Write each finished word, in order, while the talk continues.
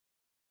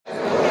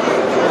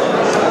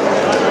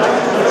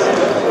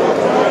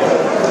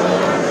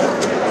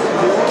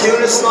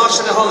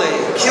Tasha na Holly,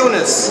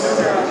 Cunis.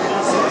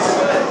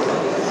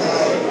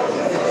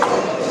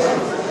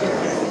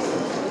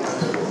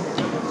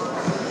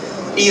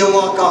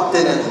 Iawa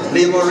Gopdinen,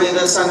 Limo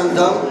Rida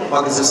Sanandum,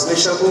 agus is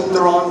Misha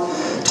Ukdaron,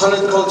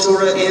 Tunnel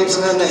Cultura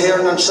Ainton and the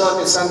Hair and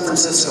Shot in San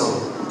Francisco.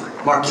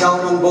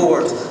 Markian on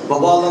board,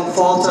 Bawalam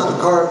Falta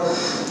Occur,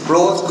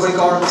 Road Quick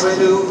Or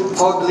Credu,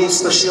 Pogli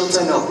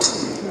Specialta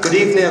Note. Good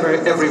evening,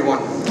 everyone.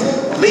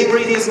 Liam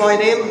Reedy is my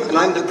name, and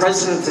I'm the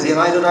president of the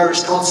United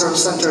Irish Cultural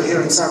Centre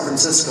here in San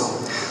Francisco.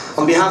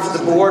 On behalf of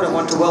the board, I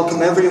want to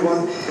welcome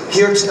everyone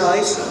here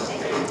tonight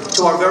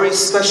to our very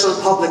special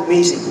public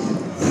meeting.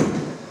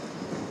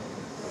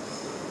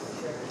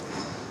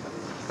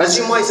 As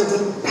you might have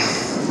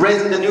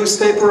read in the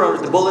newspaper or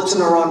the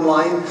bulletin or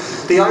online,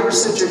 the Irish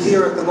Centre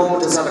here at the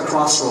moment is at a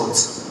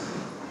crossroads.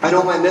 I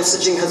know my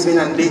messaging has been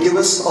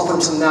ambiguous up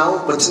until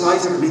now, but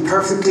tonight it will be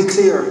perfectly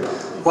clear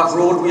what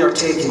road we are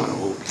taking.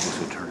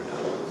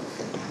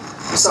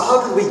 So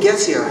how did we get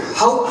here?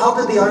 How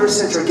did the Irish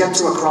Centre get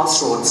to a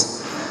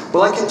crossroads?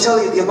 Well, I can tell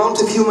you the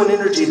amount of human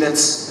energy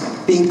that's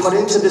being put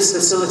into this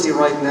facility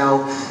right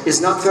now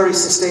is not very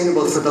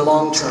sustainable for the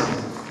long term.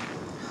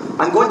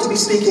 I'm going to be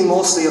speaking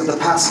mostly of the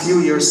past few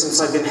years since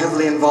I've been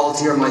heavily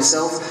involved here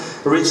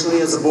myself,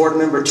 originally as a board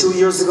member 2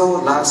 years ago,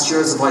 last year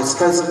as a vice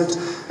president,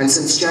 and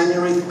since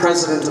January,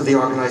 president of the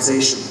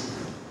organisation.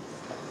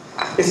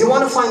 If you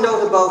want to find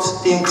out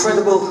about the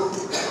incredible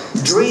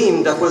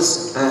dream that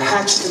was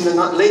hatched in the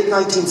late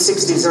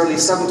 1960s, early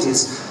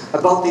 70s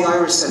about the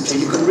Irish Centre,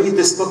 you can read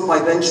this book by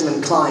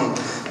Benjamin Klein,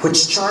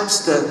 which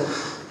charts the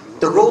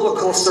roller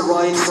coaster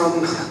ride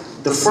from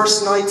the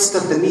first nights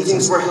that the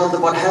meetings were held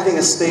about having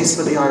a space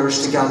for the Irish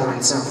to gather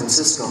in San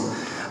Francisco.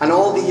 And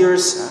all the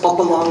years up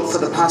along for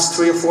the past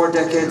 3 or 4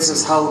 decades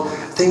is how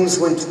things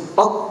went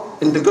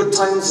up in the good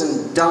times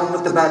and down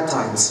with the bad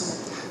times.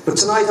 But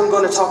tonight I'm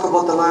going to talk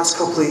about the last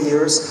couple of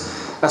years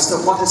as to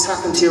what has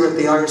happened here at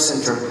the Irish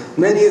Centre.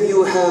 Many of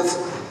you have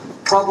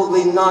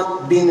probably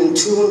not been in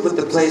tune with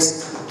the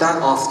place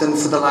that often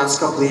for the last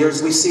couple of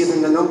years. We see it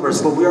in the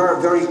numbers, but we are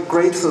very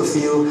grateful for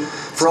you,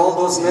 for all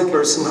those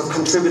members who have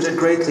contributed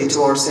greatly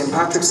to our St.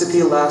 Patrick's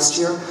Appeal last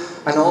year,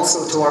 and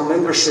also to our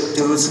membership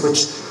dues,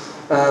 which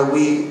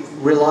we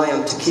rely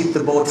on to keep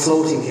the boat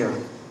floating here.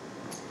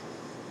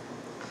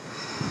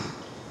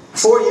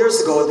 4 years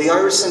ago, the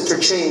Irish Centre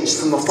changed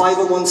from a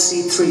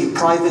 501c3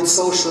 private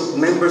social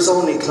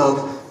members-only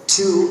club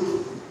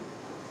to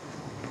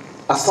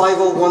a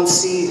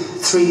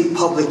 501c3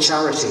 public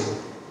charity.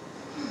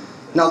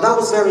 Now that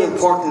was very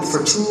important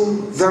for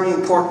 2 very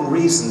important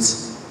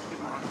reasons.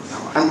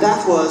 And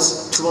that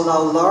was to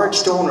allow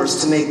large donors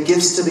to make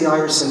gifts to the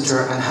Irish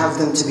Centre and have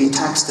them to be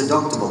tax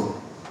deductible.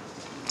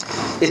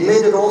 It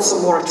made it also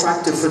more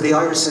attractive for the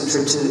Irish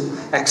Centre to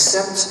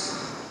accept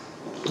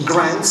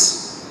grants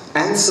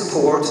and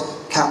support,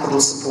 capital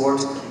support,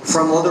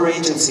 from other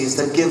agencies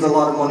that give a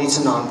lot of money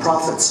to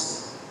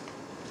non-profits.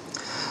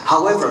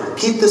 However,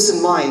 keep this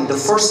in mind, the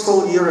first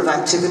full year of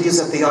activities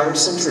at the Irish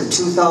Centre in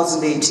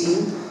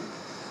 2018,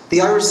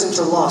 the Irish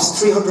Centre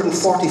lost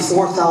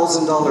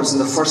 $344,000 in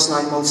the first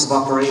 9 months of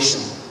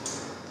operation.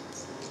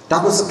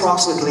 That was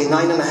approximately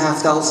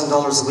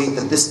 $9,500 a week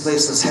that this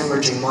place was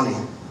hemorrhaging money.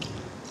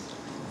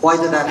 Why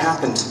did that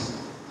happen?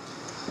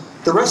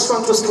 The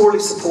restaurant was poorly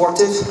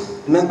supported,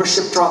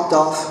 membership dropped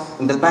off,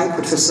 and the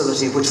banquet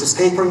facility, which was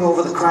papering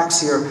over the cracks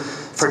here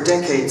for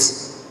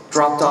decades,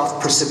 dropped off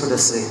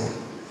precipitously.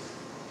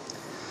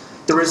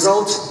 The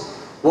result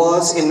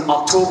was, in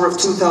October of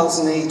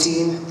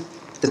 2018,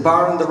 the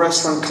bar and the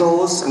restaurant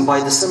closed, and by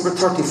December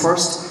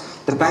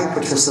 31st, the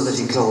banquet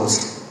facility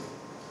closed.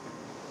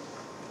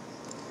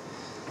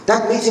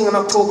 That meeting on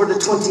October the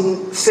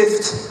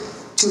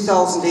 25th,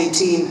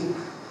 2018,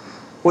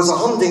 was a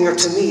humdinger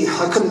to me.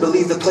 I couldn't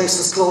believe the place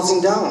was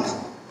closing down.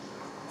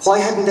 Why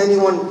hadn't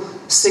anyone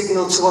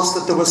signalled to us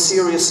that there were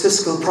serious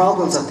fiscal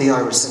problems at the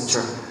Irish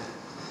Centre?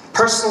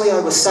 Personally, I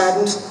was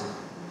saddened.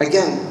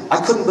 Again,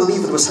 I couldn't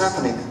believe it was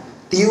happening.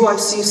 The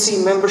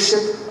UICC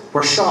membership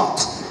were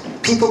shocked.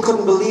 People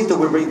couldn't believe that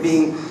we were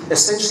being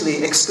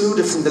essentially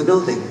excluded from the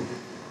building.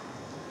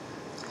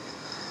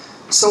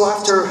 So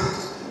after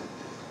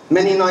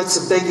many nights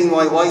of begging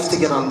my wife to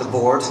get on the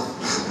board,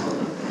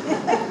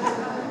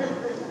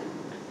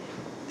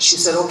 she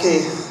said,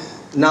 okay,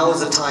 now is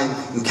the time,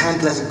 you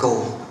can't let it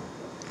go.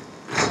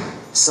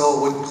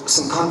 So with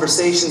some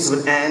conversations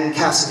with Anne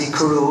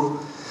Cassidy-Carew,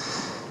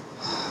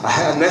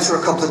 I met her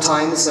a couple of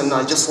times and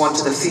I just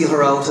wanted to feel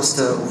her out as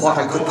to what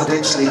I could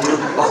potentially do.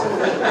 Oh.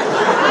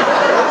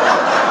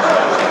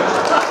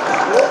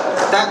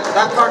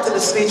 That part of the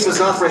speech was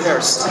not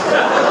rehearsed.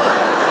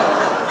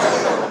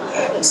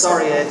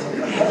 Sorry, Ed.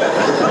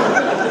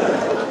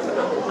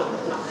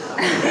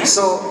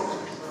 So,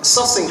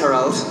 sussing her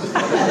out,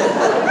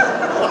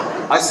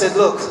 I said,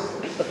 look,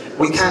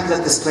 we can't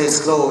let this place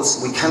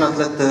close. We cannot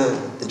let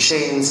the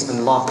chains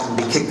and lock and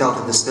be kicked out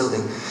of this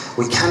building.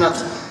 We cannot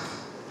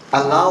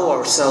allow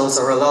ourselves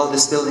or allow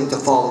this building to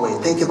fall away.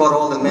 Think about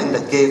all the men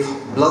that gave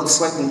blood,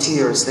 sweat and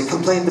tears. They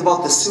complained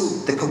about the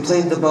soup, they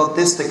complained about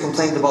this, they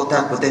complained about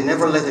that, but they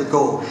never let it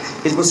go.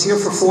 It was here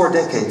for 4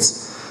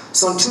 decades.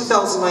 So in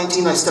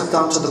 2019 I stepped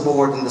onto the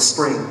board in the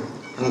spring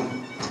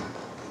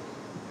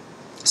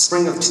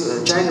of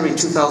January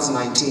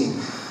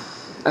 2019.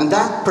 And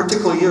that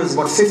particular year, there was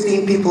about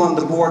 15 people on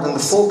the board, and the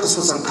focus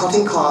was on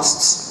cutting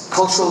costs,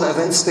 cultural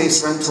event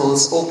space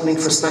rentals, opening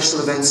for special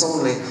events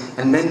only,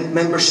 and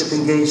membership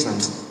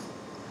engagement.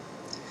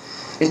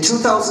 In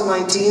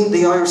 2019,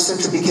 the Irish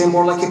Centre became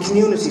more like a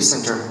community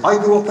centre. I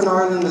grew up in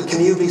Ireland, and the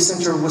community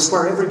centre was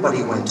where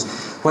everybody went.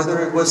 Whether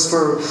it was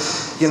for,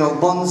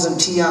 buns and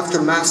tea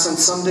after Mass on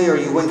Sunday, or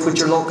you went with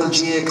your local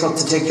GA club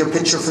to take your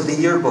picture for the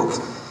yearbook.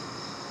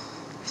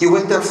 You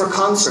went there for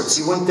concerts,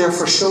 you went there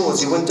for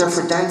shows, you went there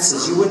for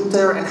dances, you went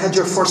there and had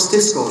your first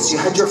discos, you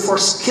had your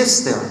first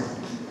kiss there.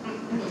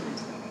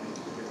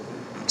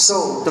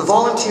 So the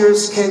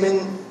volunteers came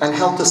in and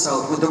helped us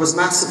out. There was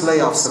massive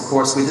layoffs, of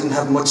course. We didn't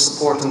have much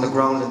support on the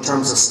ground in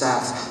terms of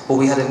staff, but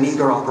we had a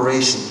meagre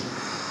operation.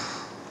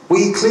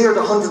 We cleared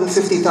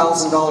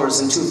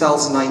 $150,000 in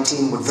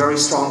 2019 with very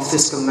strong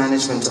fiscal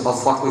management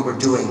of what we were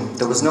doing.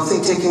 There was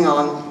nothing taking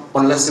on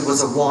unless it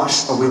was a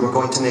wash or we were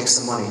going to make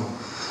some money.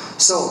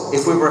 So,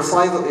 if we were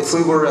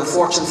a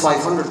Fortune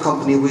 500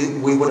 company,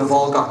 we would have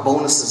all got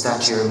bonuses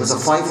that year. It was a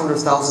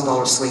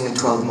 $500,000 swing in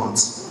 12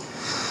 months.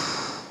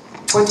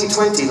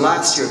 2020,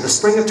 last year, the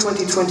spring of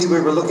 2020,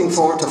 we were looking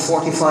forward to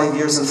 45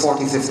 years on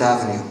 45th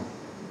Avenue.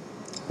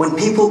 When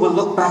people will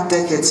look back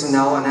decades from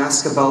now and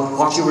ask about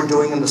what you were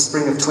doing in the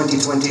spring of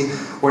 2020,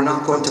 we're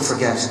not going to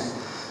forget.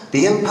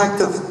 The impact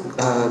of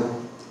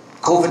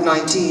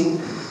COVID-19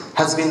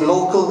 has been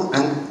local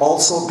and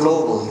also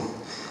global.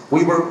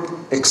 We were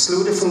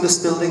excluded from this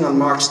building on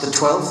March the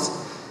 12th.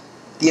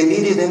 The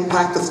immediate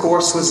impact, of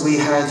course, was we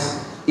had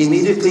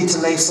immediately to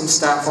lay some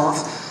staff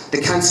off,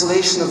 the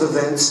cancellation of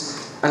events,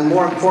 and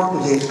more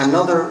importantly,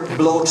 another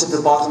blow to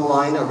the bottom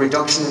line, a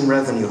reduction in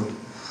revenue.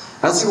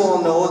 As you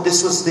all know,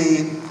 this was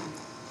the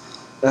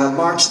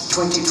March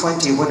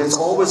 2020, when it's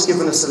always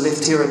given us a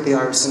lift here at the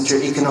Irish Centre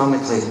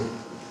economically.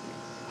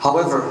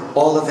 However,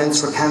 all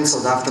events were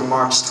cancelled after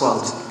March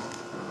 12th.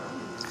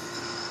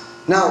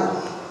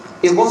 Now,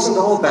 it wasn't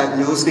all bad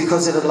news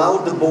because it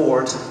allowed the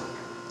board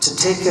to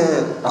take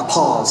a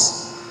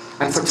pause.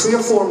 And for 3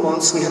 or 4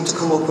 months we had to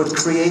come up with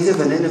creative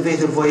and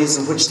innovative ways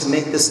in which to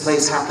make this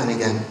place happen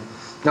again.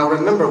 Now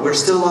remember, we're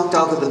still locked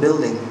out of the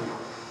building.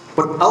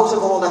 But out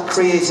of all that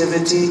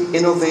creativity,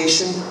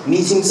 innovation,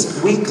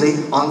 meetings weekly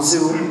on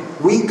Zoom,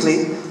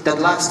 weekly, that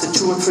lasted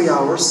 2 or 3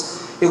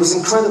 hours, it was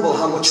incredible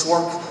how much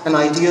work and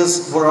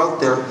ideas were out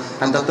there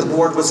and that the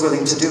board was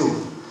willing to do.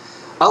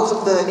 Out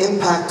of the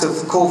impact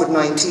of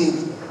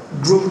COVID-19,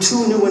 grew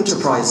 2 new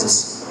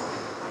enterprises.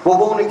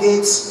 Wawona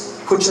Gates,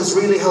 which has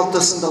really helped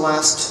us in the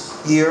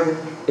last year.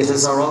 It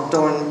is our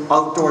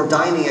outdoor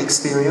dining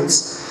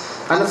experience.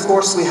 And of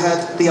course we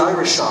had the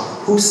Irish Shop,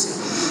 who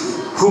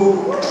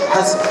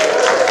has...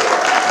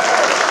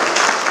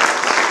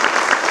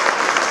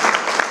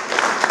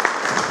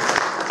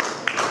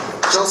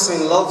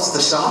 Jocelyn loves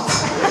the shop.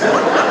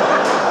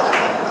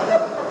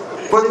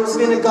 But it's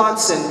been a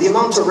godsend. The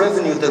amount of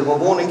revenue that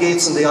Wawona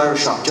Gates and the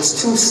Irish Shop,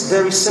 just 2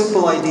 very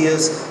simple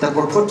ideas that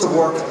were put to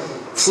work,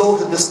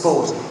 floated this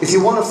boat. If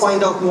you want to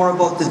find out more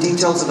about the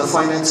details of the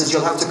finances,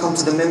 you'll have to come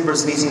to the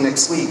members meeting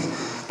next week.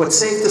 But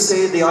safe to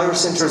say, the Irish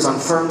Centre is on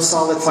firm,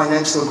 solid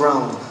financial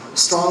ground.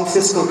 Strong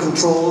fiscal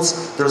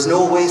controls, there's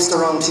no waste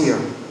around here.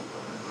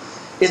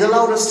 It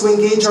allowed us to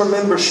engage our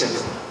membership.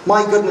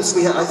 My goodness,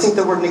 I think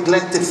they were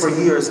neglected for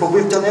years, but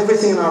we've done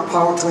everything in our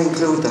power to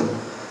include them.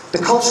 The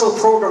cultural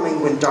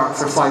programming went dark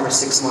for 5 or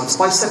 6 months.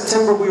 By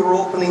September we were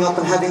opening up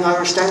and having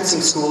Irish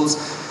dancing schools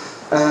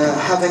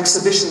have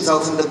exhibitions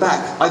out in the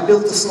back. I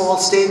built a small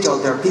stage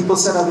out there. People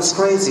said I was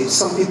crazy.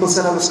 Some people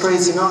said I was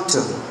crazy not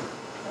to.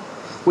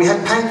 We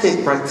had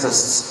pancake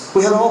breakfasts.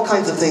 We had all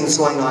kinds of things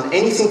going on.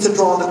 Anything to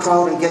draw the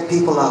crowd and get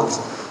people out.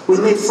 We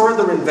made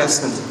further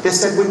investment. They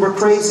said we were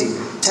crazy.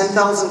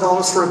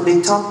 $10,000 for a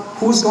big top?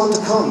 Who's going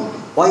to come?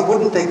 Why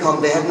wouldn't they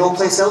come? They had no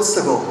place else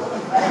to go.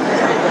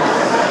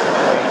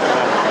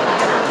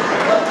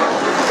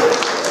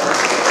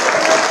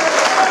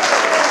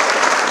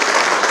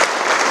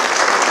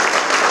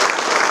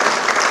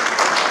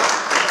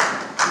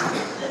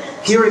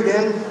 Here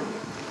again,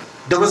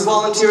 there was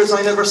volunteers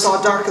I never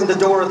saw darken the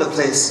door of the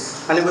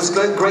place, and it was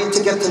great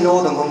to get to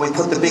know them when we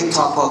put the big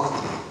top up.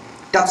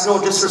 That's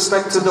no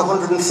disrespect to the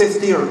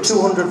 150 or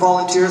 200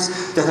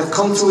 volunteers that have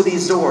come through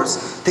these doors.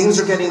 Things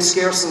are getting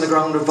scarce on the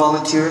ground of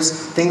volunteers.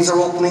 Things are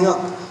opening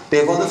up. They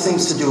have other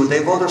things to do. They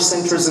have other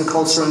centres and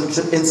cultural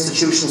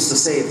institutions to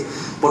save.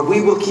 But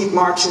we will keep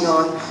marching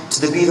on to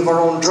the beat of our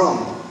own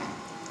drum.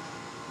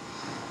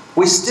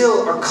 We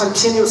still are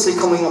continuously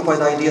coming up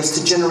with ideas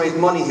to generate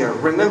money here.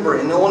 Remember,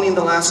 only in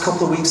the last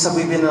couple of weeks have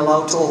we been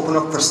allowed to open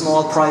up for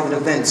small private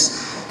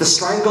events. The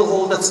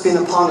stranglehold that's been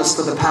upon us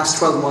for the past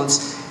 12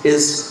 months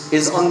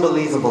is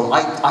unbelievable.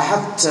 I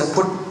have to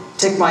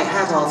take my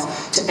hat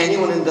off to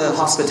anyone in the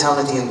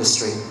hospitality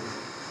industry.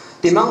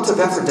 The amount of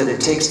effort that it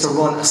takes to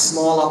run a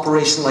small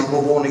operation like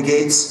Wawona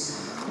Gates,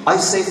 I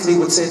safely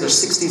would say there's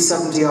 60,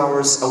 70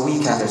 hours a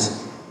week at it.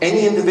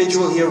 Any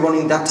individual here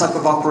running that type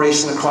of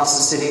operation across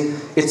the city,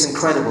 it's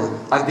incredible.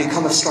 I've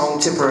become a strong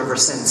tipper ever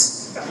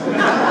since.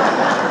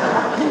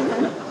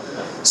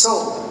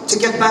 So, to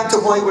get back to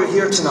why we're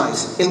here tonight,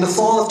 in the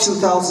fall of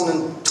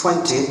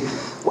 2020,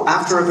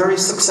 after a very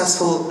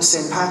successful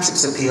St.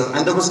 Patrick's appeal,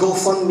 and there was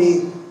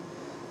GoFundMe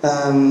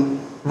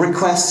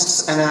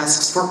requests and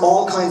asks for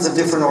all kinds of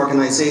different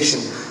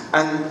organisations,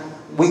 and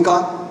we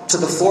got to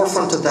the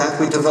forefront of that.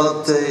 We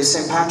developed the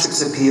St.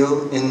 Patrick's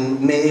appeal in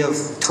May of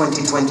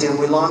 2020 and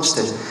we launched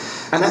it.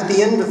 And at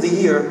the end of the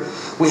year,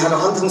 we had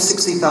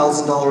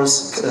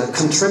 $160,000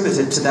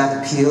 contributed to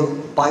that appeal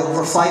by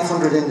over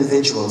 500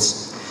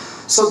 individuals.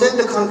 So then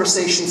the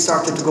conversation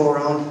started to go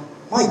around,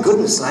 my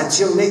goodness lads,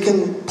 you're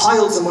making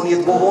piles of money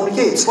at Wawona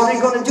Gates. What are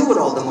you going to do with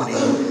all the money?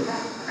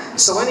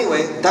 So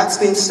anyway, that's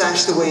been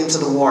stashed away into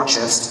the war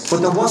chest.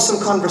 But there was some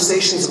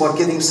conversations about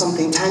giving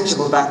something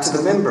tangible back to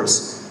the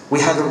members. We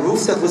had a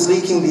roof that was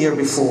leaking the year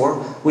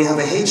before. We have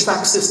a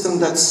HVAC system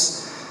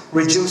that's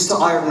reduced to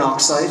iron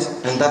oxide,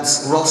 and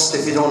that's rust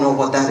if you don't know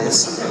what that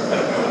is.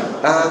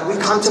 We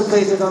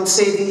contemplated on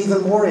saving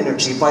even more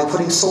energy by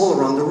putting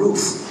solar on the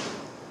roof.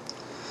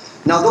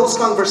 Now those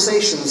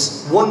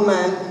conversations, one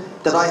man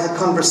that I had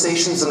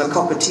conversations and a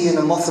cup of tea and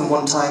a muffin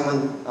one time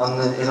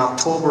in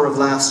October of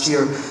last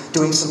year,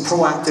 doing some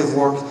proactive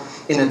work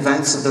in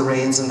advance of the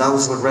rains, and that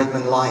was with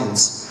Redmond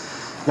Lyons.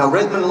 Now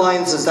Redmond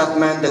Lyons is that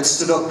man that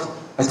stood up,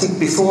 I think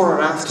before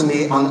or after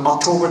me, on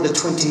October the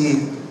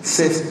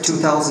 25th,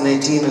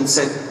 2018, and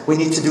said, we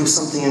need to do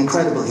something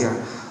incredible here.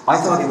 I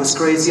thought he was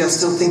crazy, I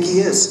still think he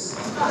is.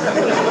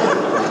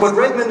 But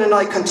Redmond and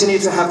I continue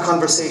to have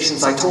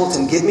conversations. I told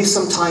him, give me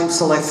some time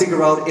till I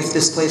figure out if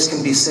this place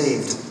can be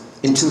saved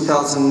in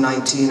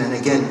 2019, and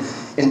again,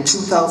 in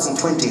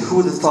 2020, who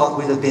would have thought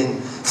we'd have been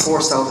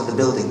forced out of the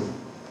building?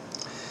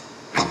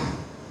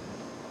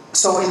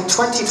 So in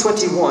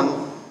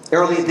 2021,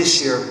 early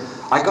this year,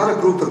 I got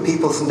a group of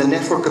people from the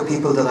network of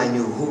people that I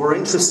knew who were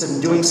interested in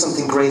doing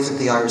something great at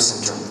the Irish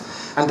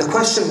Centre. And the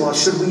question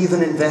was, should we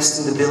even invest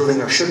in the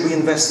building or should we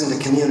invest in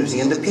the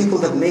community and the people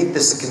that make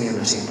this a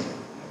community?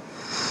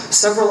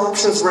 Several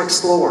options were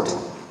explored.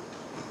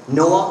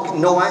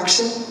 No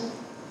action,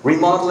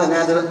 remodel and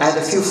add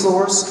a few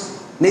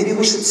floors. Maybe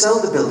we should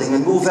sell the building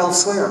and move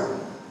elsewhere.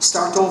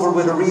 Start over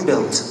with a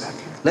rebuild.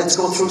 Let's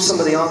go through some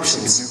of the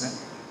options.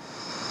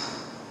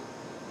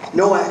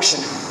 No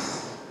action.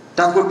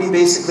 That would be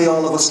basically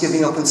all of us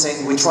giving up and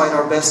saying we tried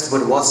our best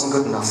but it wasn't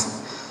good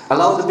enough.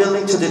 Allow the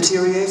building to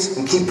deteriorate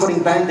and keep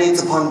putting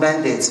band-aids upon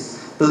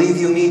band-aids. Believe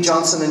you me,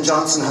 Johnson &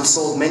 Johnson have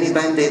sold many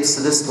band-aids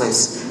to this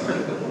place.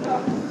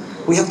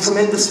 We have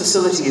tremendous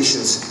facility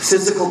issues,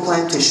 physical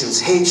plant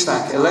issues,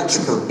 HVAC,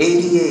 electrical,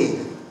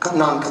 ADA,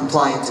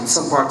 non-compliant in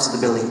some parts of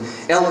the building,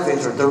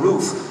 elevator, the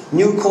roof,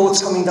 new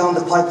codes coming down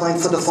the pipeline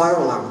for the fire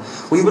alarm.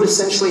 We would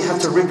essentially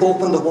have to rip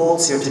open the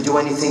walls here to do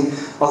anything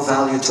of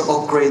value to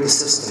upgrade the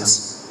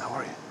systems.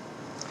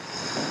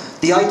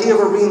 The idea of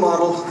a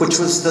remodel, which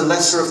was the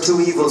lesser of two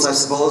evils, I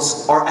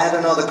suppose, or add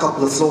another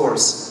couple of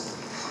floors.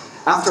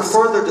 After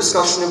further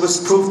discussion, it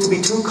was proved to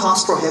be too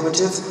cost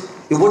prohibitive.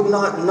 It would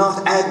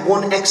not add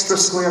 1 extra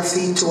square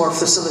feet to our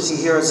facility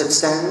here as it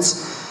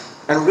stands.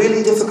 And a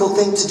really difficult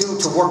thing to do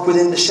to work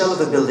within the shell of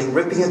a building,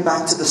 ripping it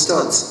back to the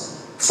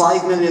studs.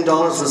 $5 million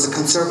was a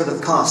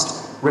conservative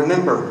cost.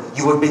 Remember,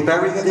 you would be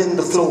burying it in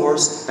the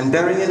floors, and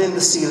burying it in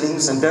the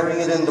ceilings, and burying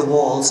it in the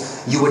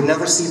walls. You would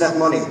never see that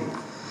money.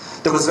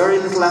 There was very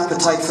little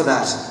appetite for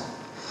that.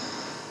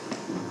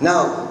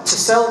 Now, to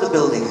sell the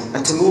building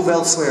and to move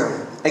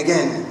elsewhere,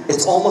 again,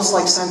 it's almost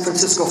like San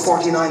Francisco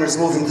 49ers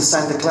moving to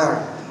Santa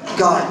Clara.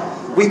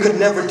 God, we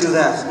could never do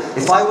that.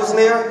 If I was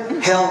mayor,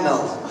 hell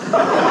no.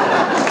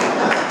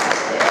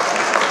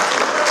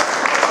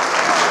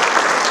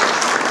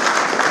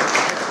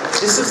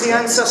 This is the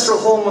ancestral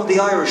home of the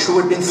Irish who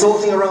had been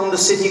floating around the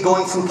city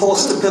going from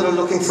post to pillar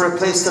looking for a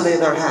place to lay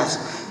their hat.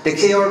 The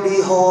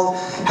KRB Hall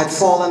had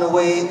fallen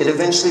away. It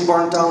eventually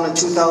burnt down in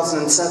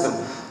 2007.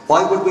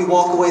 Why would we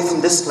walk away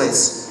from this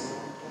place?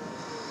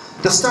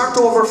 The start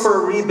over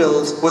for a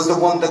rebuild was the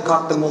one that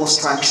got the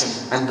most traction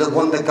and the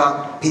one that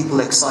got people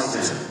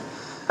excited.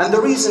 And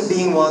the reason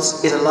being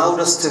was it allowed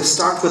us to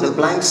start with a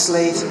blank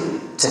slate,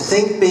 to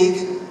think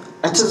big,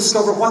 and to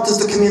discover what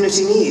does the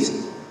community need.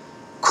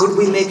 Could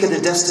we make it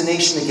a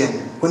destination again?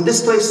 When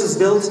this place was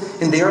built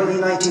in the early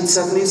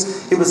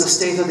 1970s, it was a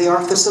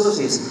state-of-the-art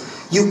facilities.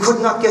 You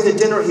could not get a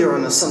dinner here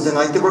on a Sunday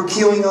night. They were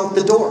queuing out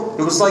the door.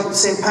 It was like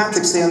St.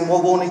 Patrick's Day on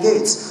Wawona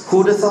Gates. Who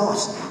would have thought?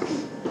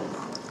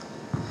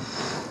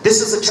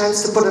 This is a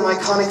chance to put an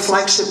iconic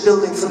flagship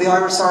building for the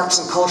Irish arts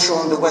and culture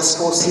on the west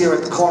coast here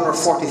at the corner of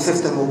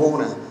 45th and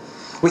Wawona.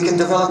 We can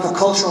develop a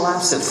cultural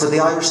asset for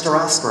the Irish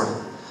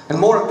diaspora. And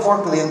more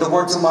importantly, in the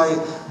words of my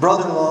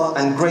brother-in-law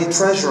and great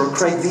treasurer,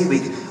 Craig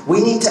Viewig,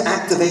 we need to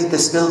activate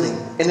this building.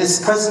 In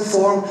its present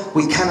form,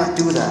 we cannot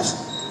do that.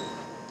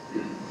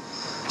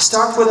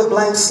 Start with a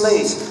blank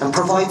slate and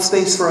provide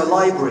space for a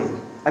library,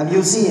 a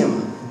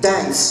museum,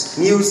 dance,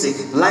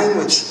 music,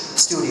 language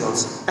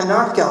studios, an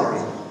art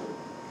gallery.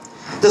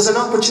 There's an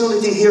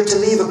opportunity here to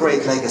leave a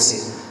great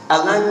legacy, a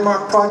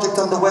landmark project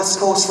on the West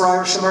Coast for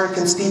Irish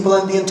Americans, people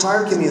and the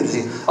entire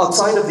community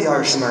outside of the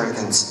Irish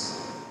Americans.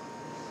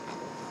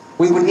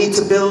 We would need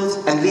to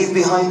build and leave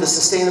behind a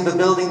sustainable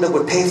building that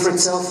would pay for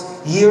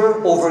itself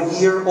year over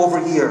year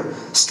over year.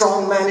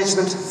 Strong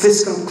management,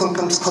 fiscal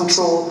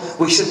control.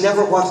 We should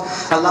never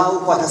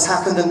allow what has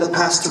happened in the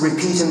past to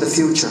repeat in the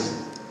future.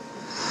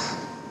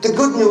 The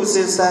good news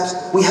is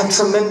that we have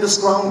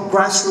tremendous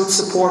grassroots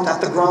support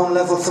at the ground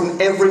level from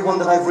everyone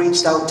that I've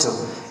reached out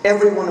to.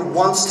 Everyone who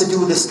wants to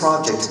do this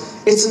project.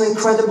 It's an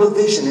incredible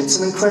vision. It's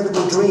an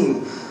incredible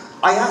dream.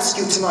 I ask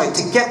you tonight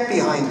to get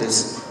behind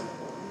this.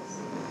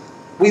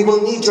 We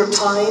will need your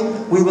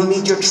time, we will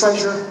need your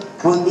treasure,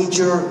 we'll need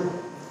your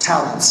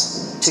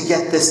talents to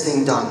get this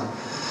thing done.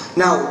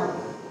 Now,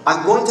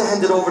 I'm going to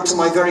hand it over to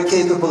my very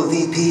capable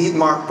VP,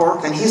 Mark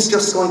Burke, and he's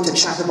just going to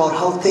chat about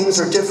how things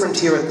are different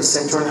here at the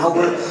centre and how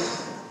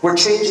we're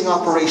changing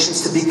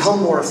operations to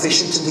become more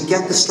efficient and to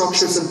get the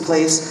structures in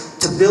place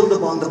to build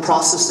upon the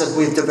process that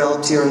we've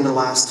developed here in the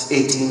last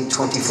 18,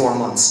 24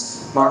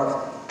 months.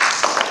 Mark?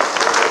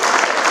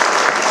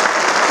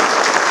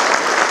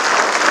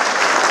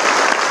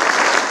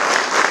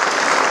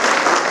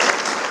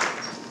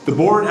 The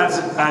board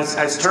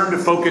has turned to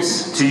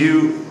focus to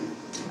you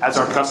as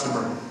our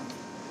customer.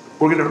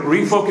 We're going to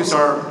refocus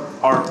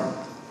our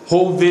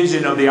whole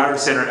vision of the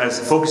Irish Centre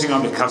as focusing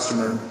on the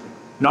customer,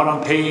 not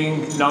on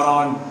paying, not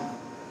on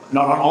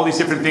all these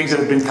different things that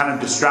have been kind of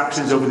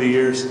distractions over the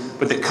years,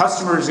 but the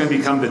customer is going to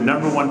become the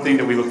 #1 thing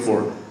that we look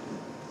for.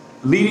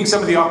 Leading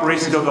some of the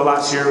operations over the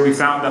last year, we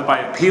found that by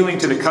appealing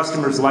to the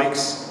customer's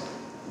likes,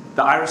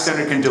 the Irish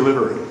Centre can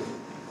deliver.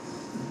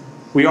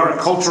 We are a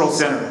cultural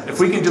centre. If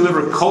we can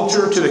deliver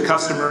culture to the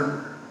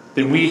customer,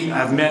 then we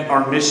have met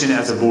our mission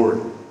as a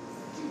board.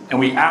 And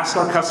we ask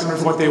our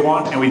customers what they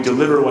want, and we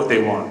deliver what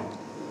they want.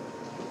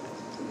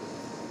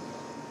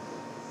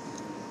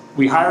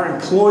 We hire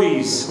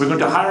employees. We're going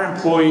to hire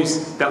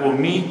employees that will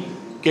meet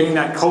getting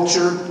that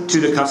culture to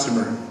the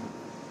customer.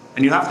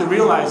 And you have to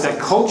realize that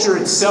culture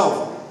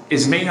itself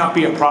may not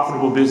be a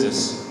profitable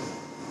business.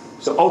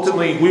 So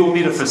ultimately, we will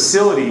need a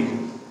facility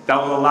that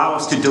will allow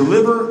us to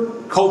deliver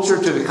culture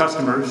to the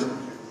customers.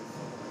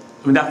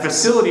 And that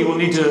facility will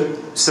need to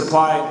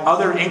supply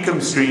other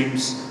income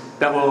streams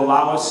that will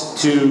allow us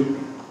to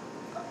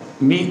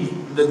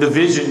meet the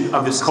vision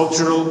of this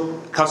cultural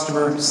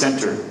customer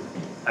center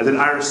as an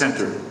Irish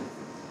Centre.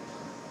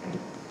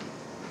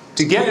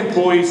 To get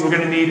employees, we're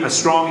going to need a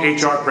strong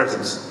HR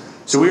presence.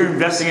 So we're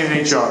investing in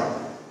HR.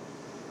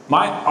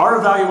 Our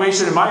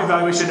evaluation and my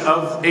evaluation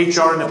of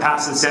HR in the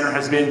past in the centre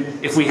has been,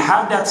 if we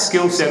had that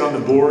skill set on the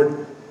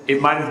board, it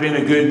might have been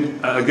a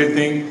good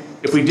thing.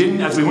 If we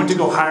didn't, as we went to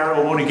go hire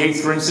O'Mona Gates,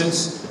 for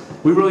instance,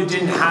 we really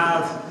didn't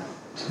have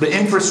the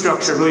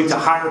infrastructure really to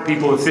hire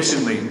people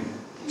efficiently.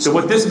 So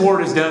what this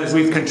board has done is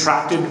we've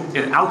contracted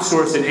and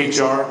outsourced in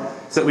HR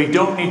so that we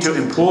don't need to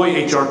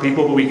employ HR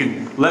people, but we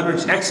can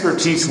leverage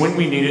expertise when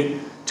we need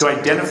it to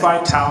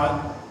identify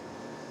talent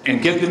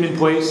and get them in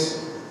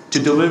place to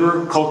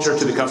deliver culture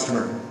to the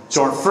customer.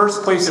 So our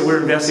first place that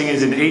we're investing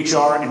is in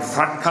HR and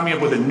coming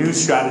up with a new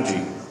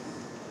strategy.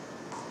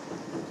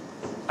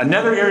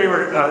 Another area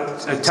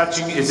we're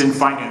touching is in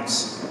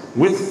finance.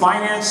 With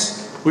finance,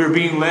 we're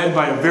being led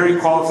by a very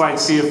qualified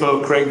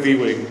CFO, Craig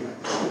Viewig.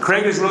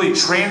 Craig has really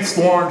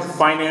transformed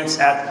finance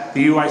at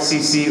the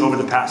UICC over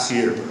the past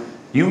year.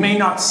 You may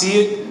not see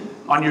it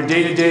on your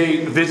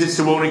day-to-day visits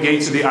to O'Mona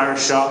Gates or the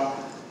Irish shop,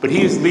 but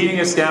he is leading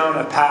us down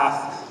a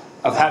path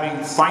of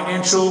having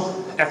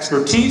financial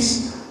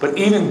expertise, but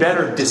even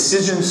better,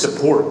 decision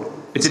support.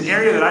 It's an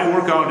area that I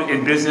work on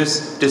in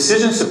business.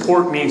 Decision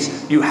support means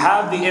you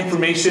have the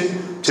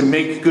information to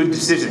make good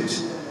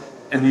decisions.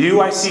 And the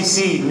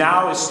UICC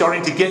now is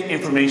starting to get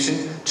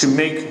information to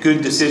make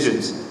good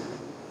decisions.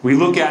 We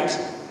look at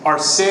our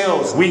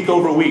sales week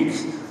over week.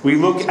 We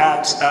look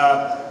at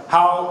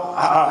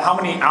how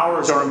many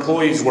hours our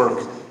employees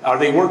work. Are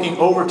they working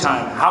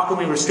overtime? How can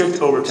we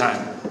restrict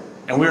overtime?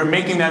 And we are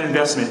making that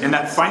investment. And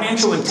that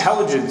financial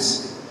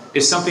intelligence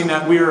is something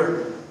that we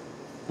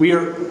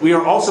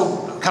are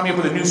also coming up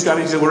with a new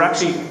strategy that we're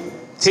actually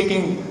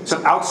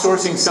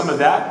outsourcing some of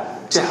that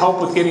to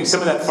help with getting some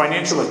of that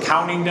financial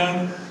accounting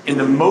done in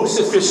the most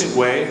efficient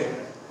way,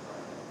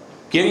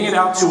 getting it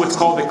out to what's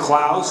called the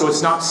cloud, so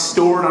it's not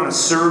stored on a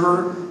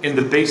server in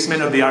the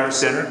basement of the Irish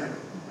Centre,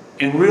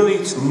 and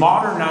really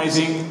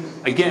modernizing,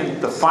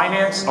 again, the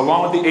finance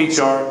along with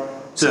the HR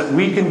so that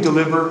we can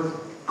deliver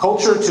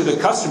culture to the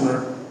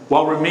customer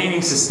while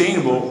remaining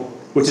sustainable,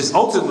 which is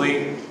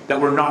ultimately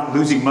that we're not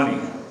losing money.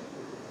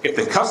 If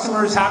the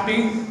customer is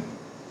happy,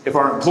 if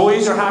our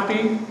employees are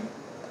happy,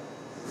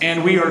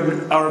 and we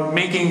are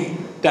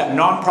making that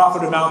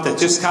non-profit amount that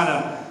just kind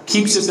of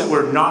keeps us that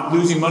we're not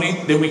losing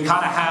money, then we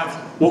kind of have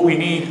what we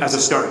need as a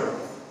start.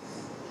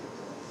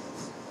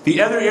 The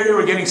other area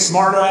we're getting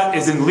smarter at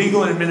is in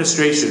legal and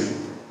administration.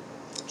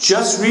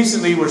 Just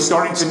recently, we're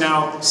starting to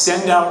now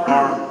send out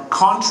our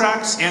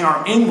contracts and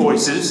our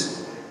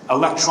invoices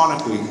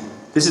electronically.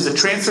 This is a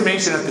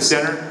transformation at the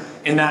center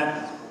in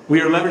that we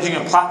are leveraging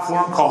a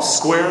platform called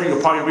Square. You'll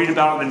probably read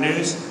about it in the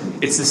news.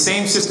 It's the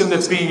same system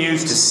that's being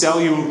used to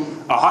sell you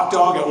a hot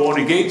dog at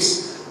Walnut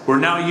Gates. We're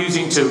now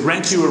using to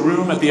rent you a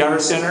room at the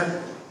Irish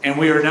Center, and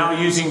we are now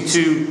using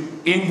to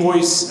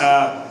invoice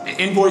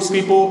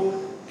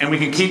people, and we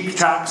can keep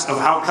tracks of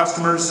how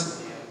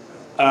customers,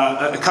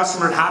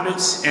 customer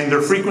habits and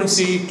their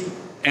frequency,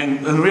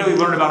 and really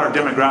learn about our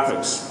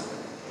demographics.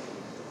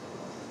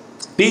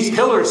 These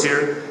pillars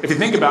here, if you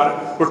think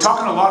about it, we're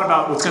talking a lot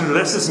about what's going to,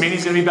 this meeting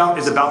is going to be about,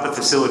 is about the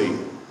facility.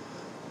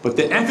 But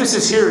the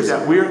emphasis here is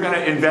that we're going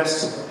to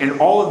invest in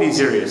all of these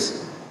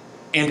areas.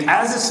 And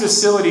as this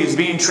facility is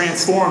being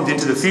transformed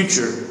into the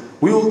future,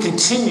 we will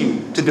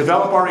continue to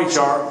develop our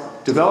HR,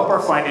 develop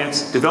our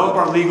finance, develop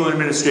our legal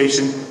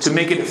administration to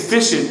make it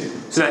efficient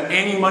so that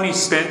any money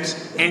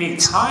spent, any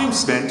time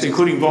spent,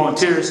 including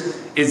volunteers,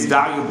 is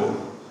valuable.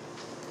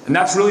 And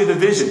that's really the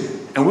vision.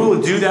 And we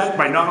will do that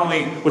by not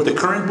only with the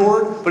current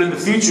board, but in the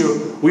future,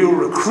 we will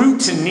recruit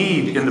to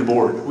need in the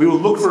board. We will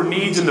look for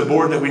needs in the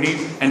board that we need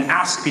and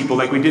ask people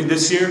like we did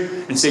this year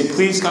and say,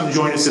 please come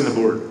join us in the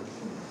board.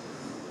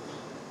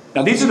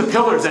 Now these are the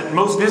pillars that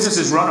most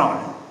businesses run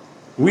on.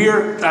 We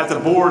are, as a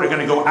board, are going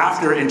to go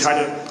after and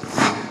try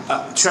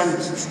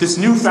to this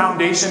new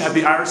foundation at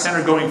the Irish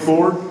Center going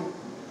forward.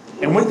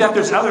 And with that,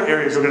 there's other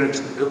areas we're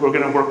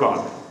going to work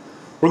on.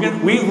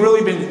 We've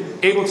really been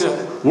able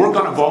to work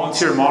on a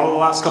volunteer model the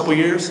last couple of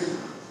years.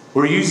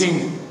 We're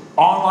using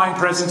online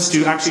presence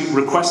to actually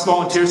request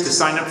volunteers to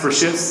sign up for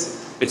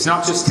shifts. It's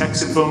not just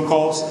text and phone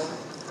calls.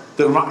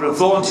 The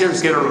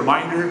volunteers get a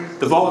reminder.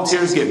 The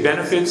volunteers get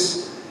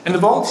benefits. And the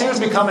volunteers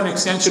become an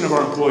extension of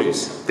our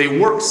employees. They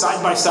work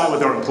side by side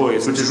with our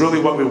employees, which is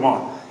really what we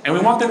want. And we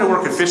want them to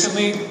work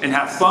efficiently and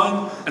have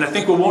fun. And I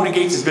think Walnut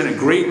Gates has been a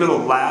great little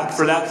lab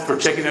for that, for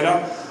checking that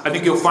out. I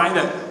think you'll find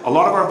that a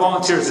lot of our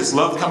volunteers just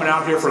love coming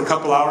out here for a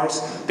couple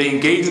hours. They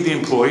engage with the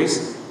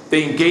employees.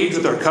 They engage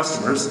with our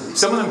customers.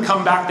 Some of them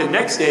come back the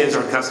next day as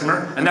our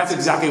customer, and that's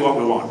exactly what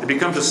we want. It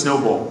becomes a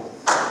snowball.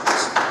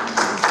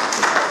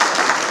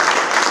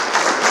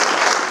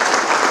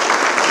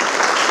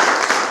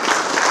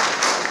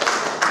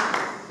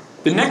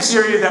 The next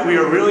area that we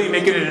are really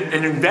making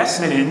an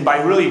investment in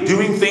by really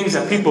doing things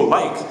that people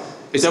like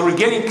is that we're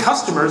getting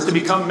customers to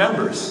become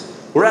members.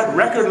 We're at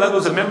record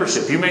levels of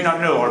membership. You may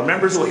not know. Our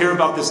members will hear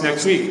about this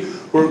next week.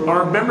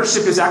 Our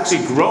membership is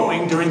actually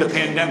growing during the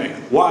pandemic.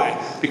 Why?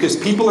 Because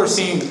people are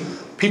seeing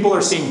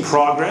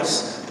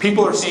progress.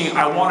 People are seeing,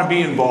 I want to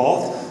be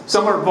involved.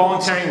 Some are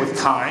volunteering with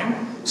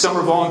time. Some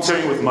are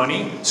volunteering with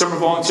money. Some are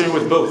volunteering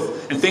with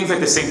both. And things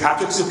like the St.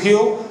 Patrick's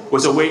Appeal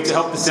was a way to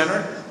help the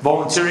center.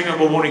 Volunteering at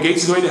Walnut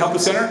Gates is a way to help the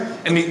center.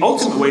 And the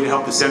ultimate way to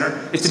help the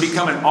center is to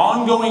become an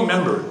ongoing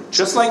member,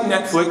 just like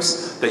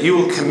Netflix, that you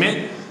will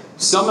commit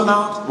some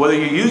amount, whether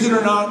you use it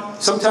or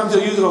not. Sometimes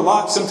you'll use it a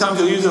lot, sometimes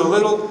you'll use it a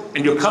little,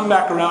 and you'll come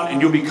back around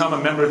and you'll become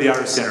a member of the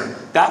Irish Center.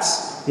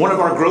 That's one of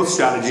our growth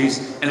strategies,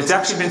 and it's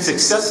actually been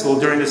successful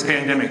during this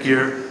pandemic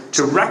year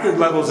to record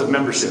levels of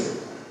membership.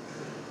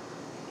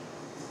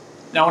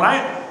 Now, when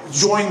I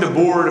joined the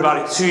board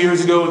about 2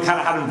 years ago and kind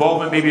of had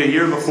involvement maybe a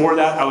year before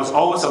that, I was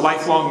always a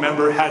lifelong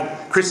member,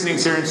 had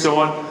christenings here and so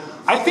on.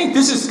 I think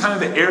this is kind of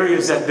the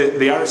areas that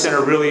the Irish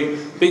Center really,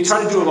 they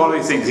try to do a lot of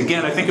these things.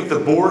 Again, I think if the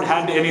board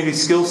had any of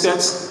these skill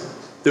sets,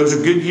 those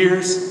are good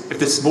years. If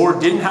this board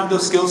didn't have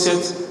those skill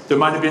sets, there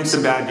might have been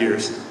some bad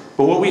years.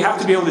 But what we have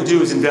to be able to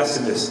do is invest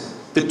in this.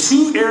 The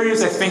two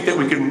areas I think that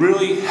we can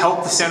really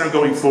help the center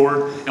going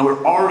forward, and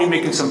we're already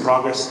making some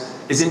progress,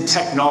 is in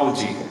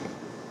technology.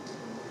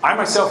 I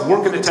myself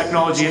work in the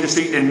technology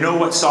industry and know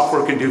what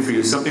software can do for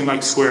you, something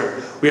like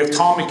Square. We have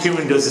Tom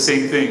McEwen does the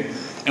same thing.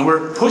 And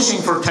we're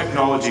pushing for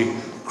technology.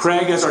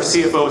 Craig, as our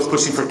CFO, is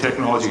pushing for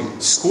technology.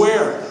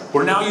 Square,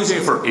 we're now using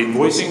it for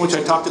invoicing, which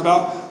I talked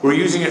about. We're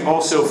using it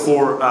also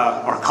for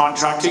our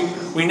contracting.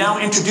 We now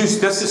introduced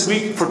this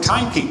week for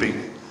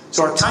timekeeping.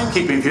 So our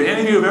timekeeping, if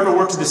any of you have ever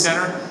worked at the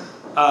center,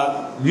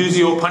 use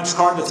the old punch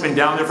card that's been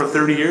down there for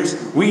 30 years,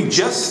 we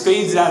just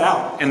phased that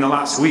out in the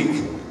last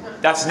week.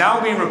 That's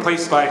now being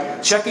replaced by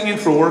checking in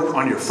for work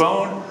on your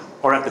phone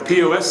or at the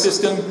POS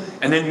system,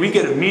 and then we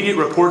get immediate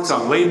reports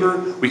on labor.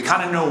 We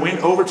kind of know when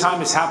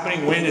overtime is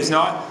happening, when is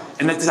not,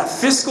 and that's that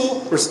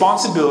fiscal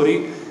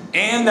responsibility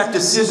and that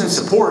decision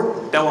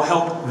support that will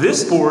help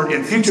this board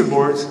and future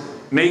boards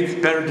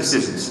make better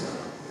decisions.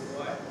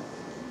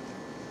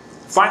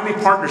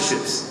 Finally,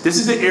 partnerships. This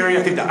is the area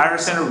I think the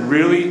Irish Center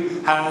really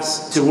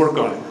has to work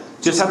on.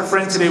 Just had a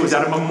friend today, was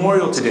at a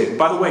memorial today.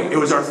 By the way, it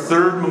was our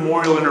third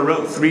memorial in a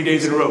row, 3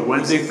 days in a row,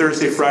 Wednesday,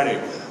 Thursday,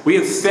 Friday. We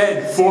have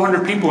fed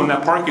 400 people in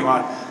that parking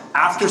lot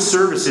after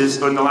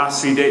services in the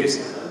last 3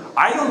 days.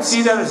 I don't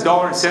see that as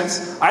dollar and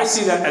cents. I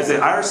see that as the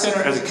Irish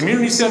Center, as a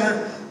community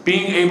center,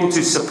 being able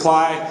to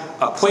supply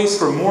a place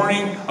for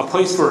mourning, a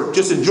place for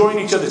just enjoying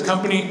each other's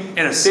company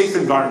in a safe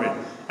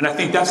environment. And I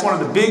think that's one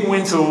of the big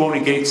wins of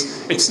Walnut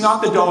Gates. It's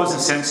not the dollars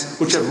and cents,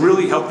 which have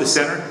really helped the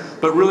center,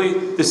 but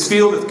really this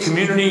field of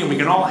community, and we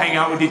can all hang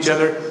out with each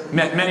other,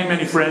 met many,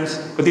 many friends,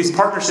 but these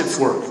partnerships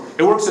work.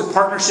 It works with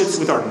partnerships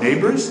with our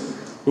neighbors.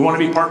 We want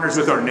to be partners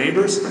with our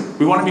neighbors.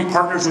 We want to be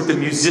partners with the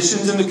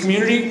musicians in the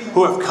community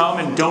who have come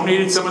and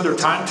donated some of their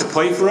time to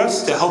play for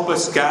us, to help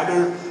us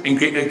gather and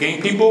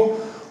gain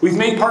people. We've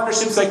made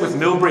partnerships like with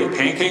Millbrae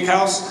Pancake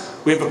House.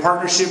 We have a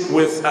partnership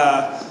with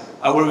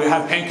where we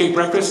have pancake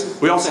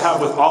breakfast. We also have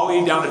with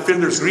Ollie down at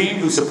Fiddler's Green,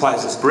 who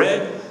supplies us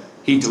bread.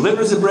 He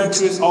delivers the bread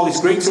to us.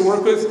 Ollie's great to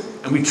work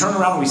with. And we turn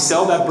around and we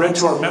sell that bread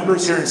to our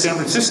members here in San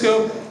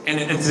Francisco. And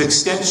it's an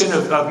extension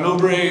of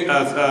Millbrae,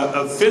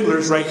 of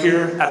Fiddler's right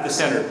here at the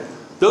center.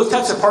 Those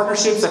types of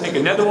partnerships. I think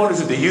another one is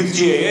with the Youth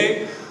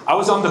GAA. I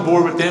was on the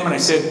board with them and I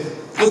said,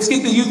 let's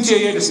get the Youth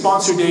GAA to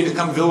sponsor a day to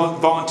come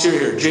volunteer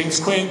here. James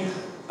Quinn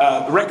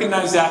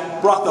recognized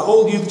that, brought the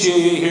whole Youth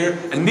GAA here,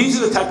 and these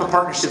are the type of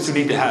partnerships we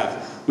need to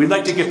have. We'd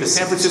like to get the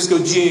San Francisco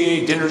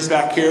GAA dinners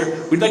back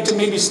here. We'd like to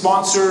maybe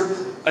sponsor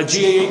a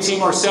GAA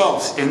team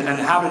ourselves and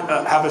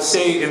have a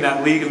say in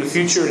that league in the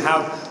future and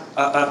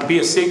have be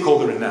a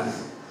stakeholder in that.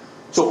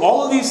 So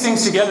all of these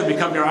things together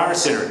become your Irish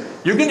Center.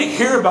 You're going to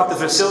hear about the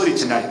facility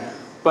tonight.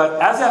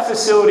 But as that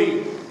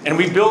facility, and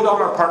we build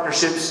out our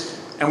partnerships,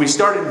 and we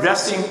start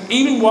investing,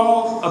 even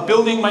while a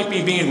building might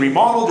be being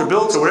remodeled or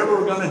built or whatever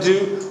we're going to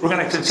do, we're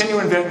going to continue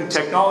to invest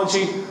in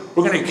technology.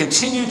 We're going to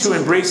continue to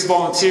embrace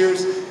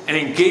volunteers and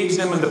engage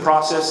them in the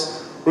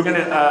process. We're going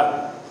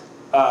to,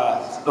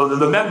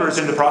 the members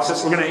in the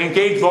process, we're going to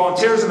engage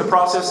volunteers in the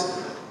process.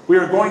 We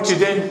are going to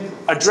then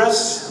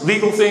address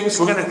legal things.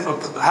 We're going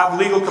to have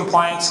legal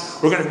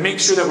compliance. We're going to make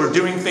sure that we're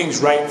doing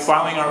things right,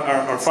 filing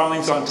our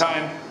filings on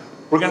time.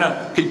 We're going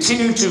to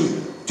continue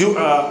to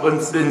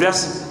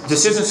invest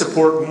decision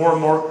support more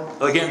and more,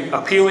 again,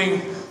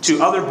 appealing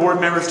to other board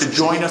members to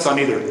join us on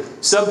either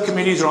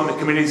subcommittees or on the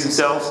committees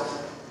themselves.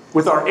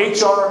 With our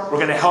HR, we're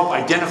going to help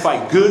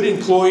identify good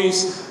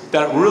employees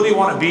that really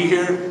want to be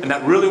here and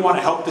that really want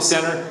to help the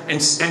center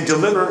and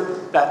deliver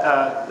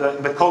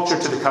that, the culture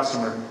to the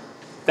customer.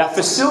 That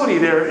facility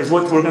there is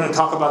what we're going to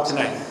talk about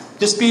tonight.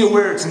 Just be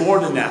aware it's more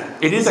than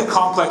that. It is a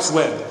complex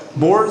web.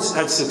 Boards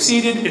have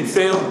succeeded and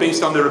failed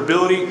based on their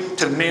ability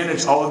to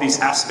manage all of these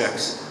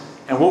aspects.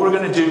 And what we're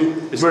going to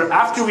do is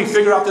after we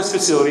figure out this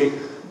facility,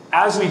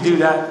 as we do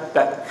that,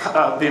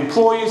 the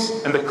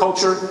employees and the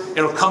culture,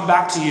 it'll come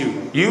back to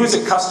you. You as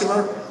a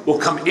customer will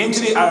come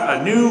into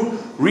a new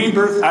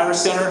rebirth Irish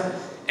Center,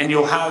 and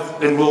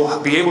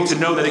we'll be able to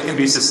know that it can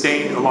be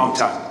sustained a long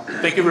time.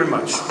 Thank you very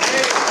much.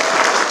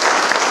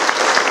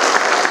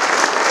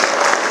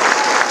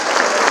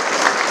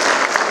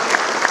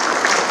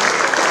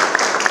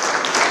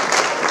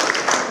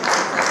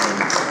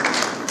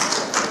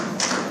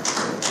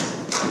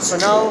 So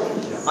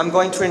now I'm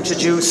going to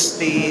introduce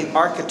the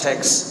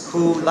architects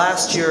who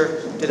last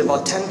year did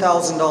about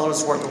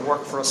 $10,000 worth of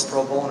work for us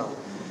pro bono.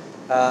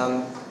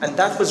 And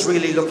that was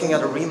really looking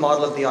at a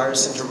remodel of the Irish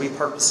Centre,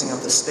 repurposing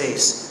of the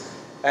space.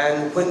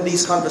 And when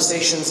these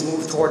conversations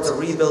moved towards a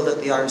rebuild at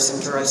the Irish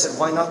Centre, I said,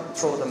 why not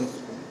throw them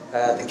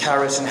the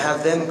carrot and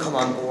have them come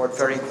on board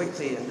very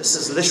quickly? And this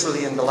is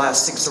literally in the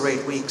last 6 or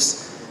 8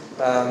 weeks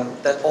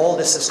that all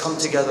this has come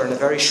together in a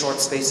very short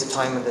space of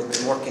time, and they've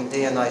been working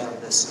day and night on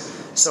this.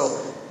 So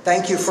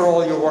thank you for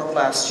all your work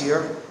last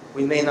year.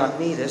 We may not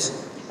need it.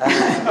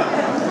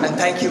 And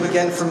thank you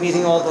again for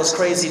meeting all those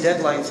crazy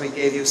deadlines we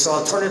gave you. So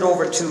I'll turn it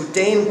over to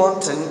Dane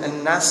Bunton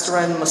and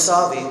Nastaran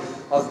Masavi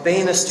of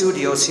Baina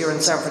Studios here in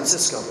San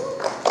Francisco.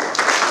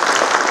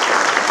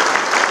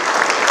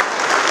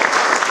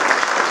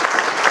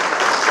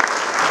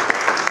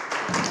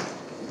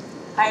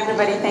 Hi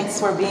everybody, thanks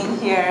for being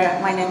here.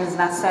 My name is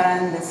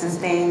Nastaran, this is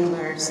Dane.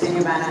 We're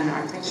Studio Baina, an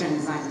architecture and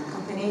design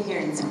company here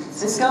in San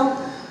Francisco.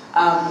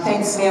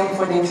 Thanks, Liam,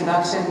 for the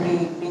introduction.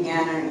 We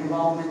began our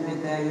involvement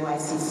with the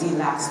UICC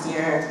last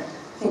year.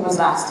 I think it was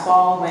last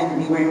fall when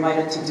we were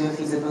invited to do a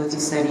feasibility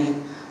study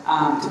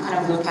to kind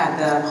of look at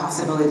the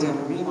possibility of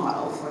a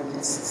remodel for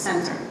this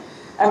center.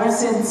 Ever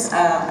since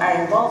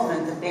our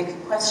involvement, the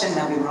big question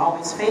that we were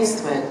always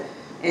faced with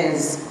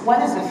is,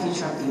 what is the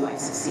future of the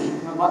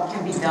UICC? What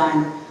can be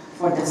done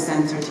for this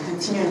center to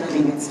continue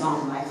living its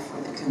long life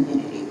for the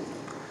community?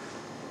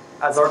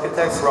 As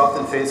architects, we're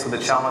often faced with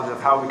the challenge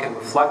of how we can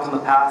reflect on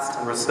the past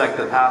and respect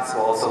the past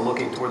while also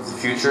looking towards the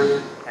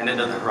future and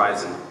into the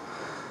horizon.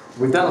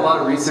 We've done a lot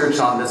of research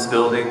on this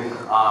building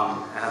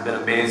and have been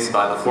amazed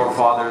by the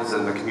forefathers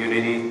and the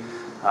community in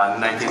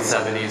the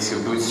 1970s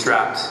who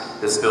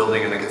bootstrapped this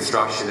building and the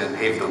construction and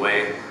paved the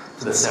way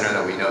to the center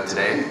that we know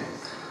today.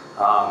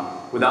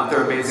 Without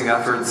their amazing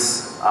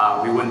efforts,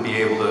 we wouldn't be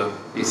able to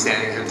be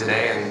standing here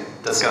today and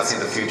discussing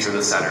the future of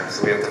the center,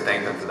 so we have to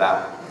thank them for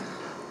that.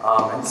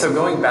 And so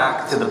going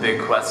back to the big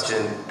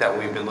question that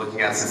we've been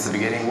looking at since the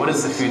beginning, what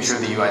is the future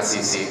of the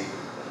UICC?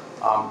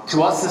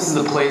 To us, this is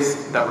a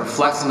place that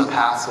reflects on the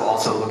past while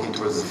also looking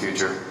towards the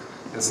future.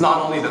 It's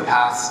not only the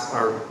past,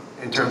 or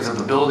in terms of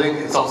the building,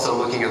 it's also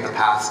looking at the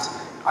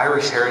past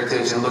Irish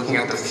heritage and looking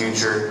at the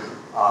future,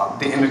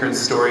 the immigrant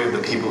story of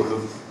the people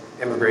who've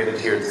immigrated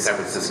here to San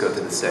Francisco to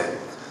this day.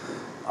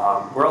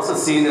 We're also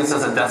seeing this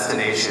as a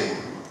destination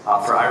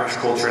for Irish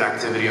culture and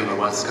activity on the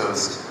West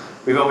Coast.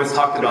 We've always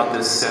talked about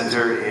this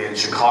center in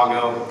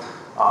Chicago,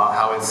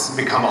 how it's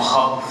become a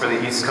hub for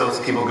the East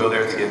Coast. People go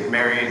there to get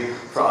married,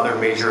 for other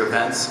major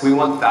events. We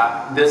want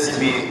this to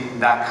be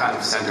that kind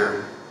of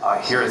center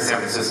here in San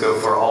Francisco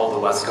for all of the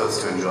West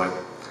Coast to enjoy.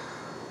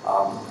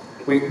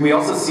 We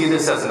also see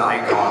this as an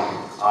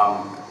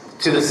icon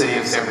to the city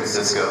of San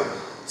Francisco.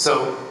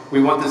 So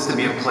we want this to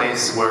be a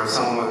place where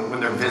someone, when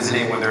they're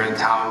visiting, when they're in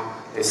town,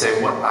 they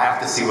say, I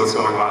have to see what's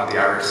going on at the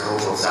Irish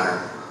Cultural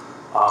Center.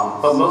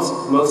 But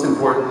most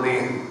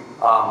importantly,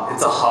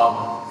 it's a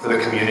hub for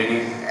the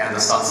community and the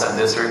Sunset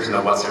District in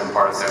the western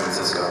part of San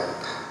Francisco.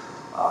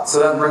 So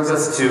that brings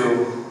us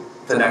to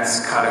the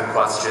next kind of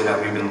question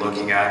that we've been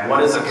looking at.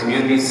 What is a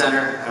community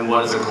center and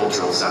what is a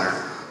cultural center?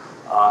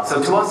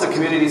 So to us, a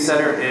community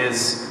center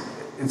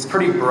it's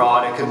pretty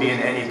broad. It could be in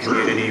any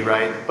community,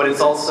 right? But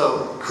it's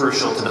also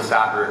crucial to the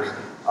fabric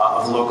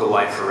of local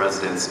life for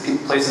residents.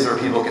 Places where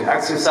people can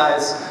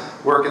exercise,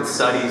 work and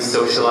study,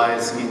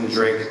 socialize, eat and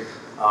drink.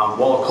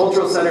 While a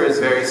cultural center is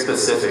very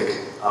specific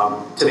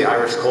to the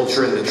Irish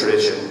culture and the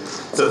tradition.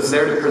 So it's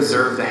there to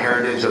preserve the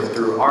heritage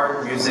through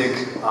art, music,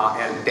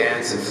 and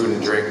dance and food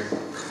and drink.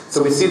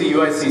 So we see the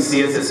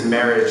UICC as this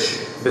marriage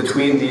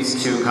between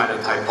these two kind of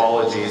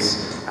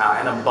typologies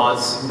and a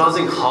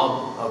buzzing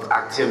hub of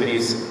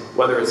activities,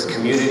 whether it's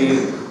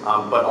community,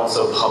 but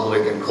also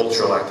public and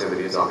cultural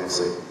activities,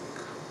 obviously.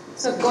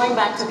 So going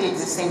back to the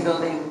existing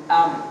building,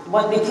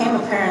 what became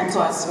apparent to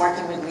us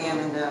working with Liam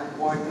and the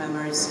board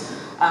members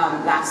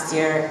last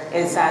year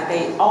is that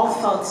they all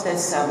felt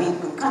this, we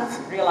kind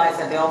of realized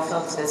that they all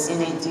felt this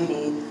innate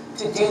duty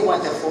to do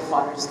what their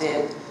forefathers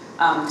did,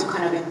 to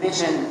kind of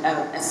envision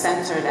a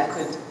center that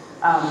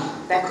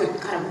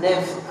could kind of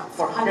live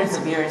for hundreds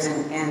of years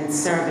and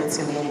serve its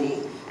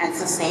community and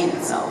sustain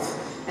itself.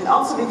 And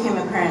also became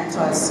apparent to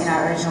us in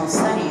our original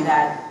study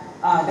that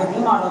the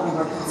remodel we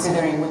were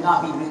considering would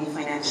not be really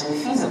financially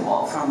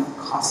feasible from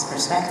cost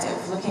perspective.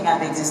 Looking at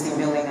the existing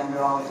building that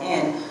we're all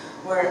in,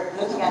 we're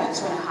looking at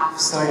a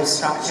 2.5-story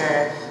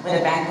structure with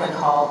a banquet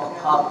hall, a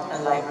pub,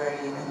 a library,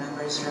 a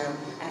members room,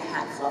 and a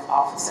handful of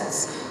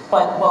offices.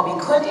 But what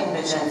we could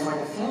envision for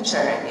the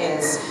future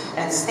is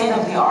a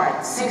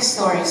state-of-the-art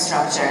 6-story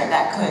structure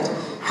that could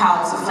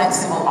house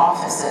flexible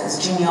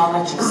offices,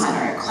 genealogy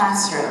center,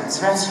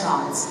 classrooms,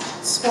 restaurants,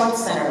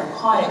 sports center,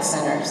 aquatic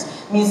centers,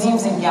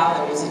 museums and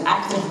galleries, an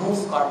active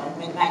roof garden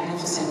with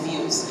magnificent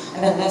views,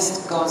 and the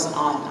list goes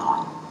on and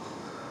on.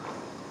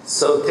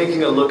 So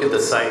taking a look at the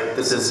site,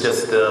 this is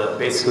just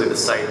basically the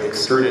site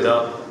extruded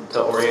up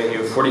to orient you,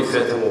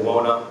 45th and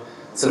Wawona.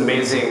 It's an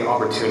amazing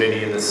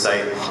opportunity in this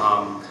site,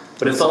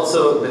 but it's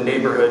also the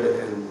neighborhood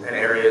and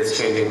area is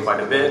changing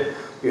quite a bit.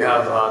 You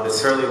have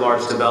this fairly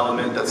large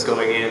development that's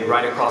going in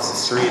right across the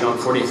street on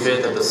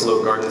 45th at the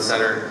Slope Garden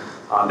Center.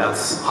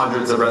 That's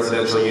hundreds of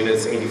residential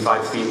units,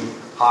 85 feet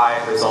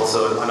high. There's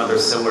also another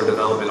similar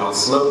development on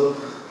Slope.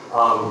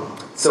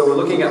 So we're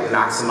looking at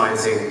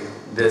maximizing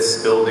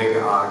this building.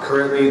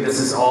 Currently, this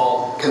is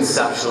all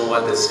conceptual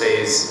at this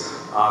phase.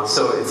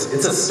 So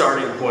it's a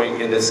starting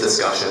point in this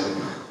discussion.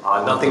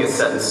 Nothing is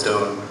set in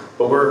stone.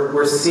 But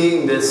we're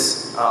seeing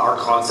this, our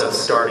concept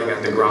starting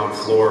at the ground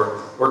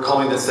floor. We're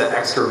calling this the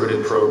extra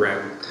rooted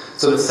program.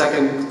 So the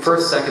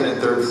first, second, and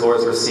third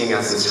floors we're seeing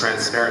as this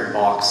transparent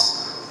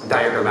box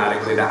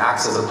diagrammatically that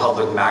acts as a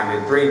public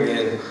magnet, bringing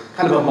in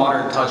kind of a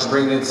modern touch,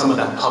 bringing in some of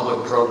that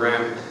public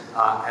program.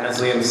 And as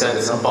Liam said,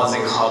 it's a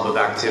buzzing hub of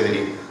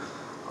activity.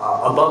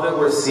 Above it,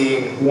 we're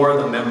seeing more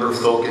of the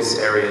member-focused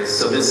areas.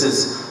 So this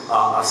is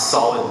a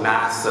solid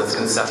mass that's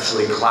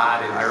conceptually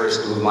clad in Irish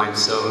blue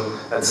limestone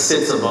that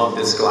sits above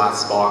this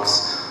glass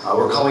box.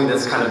 We're calling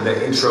this kind of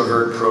the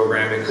introvert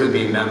program. It could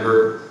be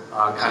member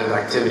kind of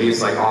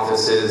activities like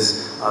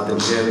offices, the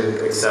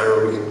gym,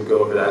 etc. We can go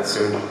over that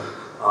soon.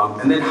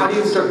 And then how do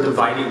you start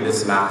dividing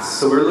this mass?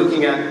 So we're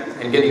looking at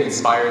and getting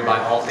inspired by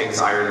all things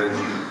Ireland.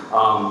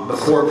 The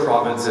 4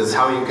 provinces,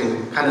 how you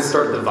can kind of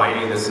start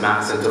dividing this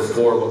mass into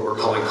 4 what we're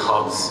calling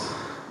hubs.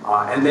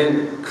 And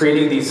then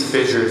creating these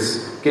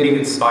fissures, getting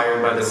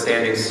inspired by the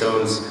standing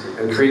stones,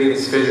 and creating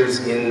these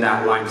fissures in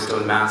that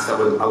limestone mass that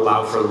would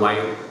allow for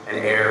light and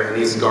air and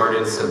these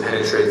gardens to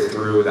penetrate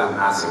through that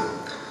massing.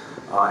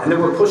 And then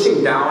we're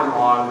pushing down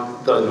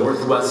on the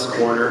northwest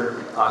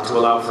corner to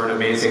allow for an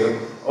amazing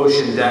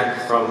ocean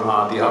deck from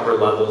the upper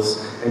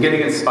levels, and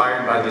getting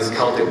inspired by these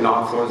Celtic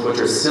knot forms, which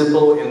are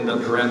simple in the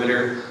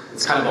perimeter.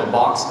 It's kind of a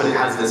box, but it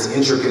has this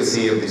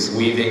intricacy of these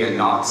weaving and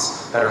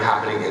knots that are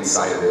happening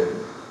inside of it.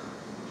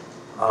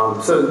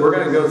 So we're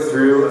going to go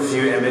through a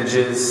few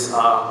images, a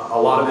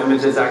lot of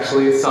images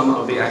actually, some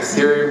of the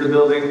exterior of the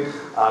building.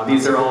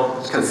 These are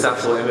all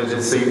conceptual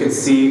images, so you can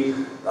see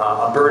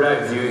a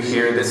bird-eye view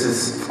here. This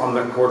is on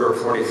the corner of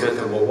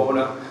 45th and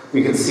Wawona.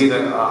 We can see the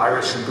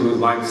Irish blue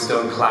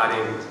limestone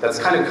cladding that's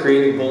kind of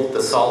creating both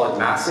the solid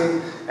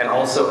massing and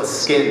also a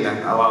skin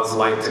that allows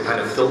light to kind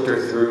of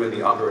filter through in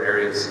the upper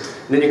areas.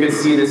 And then you can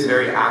see this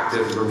very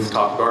active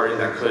rooftop garden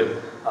that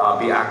could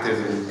be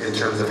active in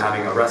terms of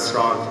having a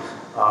restaurant.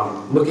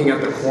 Looking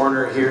at the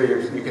corner here,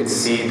 you can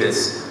see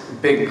this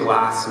big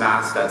glass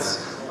mass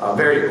that's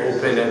very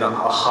open and a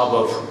hub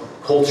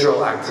of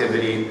cultural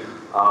activity.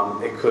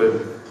 It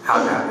could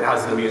It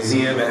has the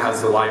museum, it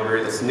has the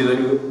library, this new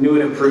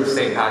and improved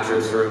St.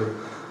 Patrick's room.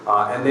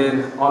 And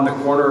then on the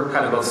corner,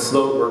 kind of a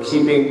slope, we're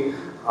keeping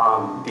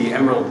the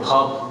Emerald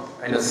Pub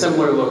in a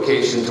similar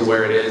location to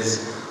where it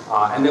is.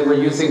 And then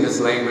we're using this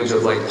language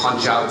of like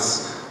punch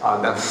outs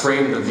that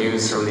frame the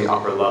views from the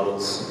upper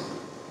levels.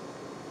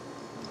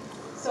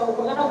 So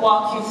we're going to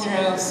walk you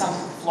through some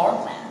floor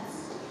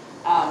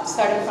plans,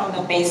 starting from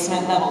the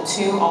basement level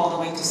 2 all the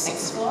way to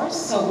 6 floors.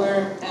 So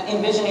we're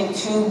envisioning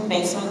 2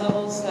 basement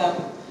levels. The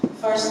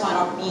first one,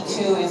 or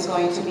B2, is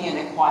going to be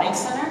an aquatic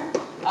center,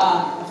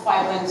 a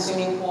 5-lane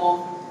swimming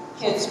pool,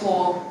 kids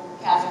pool,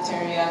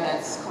 cafeteria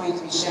that's going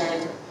to be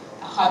shared,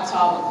 a hot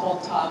tub, a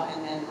cold tub,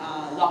 and then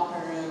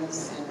locker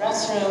rooms and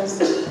restrooms.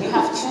 We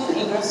have 2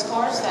 egress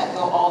doors that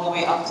go all the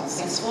way up to the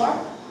 6th floor.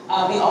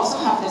 We also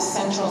have this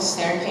central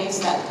staircase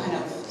that kind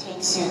of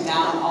takes you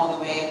down all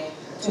the way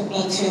to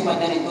B2, but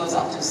then it goes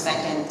up to the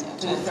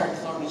 3rd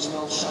floor, which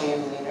we'll show you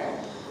later.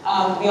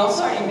 We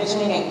also are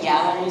envisioning a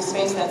gallery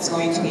space that's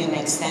going to be an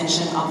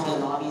extension of the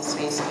lobby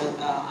space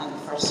on the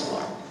 1st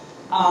floor.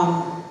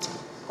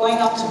 Going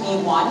up to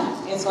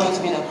B1 is going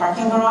to be the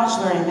parking garage.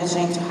 We're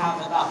envisioning to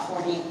have about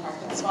 40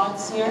 parking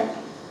spots here.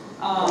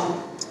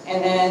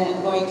 And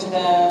then going to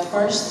the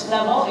 1st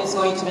level is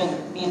going to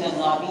be the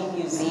lobby,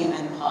 museum,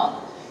 and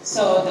pub.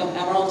 So the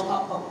Emerald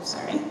Pub,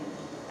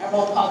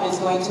 Emerald Pub is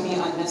going to be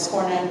on this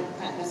corner.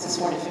 This is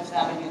 45th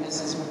Avenue,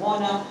 this is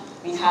Ramona.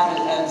 We have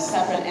a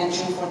separate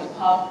entry for the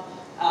pub.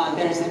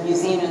 There's a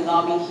museum and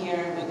lobby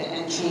here with the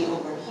entry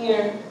over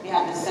here. We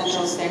have the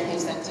central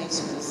staircase that takes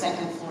you to the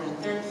 2nd floor and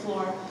 3rd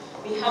floor.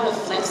 We have a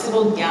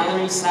flexible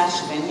gallery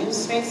 / venue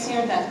space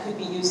here that could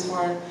be used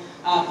for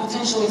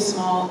potentially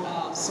small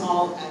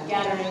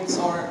gatherings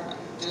or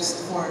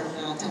just for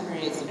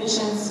temporary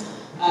exhibitions.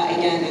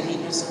 Again, the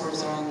egress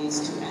doors are on these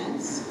 2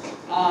 ends.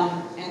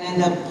 And then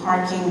the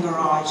parking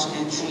garage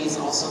entry is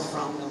also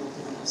from the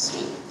Ramona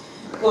Street.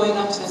 Going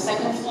up to the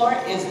 2nd floor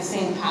is the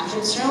St.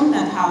 Patrick's room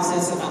that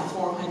houses about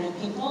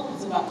 400 people.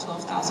 It's about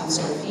 12,000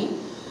 square feet.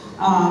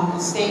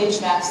 Stage,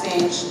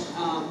 backstage,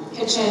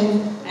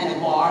 kitchen, and a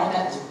bar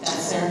that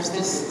serves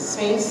this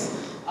space.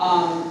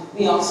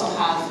 We also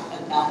have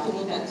a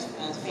balcony that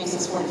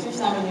faces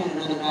 45th Avenue and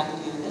another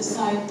balcony on this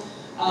side.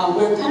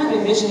 We're kind of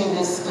envisioning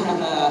this kind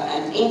of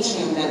an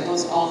atrium that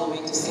goes all the way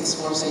to 6th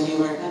floor, so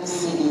you are going to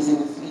see these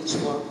in each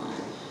floor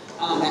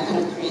plan. That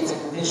kind of creates a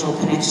visual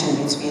connection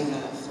between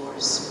the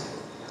floors.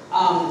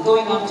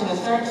 Going up to the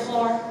 3rd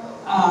floor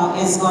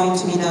is going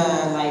to be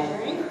the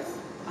library.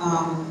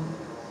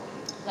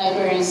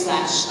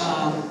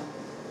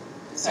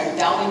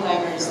 Dowling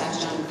Library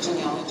 /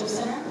 Genealogy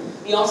Center.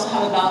 We also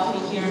have a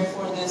balcony here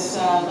for this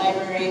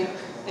library.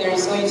 There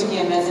is going to be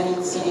a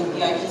mezzanine seating,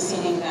 VIP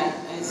seating that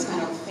is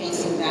kind of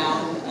facing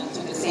down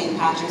to the St.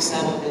 Patrick's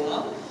level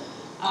below.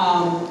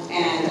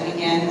 And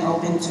again,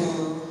 open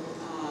to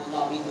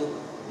lobby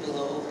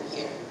below over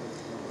here.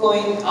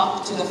 Going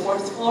up to the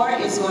 4th floor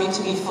is going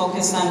to be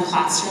focused on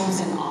classrooms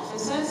and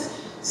offices.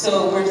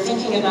 So we're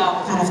thinking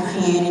about kind of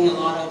creating a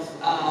lot of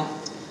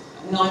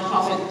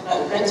nonprofit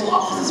rental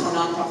offices for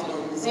nonprofit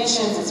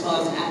organizations, as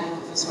well as an admin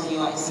office for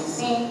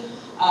UICC.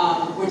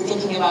 We're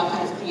thinking about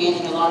kind of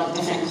creating a lot of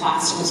different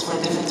classrooms for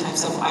different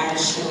types of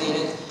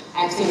Irish-related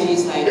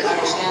activities, like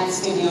Irish dance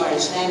studio,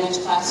 Irish language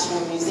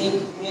classroom,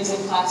 music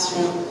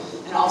classroom,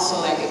 and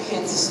also like a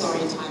kids' story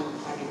time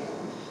party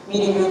room.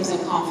 Meeting rooms and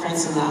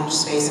conference and lounge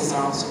spaces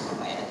are also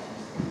provided.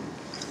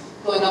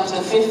 Going up to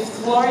the 5th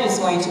floor is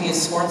going to be a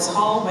sports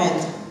hall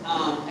with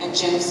a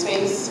gym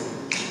space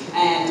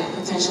and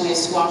potentially a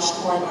squash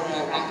court or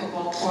a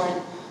racquetball court,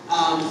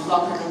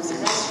 locker rooms and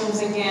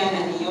restrooms again,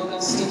 and a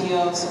yoga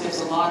studio. So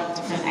there's a lot of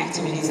different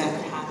activities that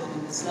could happen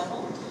in this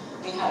level.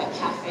 We have a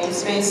cafe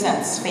space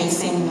that's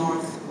facing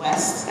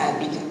northwest that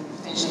we can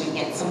potentially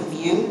get some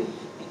view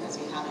because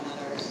we have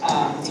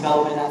another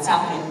development that's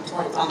happening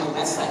on the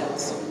west side of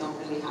us, so we don't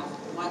really have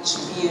much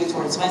view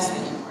towards west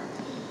anymore.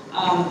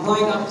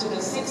 Going up to the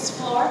 6th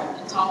floor,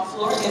 the top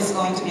floor is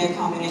going to be a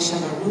combination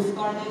of a roof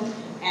garden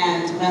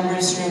and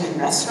members' room and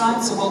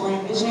restaurant. So what we're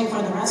envisioning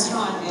for the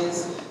restaurant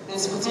is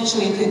this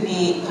potentially could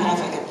be kind of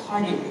like a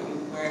party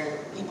room where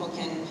people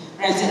can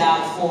rent it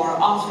out for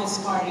office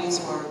parties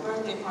or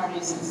birthday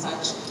parties and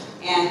such.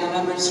 And the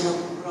members'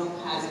 room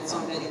has its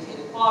own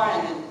dedicated bar,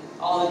 and then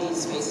all of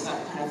these spaces are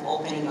kind of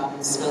opening up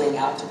and spilling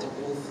out to the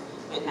roof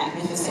with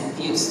magnificent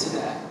views to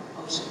the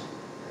ocean.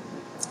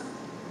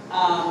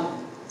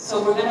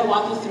 So we're going to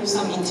walk you through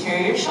some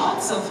interior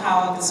shots of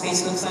how the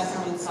space looks like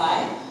from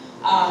inside.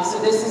 So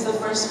this is the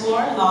 1st floor,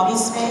 lobby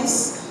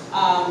space.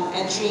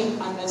 Entry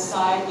on this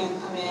side, you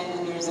come in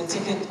and there's a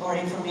ticket or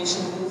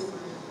information booth.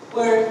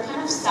 We're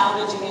kind of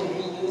salvaging and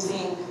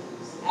reusing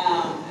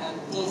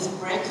these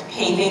brick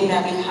paving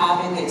that we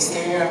have in the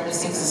exterior of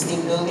this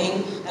existing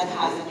building that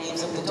has the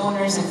names of the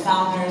donors and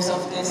founders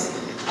of this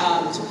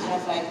to kind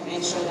of like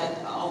make sure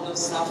that all those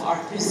stuff are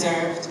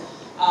preserved.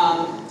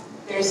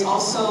 There's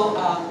also,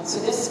 so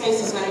this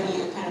space is going to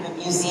be a kind of a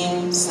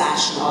museum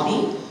 /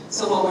 lobby.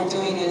 So what we're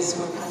doing is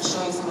we're kind of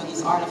showing some of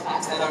these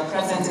artifacts that are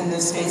present in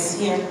this space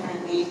here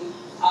currently.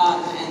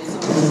 and some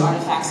of those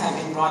artifacts have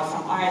been brought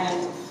from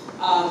Ireland.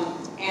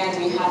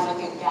 And we have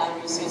like a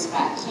gallery space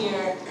back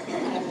here. We're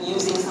kind of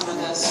using some of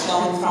the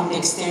stone from the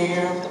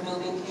exterior of the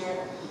building here.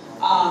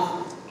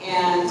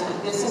 And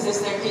this is the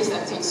staircase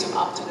that takes you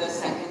up to the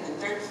second and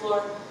third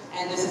floor.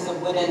 And this is a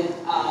wooden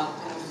kind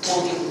of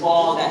folding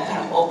wall that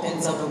kind of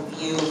opens up a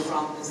view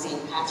from the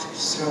St.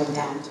 Patrick's Road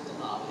down to the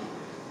lobby.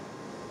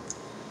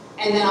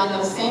 And then on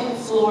the same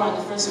floor, on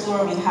the first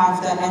floor, we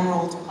have the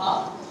Emerald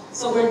Pub.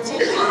 So we're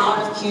taking a lot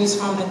of cues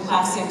from the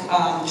classic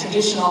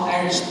traditional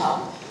Irish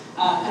pub,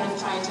 kind of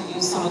trying to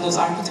use some of those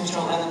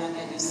architectural elements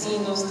that you see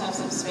in those types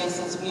of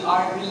spaces. We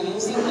are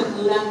reusing the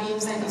glulam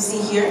beams that you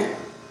see here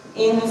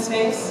in the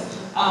space,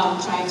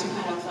 trying to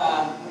kind of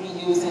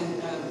reuse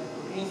and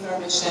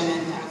refurbish them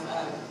and kind of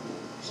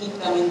keep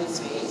them in the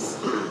space.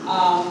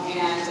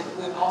 And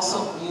we're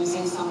also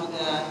using some of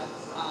the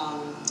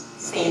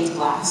stained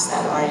glass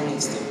that are in the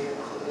exterior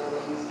of the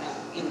building,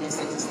 in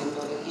this existing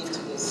building, into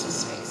this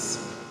space.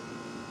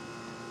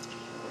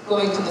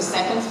 Going to the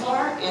second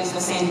floor is the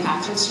St.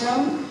 Patrick's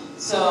Room.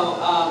 So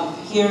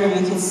here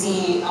we can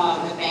see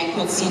the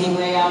banquet seating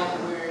layout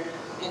where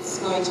it's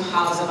going to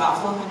house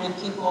about 400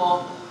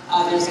 people.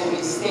 There's going to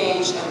be a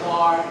stage, a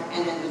bar,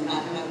 and then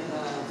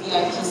the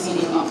VIP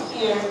seating up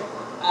here,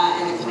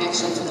 and a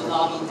connection to the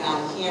lobby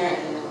down here.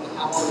 And then we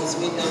have all these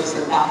windows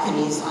and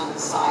balconies on the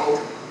side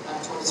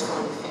towards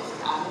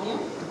 45th Avenue.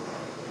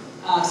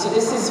 So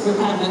we're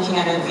kind of looking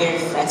at a very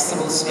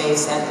flexible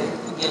space that there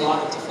could be a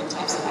lot of different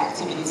types of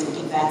activities and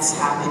events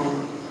happening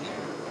in here.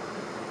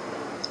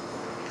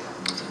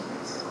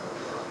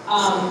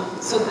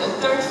 So the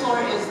third floor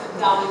is the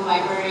Dowling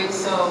Library.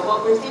 So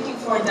what we're thinking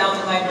for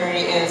Dowling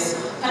Library is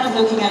kind of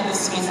looking at this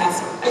space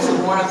as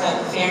more of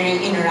a very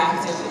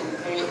interactive and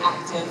very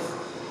active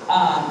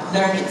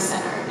learning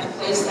center, a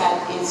place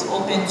that is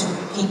open to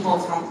people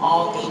from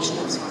all age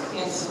groups, from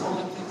kids,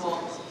 older people,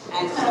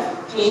 and kind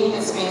of creating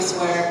a space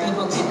where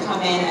people can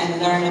come in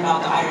and learn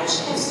about the Irish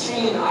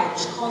history and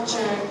Irish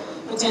culture,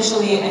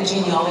 potentially a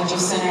genealogy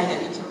center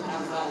that you can kind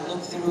of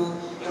look through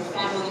your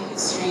family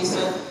history.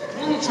 So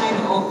really trying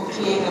to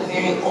create a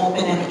very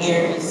open and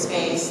airy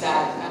space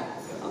that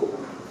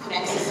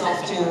connects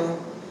itself to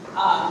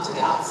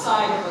the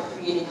outside, but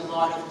creating a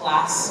lot of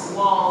glass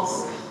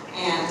walls,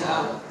 and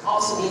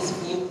also these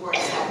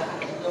viewports that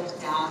kind of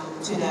look down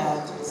to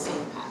the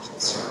St.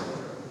 Patrick's Road.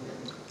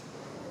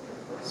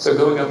 So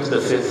going up to the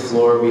 5th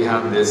floor, we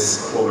have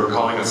this, what we're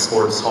calling a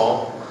sports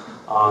hall.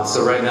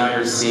 So right now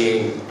you're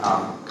seeing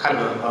kind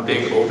of a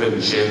big open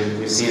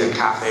gym. You see a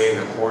cafe in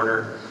the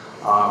corner,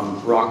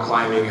 rock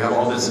climbing, you have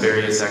all this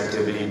various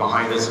activity.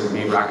 Behind this would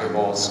be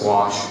racquetball,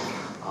 squash,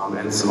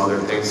 and some other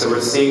things. So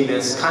we're seeing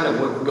this kind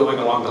of going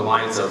along the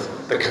lines of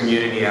the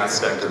community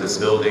aspect of this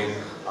building,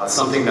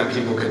 something that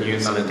people can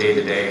use on a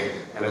day-to-day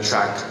and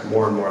attract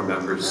more and more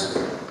members.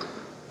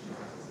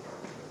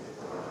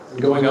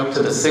 Going up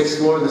to the 6th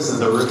floor, this is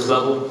the roof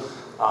level.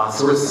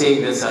 So we're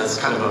seeing this as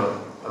kind of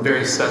a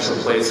very special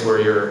place where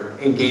you're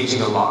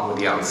engaging a lot with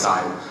the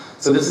outside.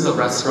 So this is a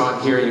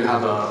restaurant here. You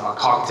have a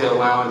cocktail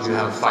lounge, you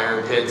have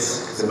fire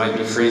pits, because it might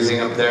be freezing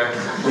up there.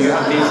 You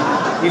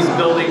have these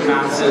building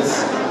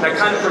masses that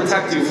kind of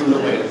protect you from the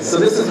wind. So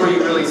this is where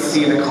you really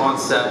see the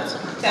concept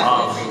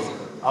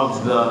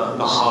of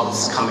the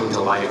hubs coming to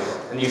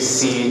life. And you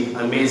see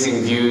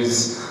amazing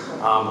views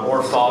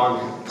or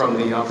fog from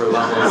the upper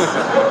levels.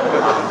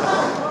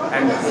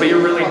 But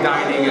you're really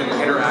dining and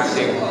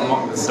interacting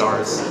among the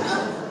stars.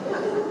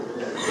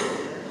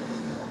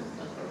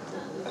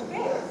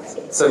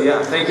 So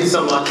yeah, thank you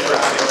so much for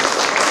having us.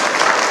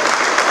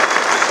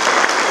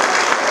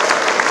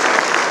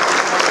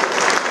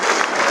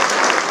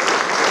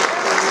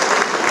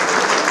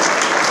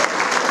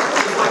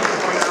 I'd just like to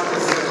point out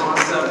this is a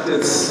concept.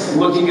 It's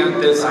looking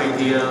at this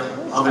idea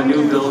of a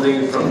new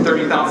building from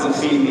 30,000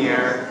 feet in the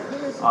air.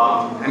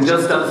 And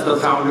just as the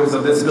founders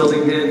of this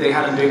building did, they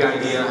had a big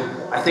idea.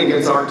 I think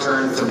it's our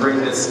turn to bring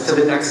this to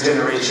the next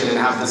generation and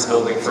have this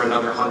building for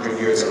another 100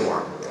 years or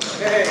more.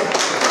 Hey.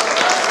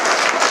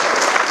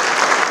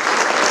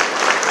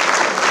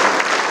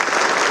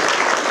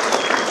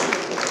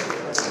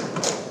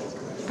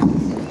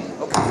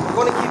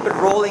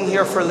 Rolling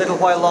here for a little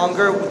while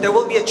longer. There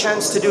will be a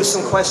chance to do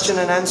some question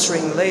and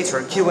answering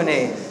later,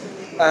 Q&A.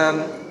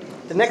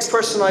 The next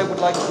person I would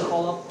like to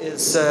call up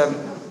is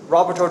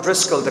Robert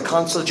O'Driscoll, the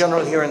Consul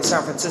General here in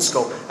San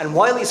Francisco. And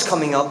while he's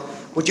coming up,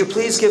 would you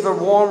please give a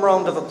warm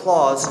round of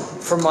applause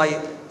for my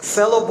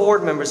fellow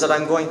board members that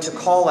I'm going to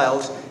call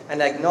out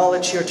and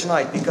acknowledge here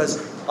tonight, because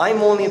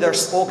I'm only their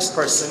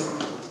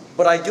spokesperson,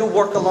 but I do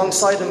work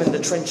alongside them in the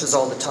trenches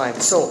all the time.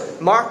 So,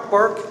 Mark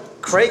Burke,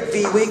 Craig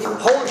Viewig,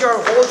 hold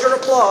your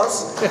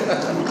applause.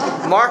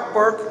 Mark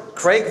Burke,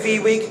 Craig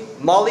Viewig,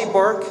 Molly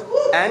Burke,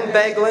 Anne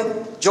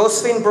Beglin,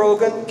 Josephine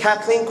Brogan,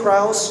 Kathleen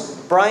Krause,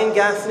 Brian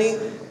Gaffney,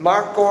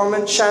 Mark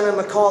Gorman, Shannon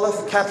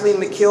McAuliffe, Kathleen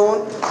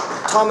McKeown,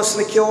 Thomas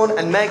McKeown,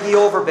 and Maggie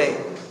Overbay.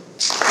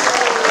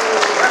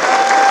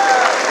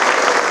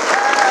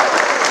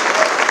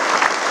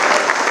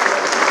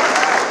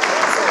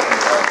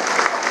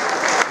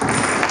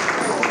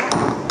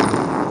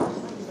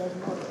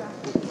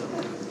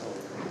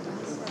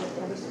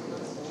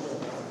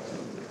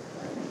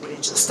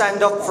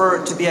 stand up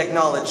to be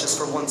acknowledged just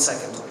for 1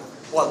 second.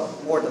 Well,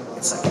 more than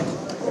 1 second.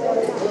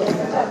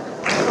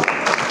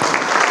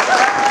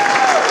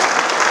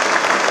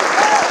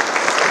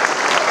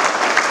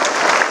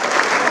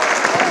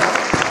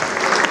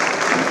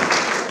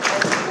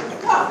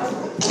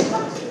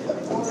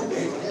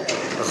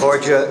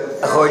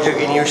 Ahoja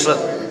Ginyusla,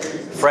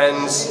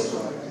 friends,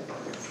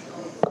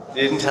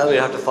 you didn't tell me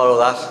to have to follow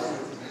that.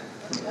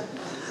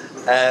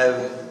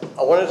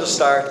 I wanted to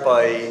start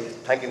by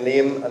thanking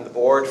Liam and the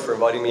board for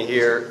inviting me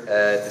here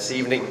this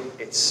evening.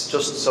 It's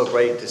just so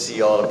great to see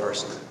you all in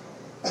person.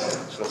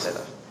 Just want to say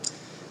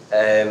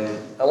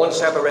that. I want to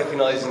start by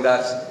recognising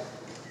that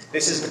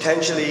this is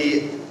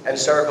potentially an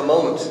historical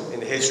moment in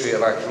the history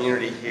of our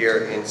community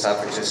here in San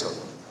Francisco.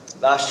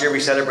 Last year we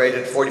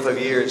celebrated 45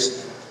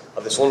 years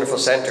of this wonderful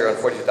centre on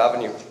 45th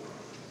Avenue.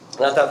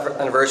 And at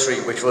that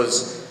anniversary, which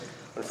was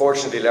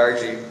unfortunately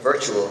largely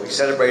virtual, we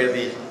celebrated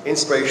the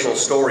inspirational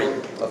story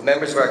of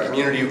members of our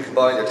community who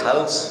combined their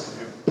talents,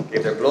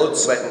 gave their blood,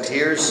 sweat and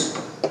tears,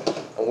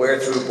 and were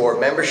through board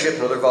membership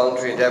and other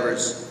voluntary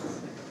endeavours,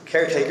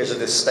 caretakers of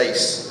this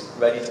space,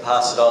 ready to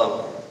pass it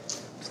on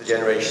to the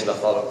generation that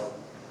followed.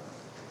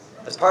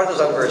 As part of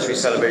those anniversary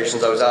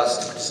celebrations, I was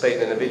asked to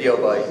participate in a video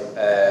by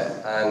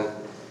Anne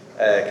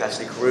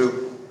Cassidy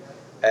Carew.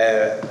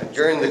 And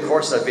during the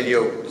course of that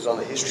video, it was on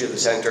the history of the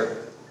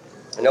centre.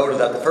 I noted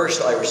that the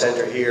first Irish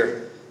centre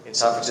here in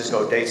San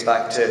Francisco dates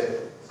back to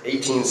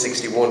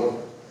 1861. And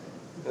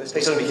this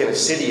place only became a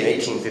city in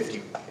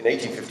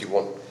 1851,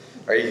 or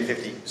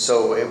 1850.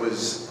 So it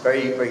was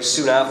very, very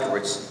soon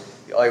afterwards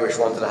the Irish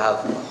wanted to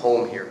have a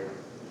home here.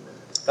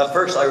 That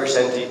first Irish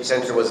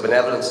centre was a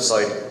benevolent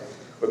society,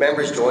 with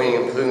members joining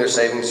and pooling their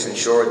savings to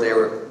ensure that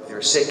if they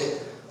were sick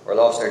or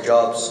lost their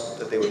jobs,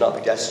 that they would not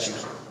be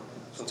destitute.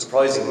 It's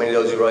unsurprising, many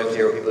of those who arrived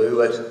here were people who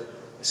had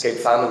escaped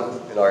famine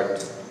in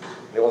Ireland.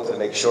 They wanted to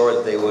make sure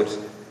that they would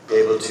be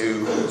able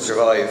to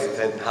survive if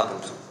anything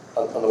happened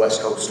on the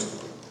West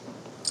Coast.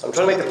 I'm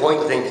trying to make the point,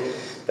 I think,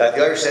 that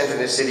the Irish centre in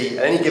this city,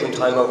 at any given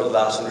time over the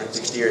last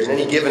 160 years, in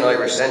any given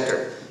Irish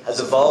centre, has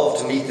evolved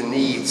to meet the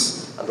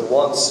needs and the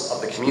wants of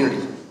the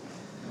community.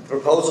 The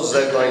proposals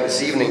outlined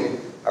this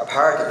evening are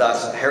part of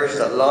that heritage,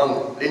 that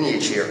long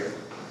lineage here.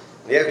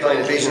 They outline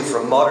a vision for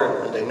a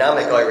modern and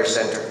dynamic Irish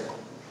centre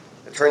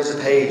that turns the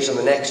page on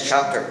the next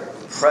chapter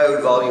of the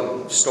proud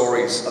volume of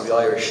stories of the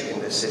Irish in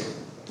this city.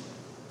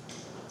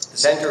 The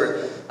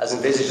centre, as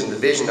envisaged in the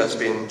vision that's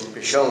been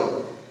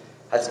shown,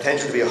 has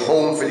potential to be a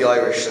home for the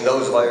Irish and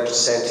those of Irish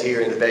descent here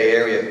in the Bay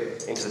Area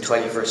into the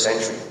 21st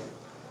century.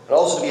 And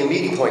also to be a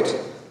meeting point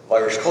of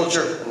Irish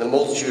culture and the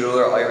multitude of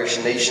other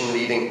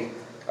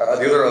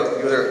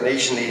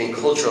nation-leading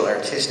cultural and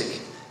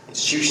artistic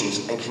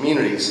institutions and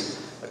communities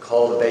that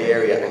call the Bay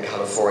Area and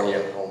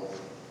California home.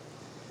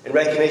 In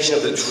recognition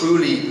of the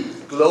truly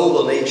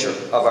global nature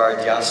of our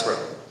diaspora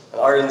and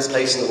Ireland's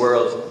place in the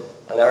world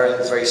and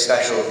Ireland's very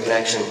special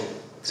connection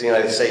to the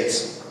United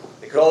States,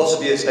 it could also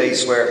be a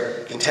space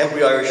where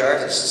contemporary Irish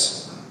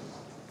artists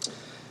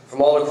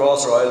from all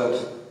across our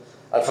island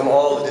and from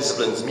all the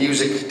disciplines,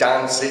 music,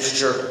 dance,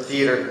 literature,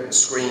 theatre and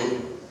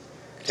screen,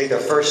 could take their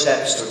first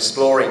steps to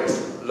exploring,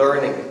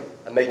 learning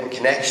and making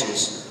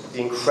connections with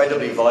the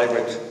incredibly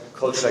vibrant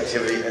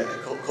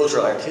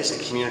cultural and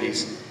artistic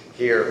communities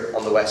here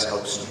on the West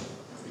Coast.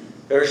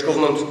 The Irish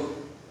Government,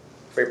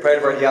 very proud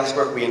of our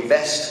diaspora. We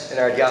invest in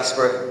our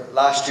diaspora.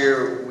 Last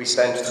year we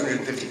spent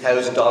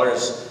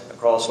 $250,000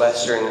 across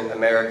Western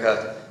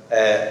America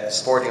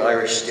supporting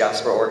Irish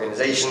diaspora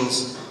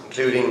organisations,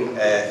 including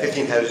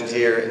 15,000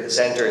 here in the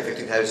centre and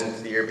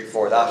 15,000 the year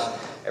before that,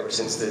 ever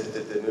since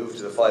the move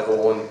to the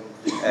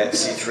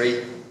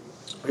 501c3.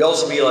 We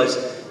also realise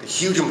the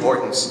huge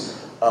importance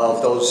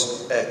of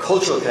those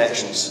cultural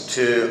connections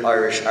to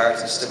Irish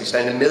artists, that we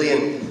spend €1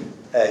 million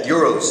a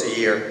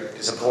year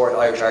to support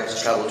Irish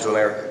artists travel to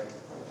America.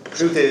 The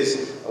truth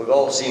is, and we've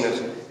all seen it,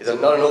 is that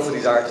not enough of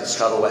these artists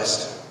travel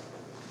west.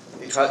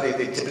 They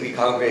typically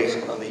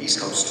congregate on the East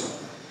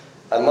Coast.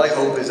 And my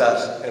hope is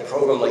that in a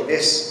programme like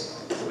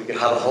this, we can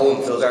have a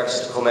home for those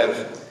artists to come out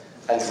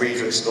and really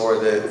to explore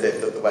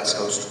the West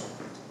Coast.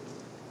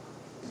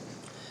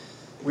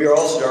 We are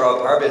also doing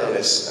our bit on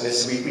this,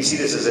 and we see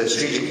this as a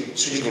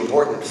strategically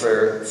important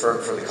for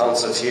the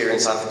consulates here in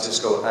San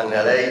Francisco and in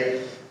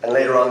LA. And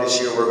later on this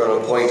year, we're going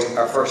to appoint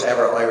our first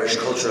ever Irish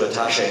cultural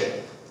attaché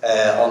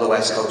on the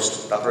West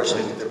Coast. That person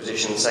will take their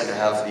position in the second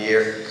half of the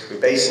year. We're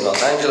based in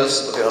Los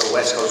Angeles, but they'll have a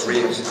West Coast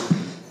remit.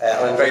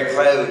 And I'm very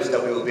proud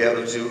that we will be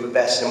able to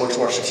invest in a much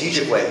more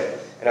strategic way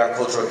in our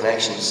cultural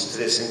connections to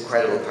this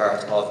incredible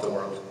part of the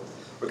world.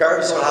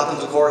 Regardless of what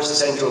happens, of course, the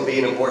centre will be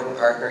an important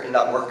partner in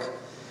that work.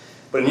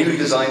 But a newly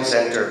designed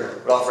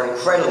centre will offer an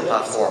incredible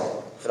platform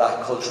for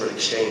that cultural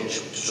exchange,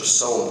 which is just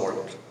so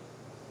important.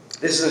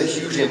 This is a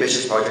hugely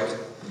ambitious project,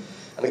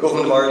 and the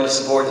Government of Ireland has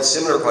supported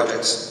similar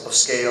projects of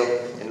scale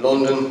in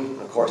London,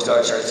 and of course the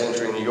Irish Arts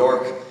Centre in New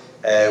York,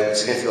 with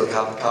significant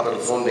capital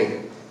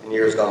funding in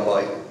years gone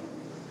by.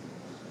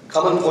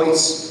 Common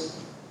points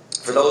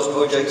for those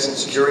projects in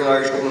securing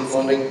Irish government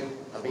funding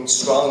have been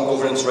strong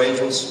governance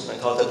arrangements. I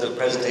thought that the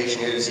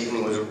presentation here this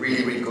evening was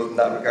really, really good in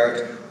that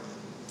regard.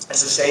 A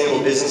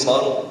sustainable business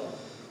model.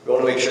 We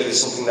want to make sure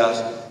this is something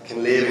that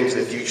can live into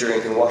the future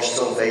and can wash its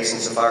own face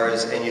insofar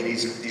as any of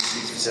these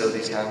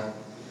facilities can.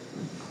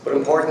 But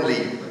importantly,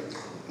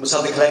 we must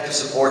have the collective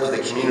support of the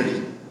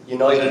community,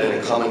 united in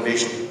a common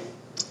vision.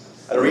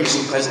 At a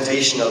recent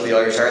presentation of the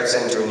Irish Arts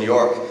Centre in New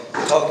York,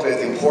 we talked about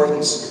the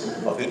importance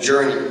of the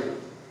journey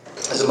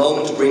as a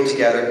moment to bring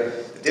together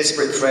the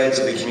disparate threads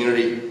of the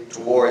community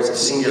towards a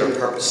singular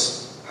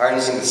purpose,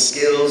 harnessing the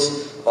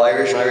skills of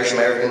Irish and Irish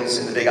Americans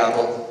in the Big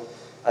Apple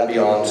and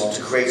beyond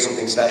to create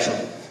something special,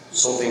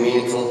 something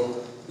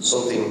meaningful,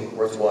 something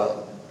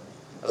worthwhile.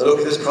 As I look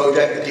at this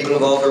project, the people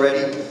involved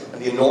already,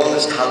 and the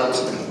enormous talent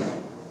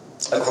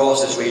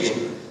across this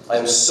region, I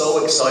am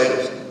so excited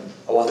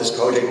at what this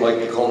project might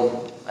become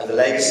and the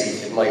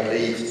legacy it might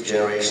leave to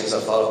generations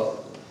that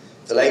follow.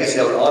 It's a legacy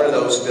that would honour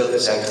those who built the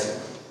centre.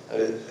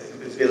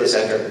 A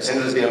centre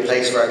that's been a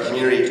place for our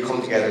community to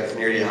come together for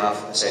nearly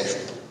half a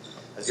century.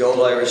 As the old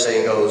Irish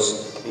saying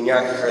goes,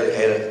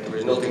 there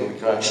is nothing we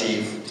cannot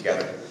achieve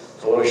together.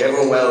 So I want to wish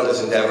everyone well in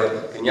this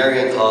endeavour.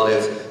 Gnyari and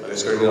Táliv,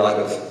 agus gur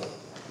míle.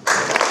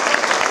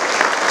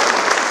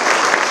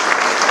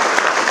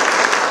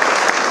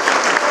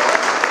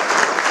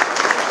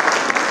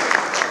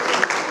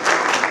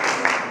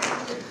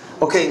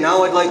 Okay,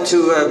 now I'd like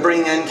to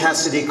bring Anne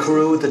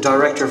Cassidy-Carew, the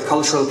Director of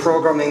Cultural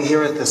Programming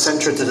here at the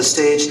Centre, to the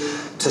stage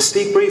to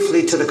speak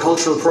briefly to the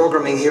cultural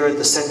programming here at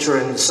the Centre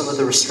and some of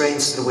the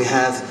restraints that we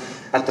have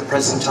at the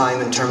present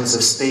time in terms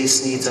of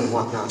space needs and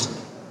whatnot.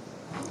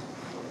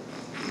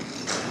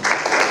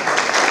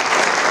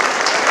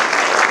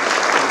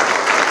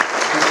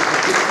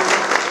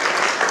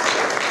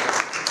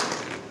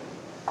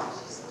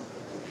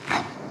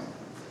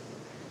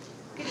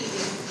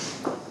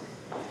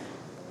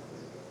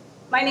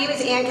 My name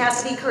is Anne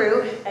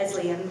Cassidy-Carew, as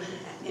Liam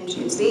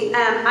introduced me.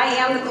 I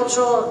am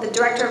the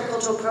Director of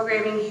Cultural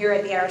Programming here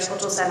at the Irish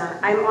Cultural Centre.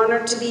 I'm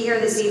honoured to be here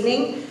this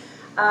evening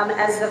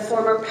as the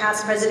former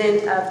past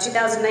president of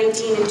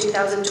 2019 and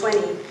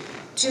 2020.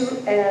 Two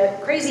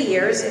crazy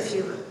years, if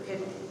you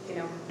could,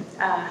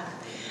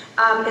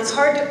 it's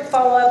hard to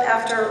follow up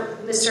after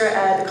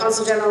the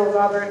Consul General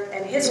Robert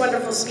and his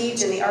wonderful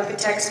speech and the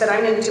architects, but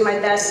I'm going to do my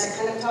best to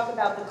kind of talk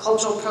about the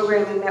cultural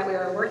programming that we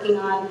are working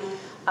on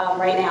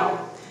right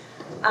now.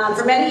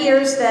 For many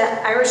years,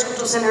 the Irish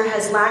Cultural Centre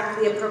has lacked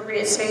the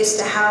appropriate space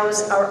to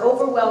house our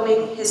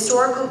overwhelming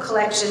historical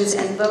collections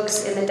and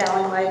books in the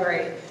Dowling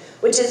Library,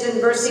 which has been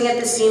bursting at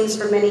the seams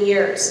for many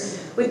years.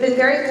 We've been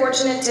very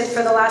fortunate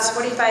for the last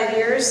 45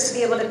 years to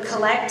be able to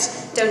collect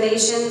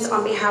donations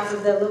on behalf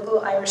of the local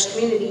Irish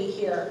community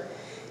here.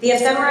 The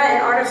ephemera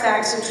and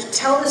artifacts which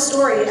tell the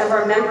story of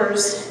our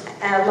members'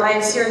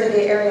 lives here in the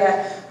Bay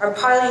Area are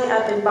piling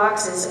up in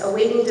boxes,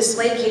 awaiting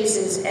display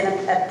cases and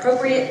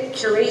appropriate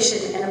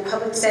curation in a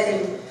public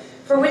setting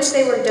for which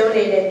they were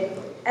donated,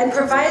 and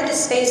provide the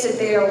space that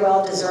they are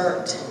well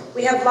deserved.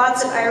 We have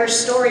lots of Irish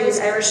stories,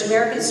 Irish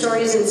American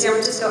stories, and San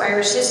Francisco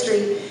Irish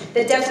history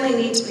that definitely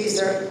need to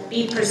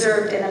be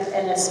preserved in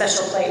a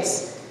special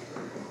place.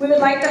 We would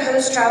like to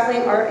host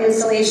traveling art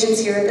installations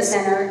here at the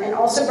Centre and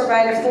also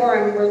provide a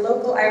forum where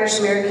local Irish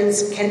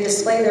Americans can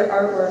display their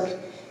artwork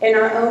in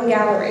our own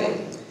gallery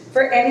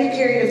for any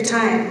period of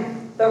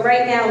time, but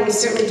right now we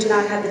certainly do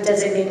not have the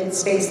designated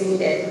space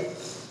needed.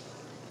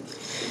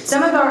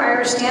 Some of our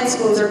Irish dance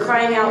schools are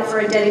crying out for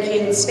a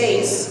dedicated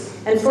space.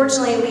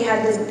 Unfortunately, we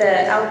had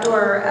the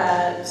outdoor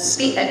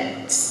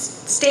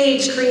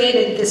stage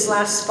created this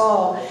last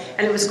fall,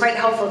 and it was quite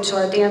helpful to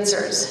our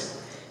dancers.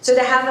 So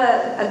to have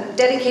a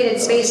dedicated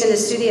space in a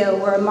studio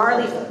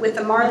with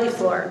a Marley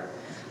floor,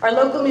 our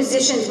local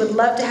musicians would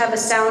love to have a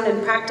sound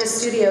and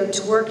practice studio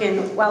to work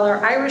in, while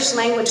our Irish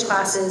language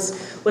classes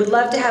would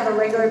love to have a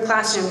regular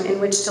classroom in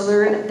which to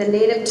learn the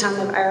native tongue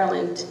of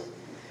Ireland.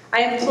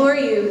 I implore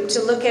you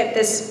to look at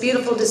this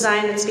beautiful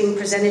design that's being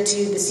presented to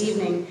you this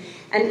evening,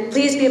 and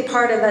please be a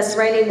part of us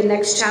writing the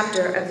next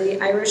chapter of the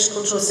Irish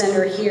Cultural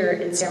Centre here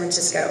in San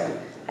Francisco.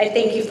 I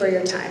thank you for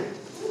your time.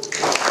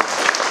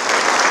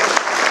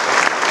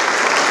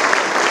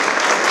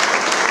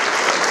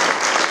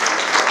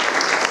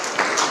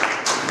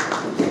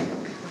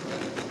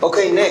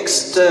 Okay,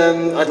 next,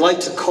 I'd like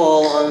to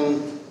call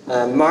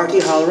on Marty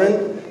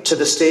Halloran to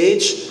the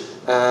stage.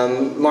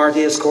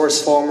 Marty is, of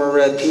course, former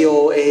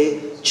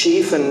POA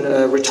chief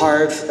and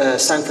retired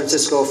San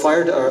Francisco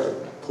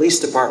Police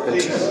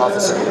Department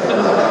officer.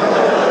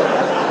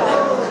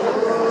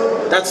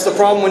 That's the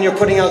problem when you're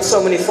putting out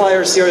so many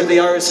flyers here at the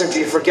Irish Centre,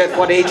 you forget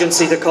what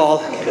agency to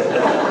call.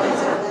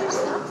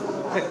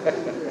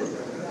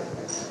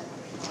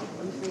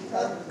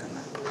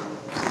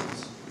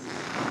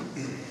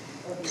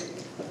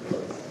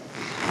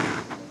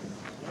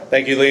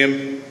 Thank you,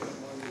 Liam.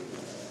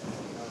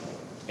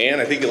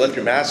 Anne, I think you left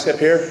your mask up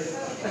here.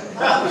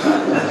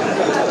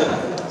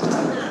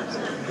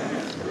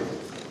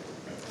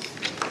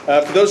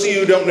 For those of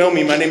you who don't know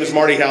me, my name is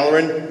Marty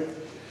Halloran,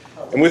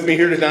 and with me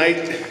here tonight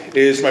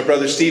is my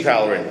brother Steve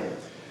Halloran.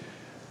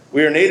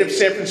 We are native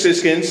San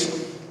Franciscans,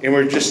 and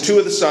we're just two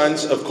of the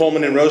sons of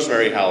Coleman and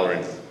Rosemary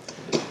Halloran.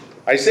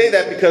 I say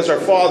that because our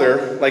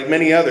father, like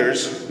many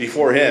others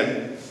before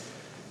him,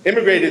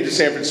 immigrated to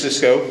San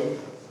Francisco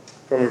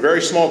from a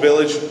very small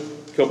village,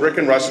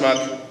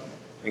 Kilbricken-Rusmuck,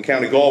 in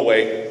County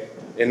Galway,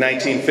 in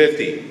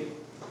 1950.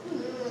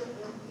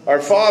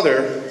 Our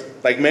father,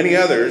 like many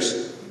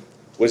others,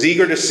 was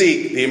eager to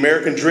seek the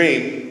American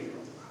dream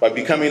by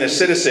becoming a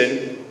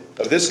citizen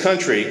of this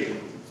country,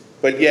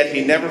 but yet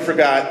he never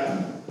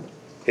forgot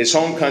his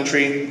home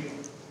country,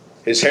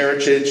 his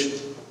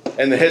heritage,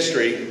 and the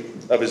history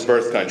of his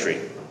birth country.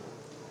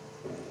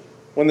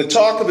 When the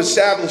talk of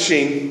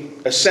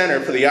establishing a center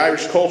for the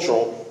Irish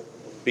culture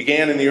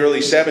began in the early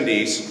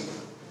 70s,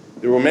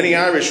 there were many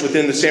Irish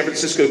within the San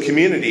Francisco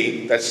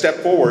community that stepped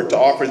forward to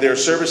offer their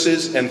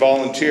services and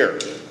volunteer.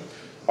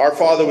 Our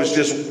father was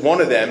just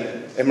one of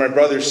them, and my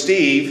brother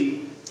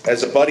Steve,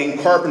 as a budding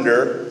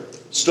carpenter,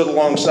 stood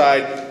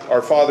alongside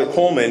our father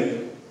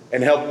Coleman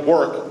and helped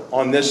work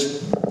on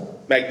this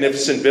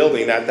magnificent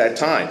building at that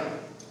time.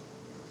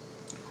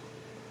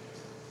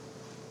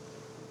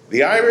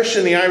 The Irish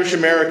and the Irish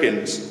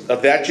Americans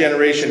of that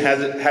generation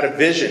had a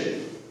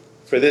vision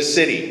for this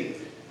city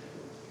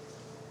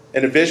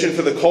and a vision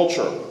for the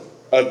culture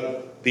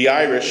of the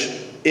Irish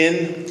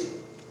in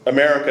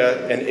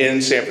America and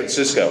in San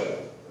Francisco.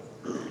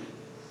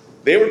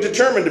 They were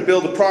determined to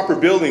build a proper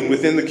building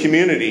within the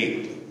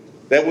community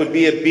that would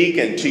be a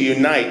beacon to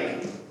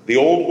unite the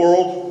old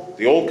world,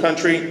 the old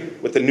country,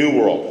 with the new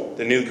world,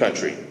 the new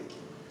country.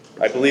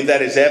 I believe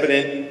that is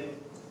evident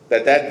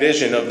that that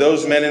vision of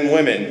those men and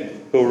women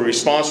who were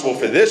responsible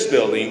for this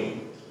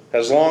building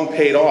has long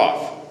paid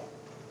off.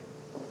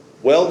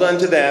 Well done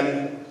to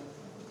them,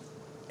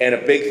 and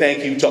a big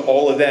thank you to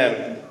all of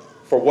them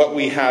for what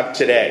we have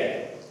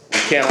today. We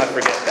cannot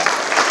forget that.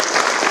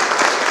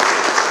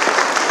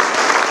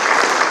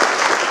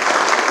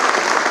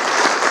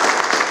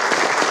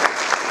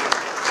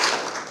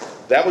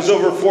 That was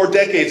over 4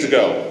 decades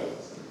ago,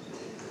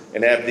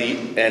 and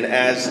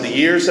as the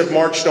years have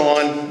marched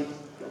on,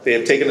 they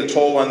have taken a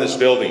toll on this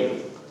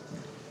building.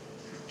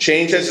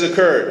 Change has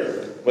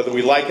occurred, whether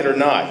we like it or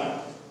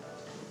not.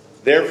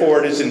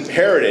 Therefore, it is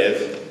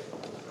imperative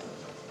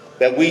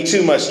that we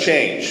too must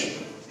change.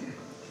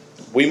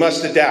 We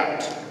must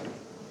adapt.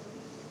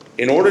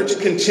 In order to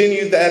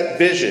continue that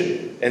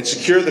vision and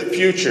secure the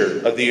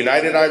future of the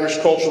United Irish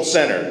Cultural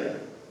Center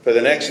for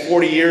the next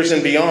 40 years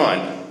and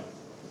beyond,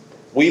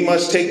 we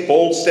must take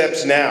bold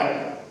steps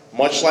now,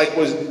 much like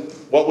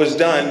what was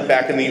done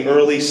back in the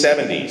early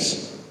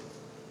 70s.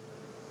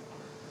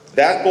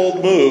 That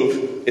bold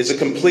move is a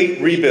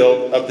complete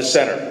rebuild of the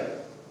center,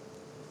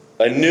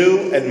 a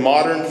new and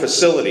modern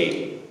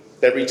facility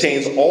that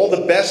retains all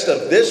the best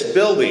of this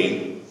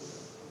building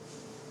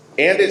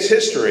and its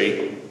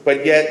history,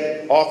 but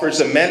yet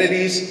offers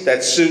amenities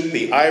that suit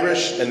the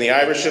Irish and the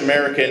Irish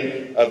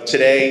American of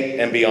today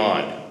and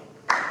beyond.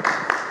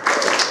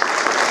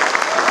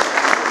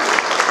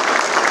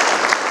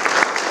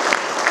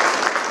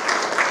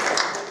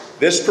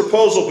 This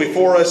proposal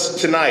before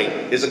us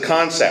tonight is a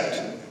concept.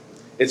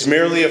 It's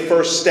merely a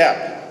first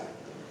step,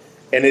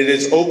 and it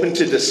is open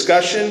to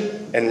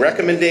discussion and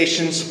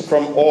recommendations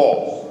from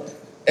all.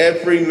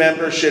 Every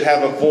member should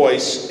have a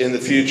voice in the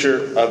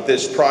future of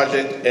this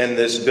project and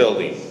this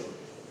building.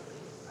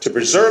 To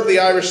preserve the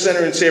Irish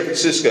Center in San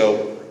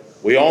Francisco,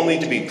 we all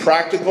need to be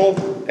practical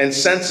and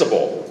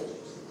sensible,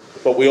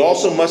 but we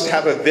also must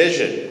have a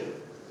vision,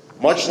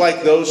 much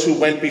like those who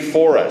went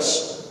before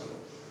us.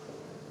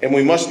 And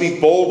we must be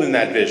bold in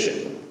that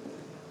vision.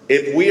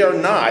 If we are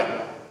not,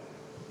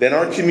 then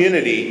our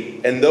community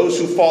and those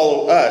who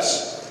follow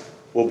us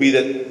will be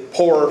the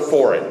poorer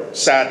for it,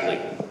 sadly.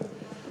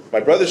 My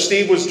brother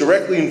Steve was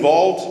directly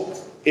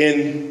involved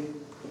in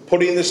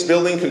putting this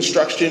building,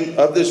 construction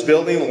of this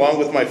building, along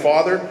with my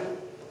father,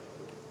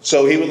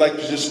 so he would like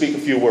to just speak a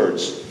few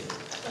words.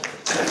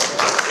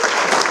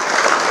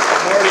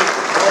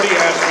 Marty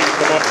asked me to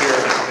come up here,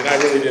 and I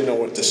really didn't know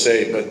what to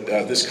say, but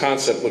this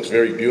concept looks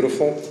very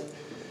beautiful.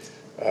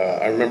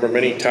 I remember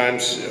many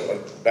times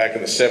back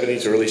in the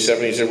 70s, early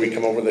 70s, there we'd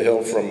come over the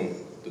hill from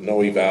the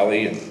Noe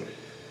Valley and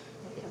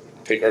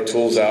take our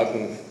tools out,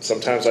 and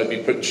sometimes I'd be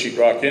putting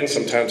sheetrock in,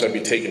 sometimes I'd be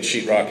taking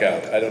sheetrock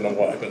out. I don't know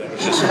why, but it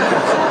was just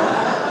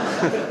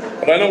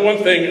But I know one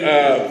thing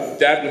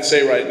Dad would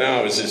say right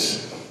now is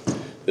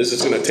this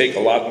is going to take a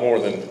lot more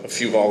than a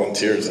few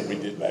volunteers that we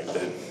did back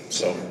then.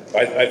 So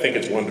I think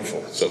it's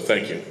wonderful, so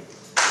thank you.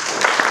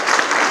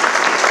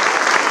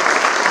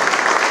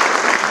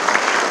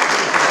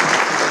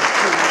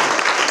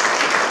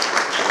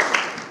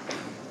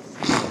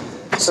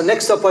 So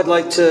next up, I'd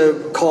like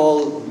to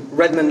call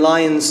Redmond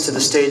Lyons to the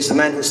stage, the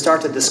man who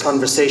started this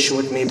conversation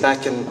with me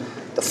back in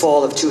the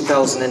fall of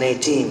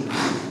 2018.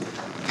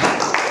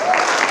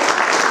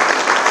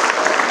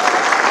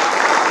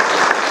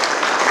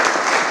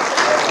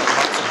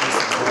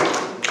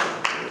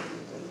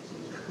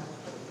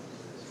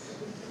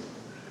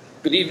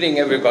 Good evening,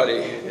 everybody.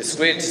 It's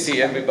great to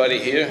see everybody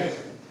here.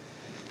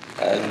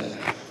 And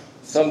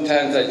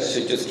sometimes I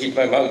should just keep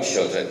my mouth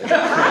shut.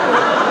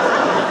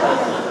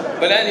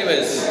 But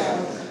anyways,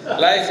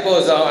 life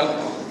goes on.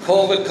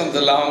 COVID comes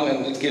along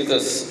and it gives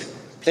us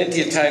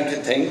plenty of time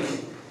to think.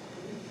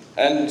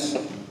 And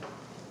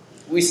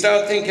we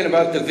start thinking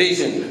about the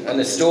vision and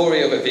the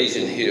story of a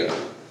vision here.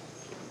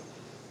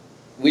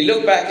 We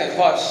look back at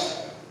what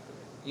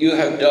you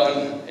have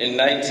done in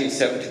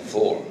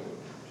 1974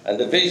 and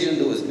the vision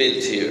that was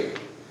built here.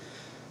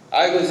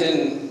 I was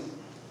in,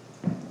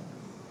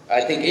 I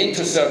think,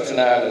 Intercert in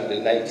Ireland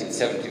in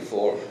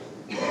 1974,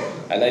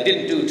 and I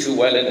didn't do too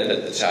well in it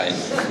at the time.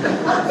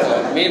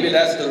 So maybe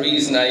that's the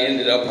reason I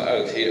ended up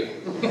out here.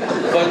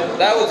 But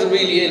that was a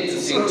really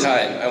interesting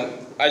time, and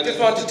I just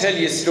want to tell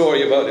you a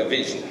story about a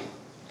vision.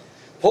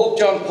 Pope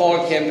John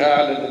Paul came to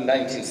Ireland in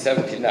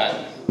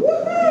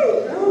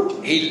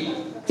 1979. He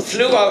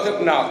flew out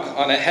of Knock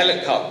on a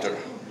helicopter.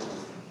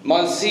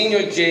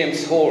 Monsignor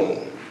James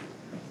Horn.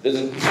 There's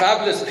a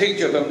fabulous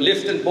picture of him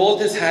lifting both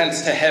his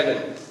hands to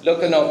heaven,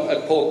 looking up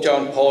at Pope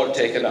John Paul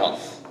taking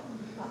off.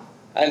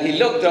 And he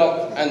looked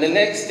up, and the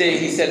next day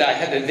he said, I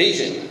had a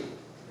vision.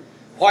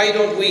 Why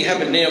don't we have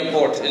an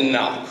airport in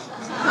Knock?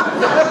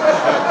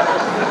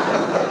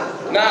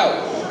 Now,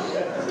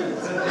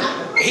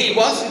 he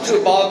wasn't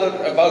too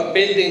bothered about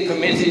building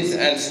committees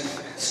and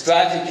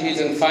strategies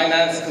and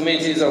finance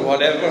committees or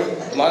whatever,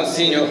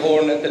 Monsignor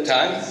Horn at the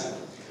time.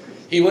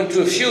 He went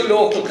to a few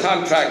local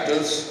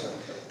contractors.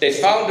 They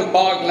found a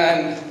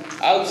bogland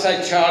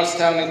outside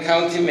Charlestown in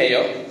County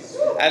Mayo,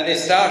 and they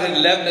started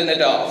levelling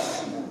it off.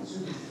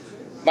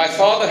 My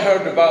father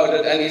heard about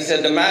it, and he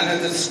said, the man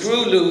has a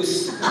screw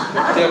loose.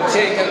 They're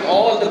taking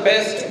all the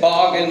best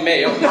bog in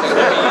Mayo for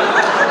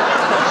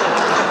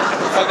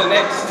the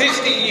next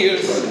 50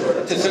 years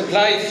to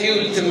supply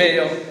fuel to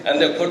Mayo, and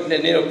they're putting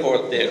an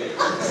airport there.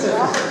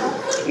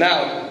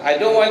 Now, I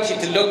don't want you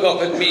to look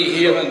up at me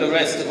here and the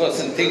rest of us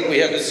and think we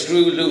have a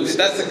screw loose.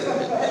 That's a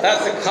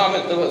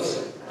comment that was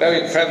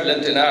very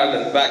prevalent in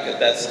Ireland back at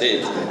that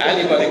stage.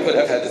 Anybody could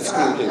have had a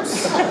screw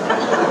loose.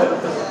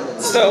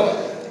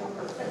 So,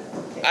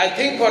 I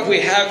think what we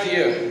have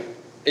here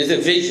is a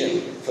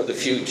vision for the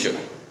future.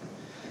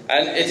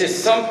 And it is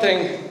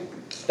something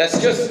that's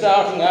just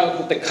starting out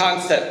with the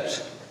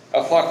concept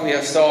of what we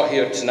have saw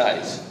here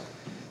tonight.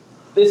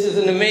 This is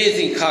an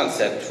amazing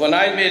concept. When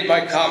I made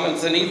my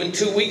comments, and even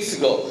 2 weeks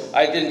ago,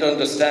 I didn't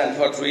understand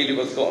what really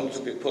was going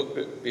to be put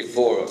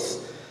before us.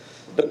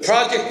 The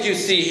project you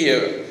see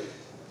here,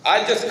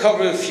 I'll just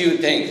cover a few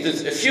things.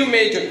 There's a few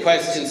major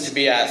questions to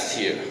be asked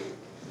here.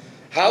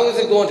 How is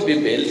it going to be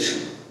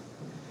built?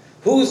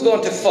 Who's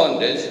going to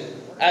fund it?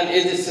 And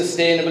is it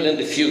sustainable in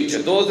the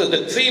future? Those are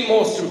the three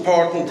most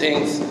important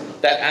things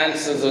that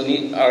answers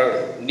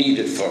are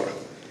needed for.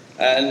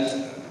 And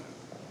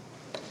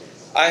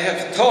I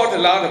have thought a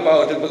lot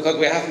about it because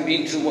we haven't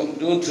been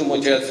doing too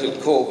much else with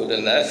COVID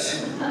and that.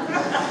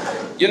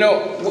 You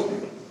know,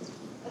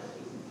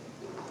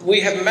 we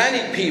have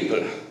many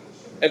people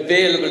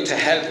available to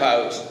help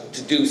out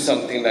to do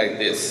something like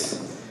this.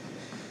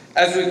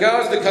 As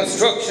regards the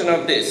construction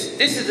of this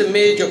is a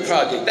major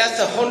project. That's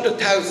a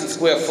 100,000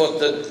 square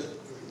foot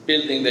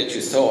building that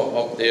you saw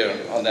up there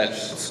on that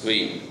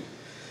screen.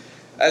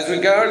 As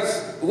regards,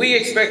 we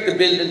expect the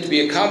building to be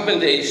a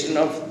combination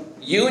of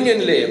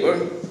union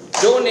labour,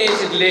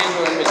 donated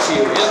labour and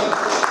material,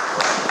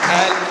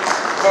 and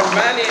for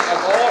many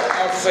of all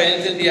our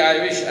friends in the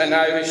Irish and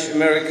Irish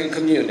American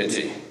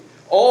community,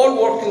 all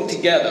working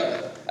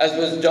together as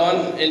was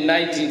done in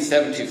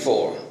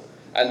 1974.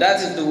 And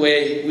that is the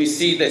way we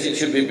see that it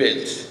should be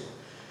built.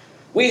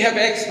 We have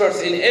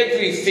experts in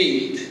every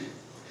field.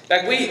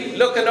 Like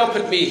looking up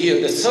at me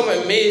here, there's some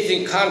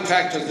amazing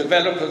contractors,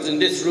 developers in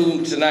this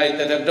room tonight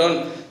that have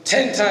done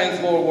 10 times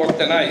more work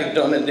than I have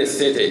done in this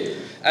city.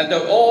 And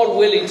they're all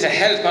willing to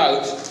help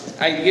out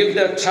and give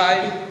their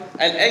time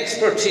and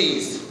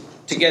expertise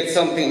to get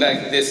something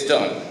like this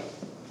done.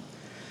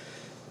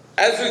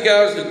 As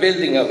regards the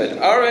building of it,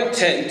 our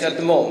intent at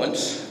the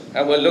moment,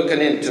 and we're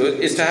looking into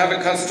it, is to have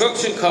a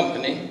construction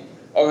company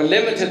or a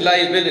limited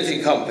liability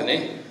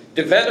company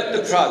develop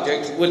the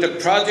project with a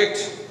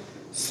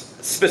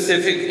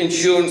project-specific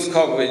insurance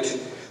coverage,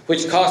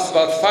 which costs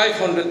about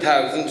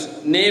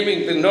 $500,000,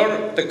 naming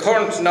the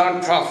current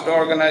non-profit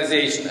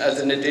organisation as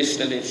an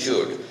additional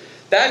insured.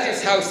 That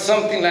is how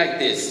something like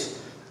this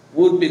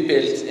would be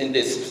built in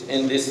this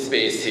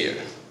space here.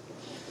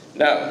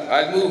 Now,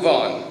 I'll move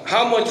on.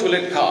 How much will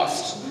it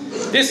cost?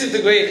 This is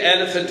the great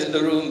elephant in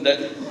the room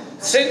that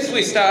since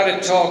we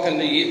started talking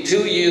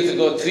 2 years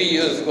ago, 3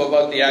 years ago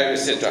about the Irish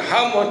Centre,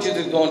 how much is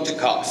it going to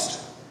cost?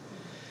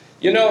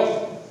 You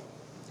know,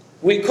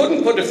 we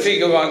couldn't put a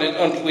figure on it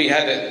until we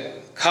had a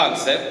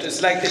concept.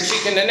 It's like the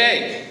chicken and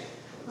egg.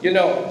 You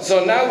know,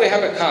 so now we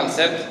have a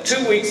concept.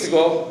 2 weeks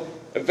ago,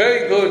 a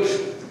very good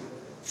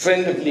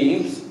friend of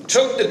Liam's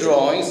took the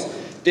drawings,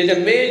 did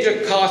a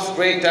major cost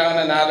breakdown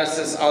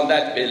analysis on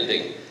that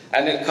building,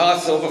 and it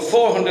costs over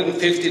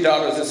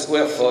 $450 a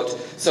square foot.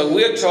 So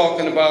we're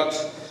talking about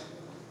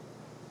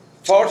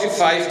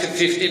 45 to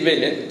 50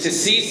 million to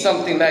see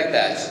something like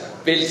that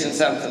built in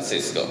San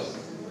Francisco.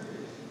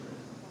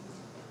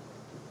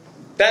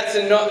 That's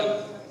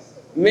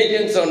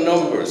millions of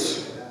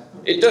numbers.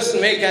 It doesn't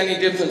make any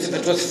difference if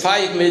it was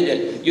 5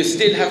 million, you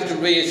still have to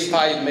raise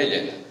 5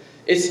 million.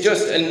 It's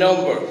just a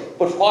number,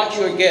 but what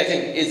you're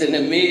getting is an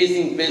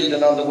amazing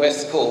building on the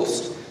West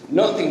Coast.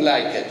 Nothing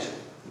like it.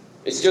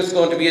 It's just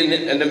going to be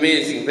an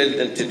amazing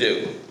building to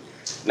do.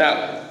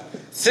 Now,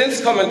 since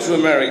coming to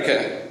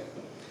America,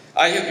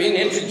 I have been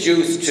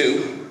introduced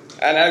to,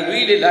 and I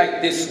really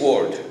like this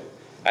word,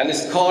 and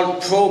it's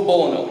called pro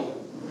bono.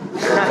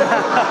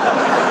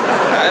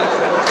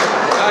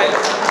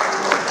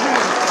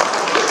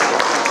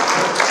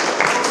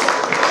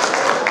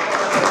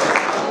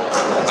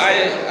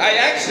 And I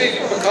actually,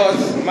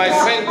 because my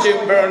friend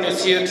Jim Byrne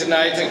is here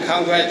tonight, and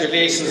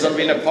congratulations on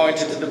being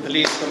appointed to the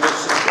Police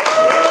Commission.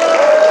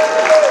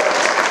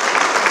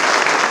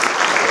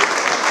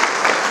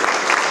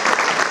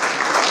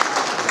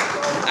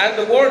 And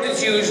the word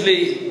is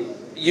usually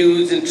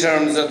used in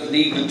terms of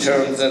legal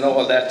terms and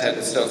all that type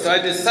of stuff. So I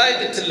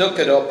decided to look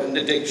it up in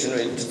the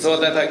dictionary so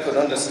that I could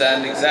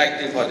understand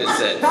exactly what it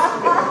said.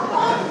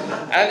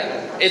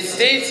 And it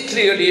states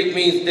clearly it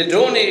means the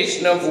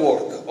donation of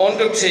work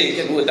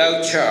undertaken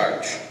without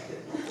charge.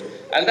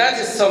 And that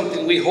is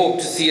something we hope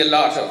to see a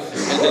lot of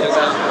in the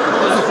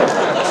development.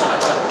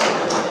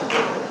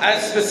 And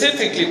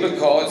specifically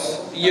because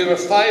you're a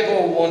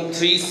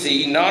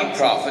 501(c)(3)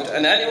 non-profit,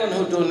 and anyone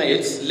who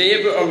donates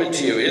labour or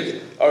material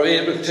are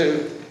able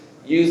to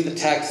use the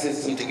tax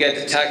system to get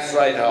a tax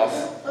write-off,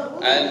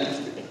 and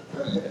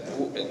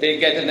they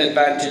get an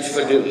advantage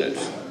for doing it.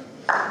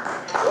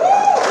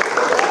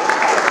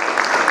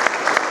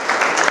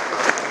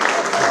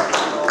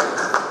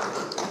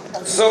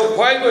 So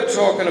while we're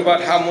talking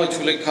about how much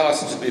will it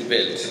cost to be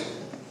built,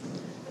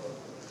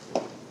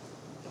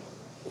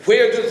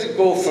 where does it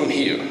go from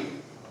here?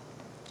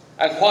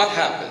 And what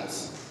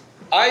happens?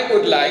 I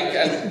would like,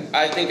 and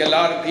I think a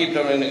lot of people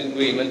are in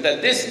agreement,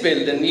 that this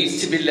building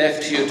needs to be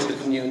left here to the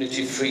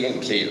community free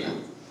and clear.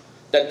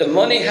 That the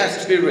money has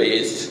to be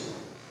raised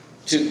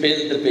to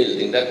build the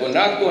building, that we're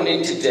not going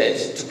into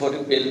debt to put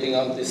a building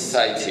on this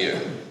site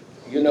here,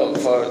 you know,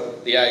 for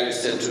the Irish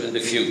Centre in the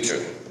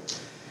future.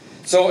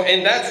 So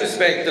in that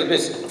respect,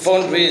 this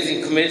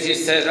fundraising committee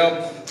set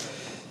up,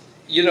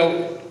 you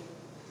know,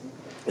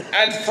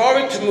 and for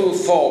it to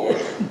move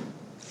forward,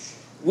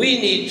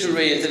 we need to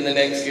raise in the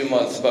next few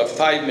months about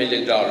 $5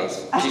 million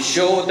to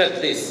show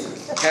that this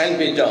can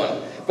be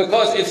done.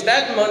 Because if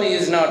that money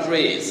is not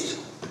raised,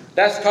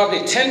 that's probably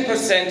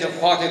 10%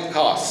 of what it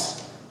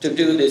costs to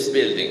do this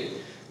building.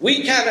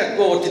 We cannot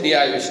go to the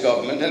Irish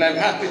government, and I'm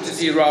happy to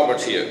see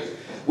Robert here.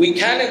 We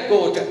cannot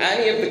go to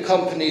any of the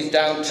companies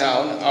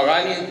downtown or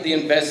any of the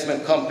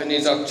investment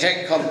companies or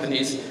tech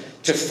companies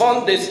to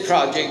fund this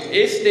project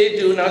if they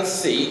do not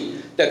see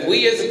that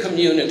we as a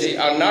community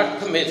are not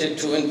committed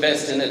to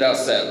invest in it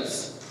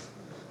ourselves.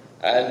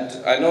 And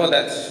I know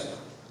that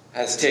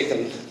has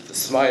taken the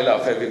smile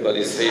off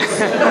everybody's face.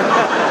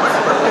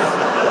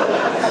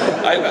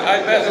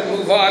 I better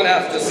move on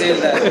after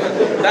saying that.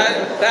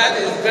 That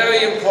is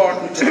very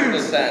important to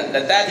understand,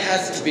 that that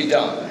has to be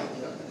done.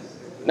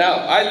 Now,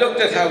 I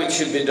looked at how it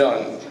should be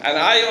done, and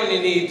I only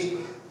need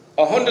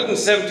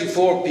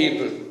 174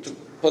 people to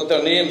put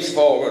their names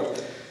forward,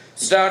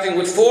 starting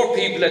with 4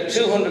 people at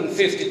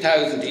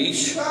 250,000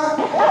 each, 10 people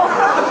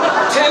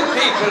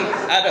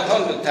at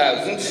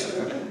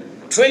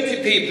 100,000,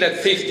 20 people at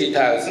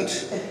 50,000,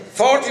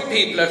 40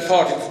 people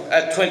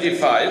at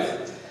 25,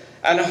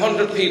 and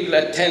 100 people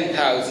at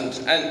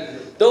 10,000, and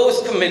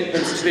those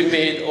commitments to be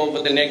made over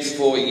the next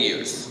 4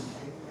 years.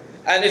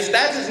 And if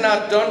that is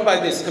not done by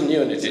this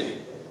community,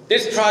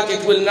 this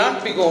project will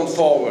not be going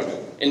forward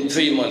in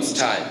 3 months'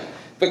 time,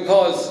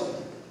 because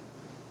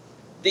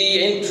the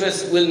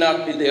interest will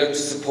not be there to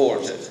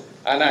support it.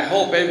 And I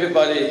hope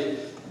everybody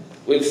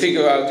will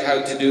figure out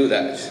how to do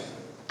that.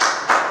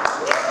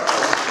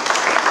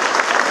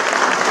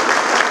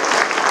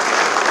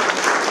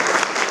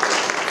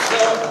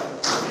 So,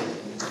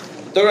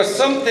 there are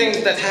some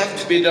things that have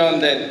to be done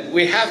then.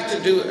 We have to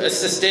do a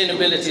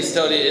sustainability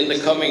study in the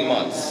coming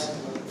months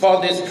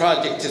for this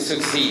project to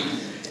succeed.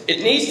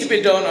 It needs to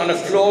be done on a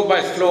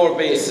floor-by-floor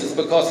basis,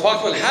 because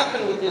what will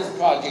happen with this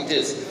project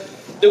is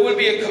there will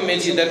be a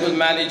committee that will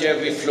manage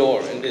every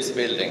floor in this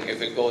building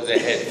if it goes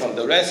ahead, from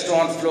the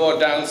restaurant floor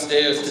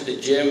downstairs to the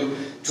gym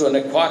to an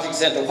aquatic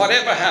centre.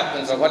 Whatever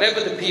happens, or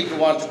whatever the people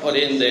want to put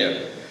in there,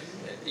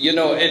 you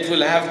know, it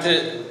will have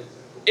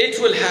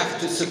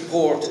to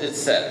support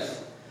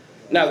itself.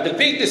 Now, the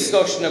big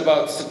discussion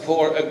about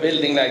support a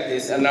building like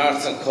this, an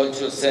arts and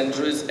cultural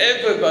centre, is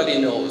everybody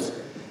knows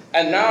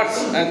an arts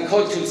and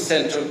cultural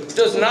centre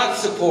does not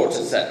support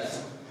itself.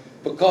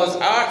 Because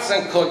arts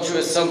and culture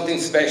is something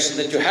special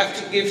that you have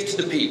to give to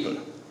the people,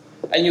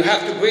 and you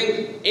have to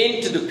bring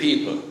into the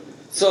people,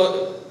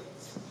 so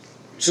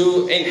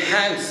to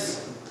enhance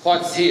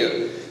what's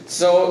here.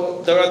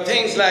 So there are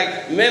things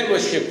like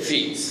membership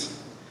fees.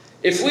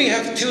 If we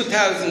have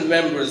 2,000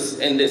 members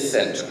in this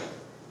centre,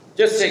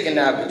 just take an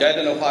average, I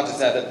don't know what it's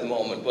at the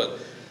moment,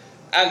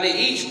 and they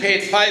each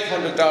paid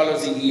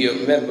 $500 a year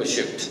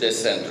membership to this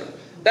centre.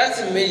 That's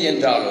 $1 million.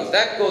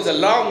 That goes a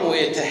long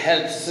way to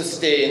help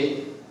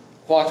sustain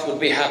what would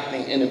be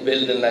happening in a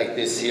building like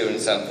this here in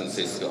San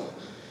Francisco.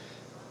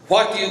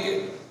 What do you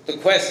get? The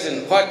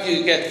question, what do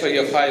you get for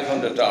your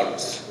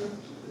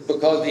 $500?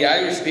 Because the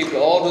Irish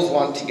people always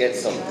want to get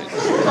something.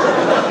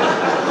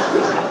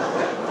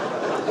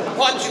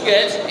 What you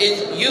get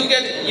is you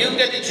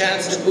get a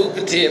chance to book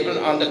a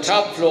table on the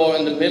top floor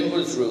in the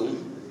members' room,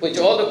 which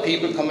other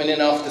people coming in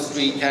off the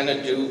street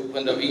cannot do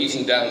when they're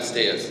eating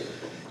downstairs.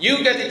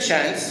 You get a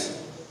chance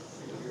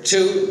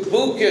to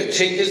book your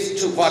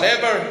tickets to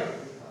whatever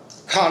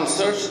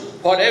concert,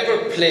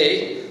 whatever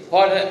play,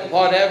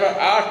 whatever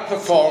art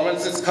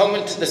performance is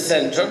coming to the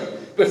centre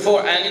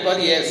before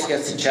anybody else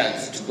gets a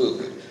chance to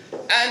book it.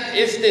 And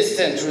if this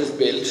centre is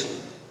built,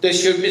 there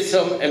should be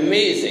some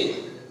amazing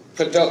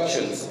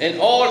productions in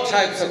all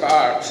types of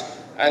art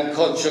and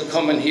culture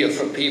coming here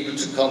for people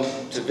to come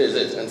to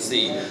visit and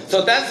see.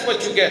 So that's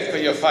what you get for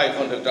your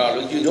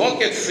 $500. You don't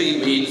get free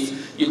meals,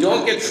 you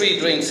don't get free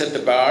drinks at the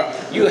bar,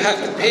 you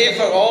have to pay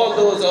for all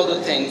those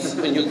other things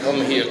when you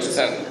come here to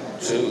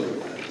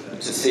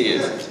see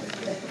it.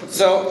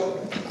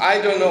 So,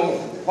 I don't know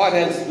what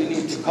else we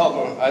need to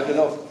cover. I don't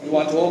know, you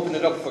want to open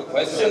it up for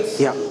questions?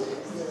 Yeah.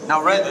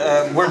 Now,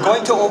 we're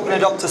going to open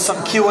it up to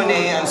some Q&A,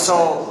 and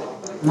so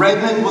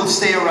Redmond will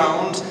stay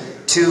around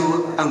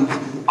to,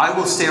 I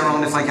will stay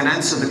around if I can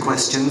answer the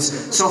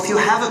questions. So if you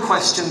have a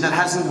question that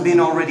hasn't been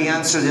already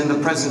answered in the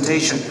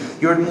presentation,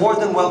 you're more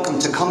than welcome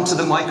to come to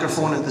the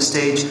microphone at the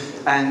stage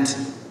and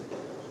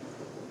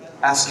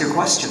ask your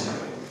question.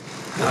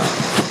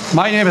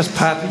 My name is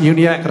Pat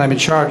Uniac and I'm in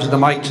charge of the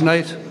mic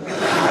tonight.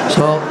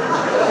 So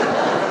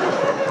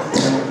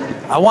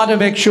I want to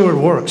make sure it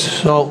works.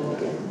 So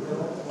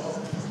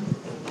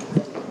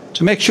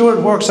to make sure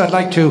it works, I'd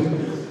like to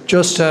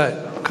just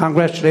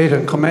congratulate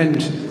and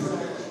commend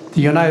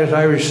the United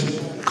Irish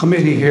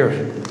Committee here,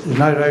 the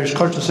United Irish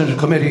Cultural Centre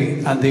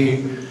Committee, and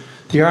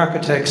the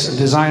architects and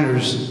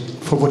designers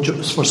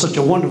for such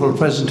a wonderful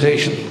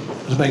presentation.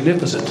 It was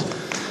magnificent.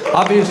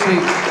 Obviously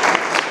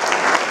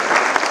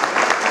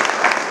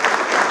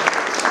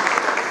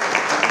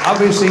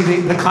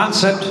the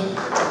concept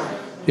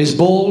is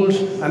bold,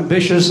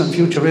 ambitious and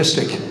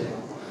futuristic.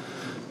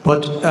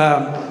 But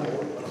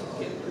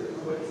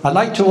I'd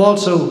like to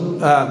also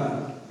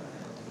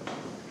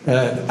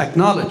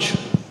acknowledge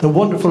the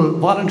wonderful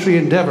voluntary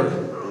endeavour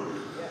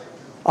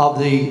of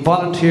the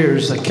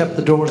volunteers that kept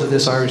the doors of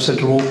this Irish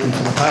Centre open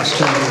for the past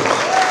 10 years.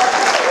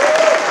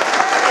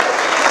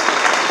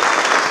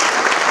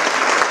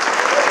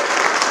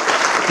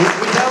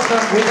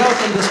 Without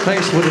them, this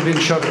place would have been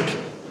shuttered.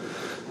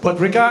 But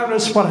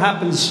regardless what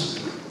happens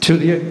to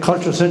the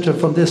Cultural Centre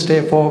from this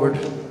day forward,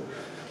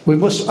 we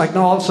must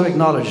also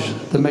acknowledge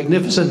the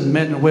magnificent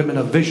men and women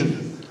of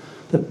vision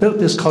that built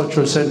this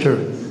Cultural Centre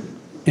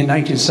in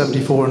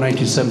 1974 and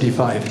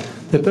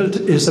 1975. They built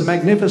is a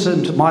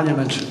magnificent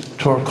monument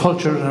to our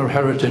culture and our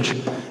heritage,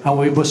 and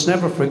we must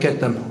never forget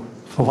them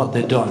for what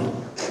they've done.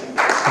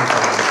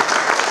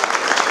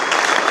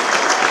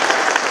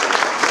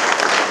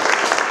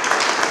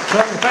 So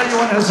if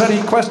anyone has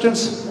any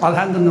questions, I'll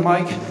hand them the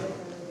mic.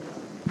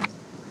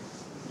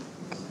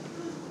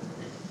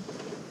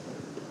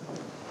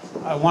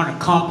 I want to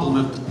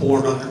compliment the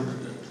board on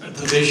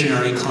the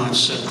visionary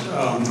concept.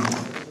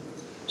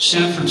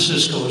 San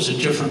Francisco is a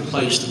different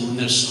place than when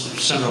this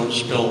center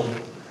was built.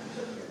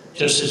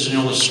 Just as an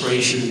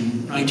illustration,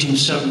 in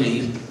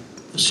 1970,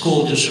 the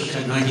school district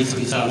had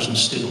 93,000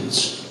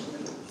 students,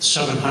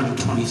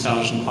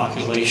 720,000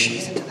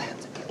 population.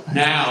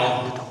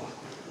 Now,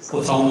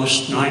 with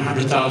almost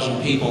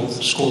 900,000 people,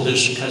 the school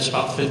district has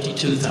about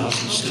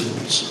 52,000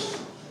 students.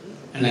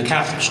 And the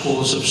Catholic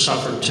schools have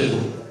suffered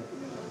too.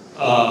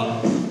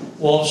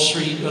 Wall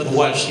Street of the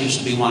West used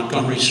to be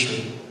Montgomery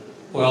Street.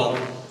 Well,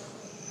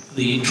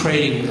 the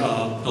trading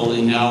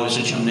building now is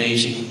a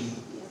gymnasium.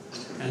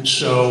 And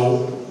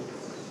so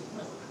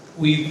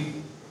we've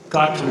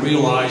got to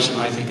realize, and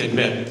I think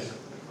admit,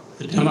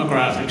 the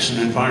demographics and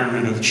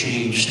environment have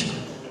changed.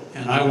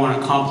 And I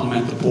want to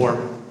compliment the board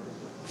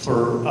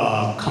for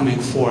coming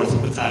forth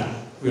with that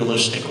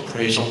realistic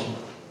appraisal.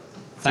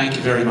 Thank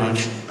you very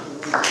much.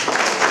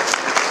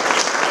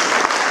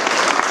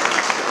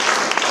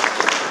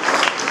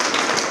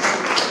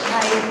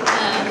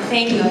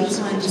 Thank you. I just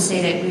wanted to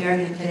say that we are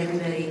going to put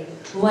everybody,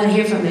 we want to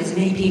hear from as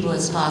many people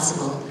as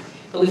possible,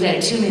 but we've got a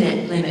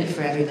 2-minute limit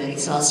for everybody,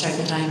 so I'll start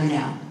the timer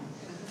now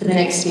for the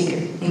next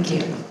speaker. Thank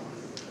you.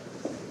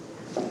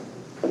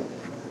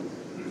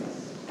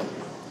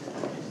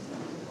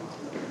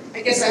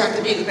 I guess I have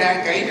to be the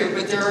bad guy here,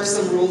 but there are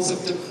some rules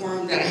of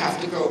decorum that I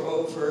have to go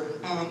over.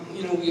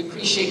 You know, we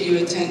appreciate you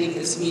attending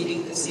this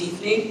meeting this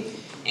evening,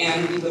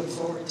 and we look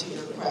forward to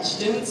your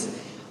questions.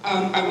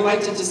 I would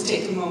like to just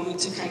take a moment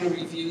to kind of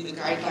review the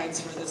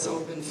guidelines for this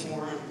open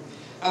forum.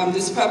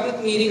 This public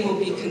meeting will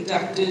be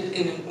conducted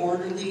in an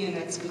orderly and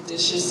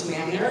expeditious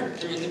manner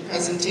during the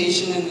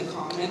presentation and the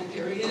comment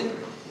period.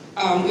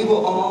 We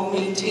will all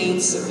maintain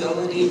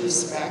civility,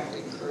 respect,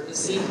 and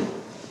courtesy.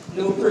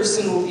 No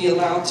person will be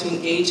allowed to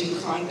engage in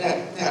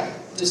conduct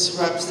that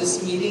disrupts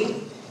this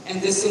meeting, and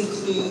this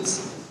includes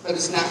but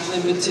is not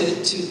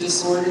limited to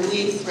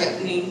disorderly,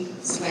 threatening,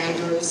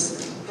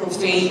 slanderous,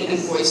 profane, and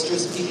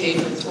boisterous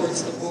behavior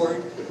towards the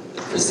board,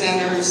 the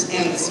presenters,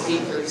 and the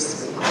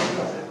speakers.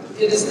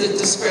 It is the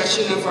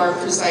discretion of our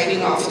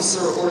presiding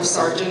officer or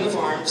sergeant of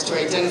arms to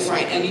identify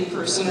any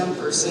person or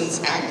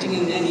persons acting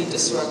in any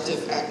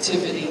disruptive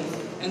activity,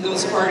 and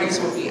those parties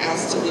will be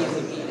asked to leave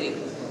the meeting.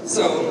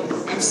 So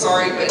I'm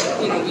sorry, but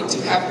we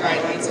do have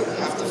guidelines that we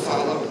have to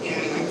follow,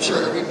 and I'm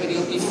sure everybody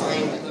will be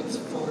fine. We look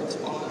forward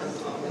to all our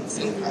comments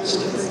and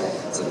questions.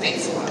 So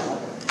thanks a lot.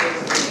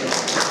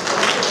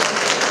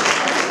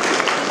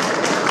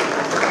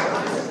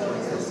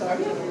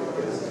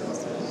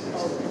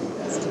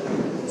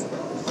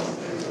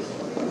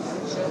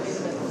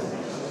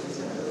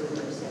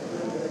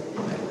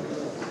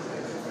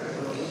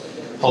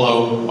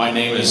 Hello, my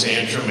name is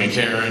Andrew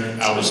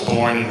McCarron. I was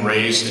born and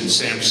raised in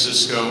San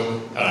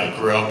Francisco, and I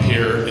grew up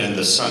here in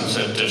the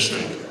Sunset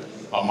District.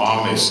 My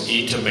mom is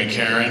Ita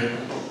McCarron,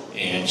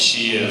 and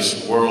she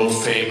is world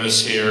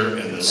famous here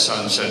in the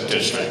Sunset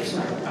District.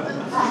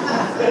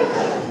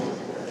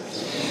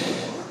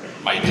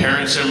 My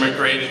parents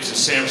immigrated to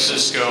San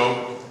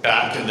Francisco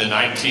back in the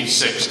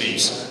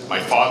 1960s. My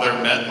father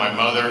met my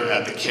mother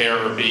at the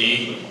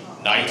KRB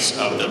Knights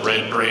of the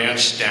Red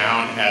Branch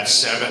down at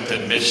 7th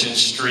and Mission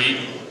Street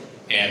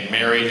and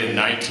married in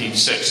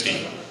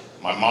 1960.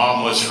 My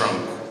mom was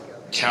from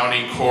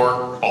County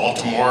Cork,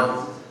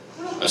 Baltimore,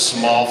 a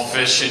small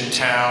fishing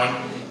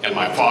town, and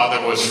my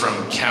father was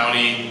from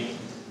County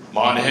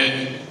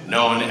Monaghan,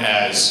 known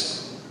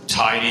as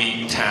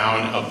Tidy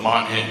Town of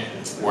Monaghan,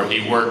 where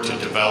he worked to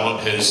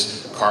develop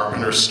his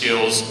carpenter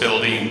skills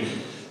building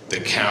the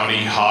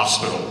county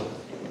hospital.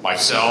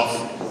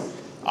 Myself,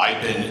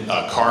 I've been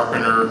a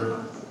carpenter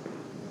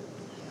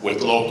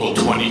with Local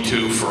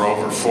 22 for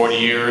over 40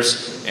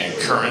 years, and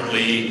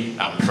currently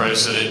I'm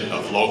president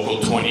of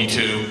Local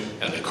 22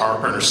 and the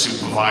carpenter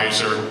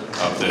supervisor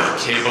of the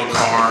Cable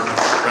Car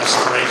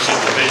Restoration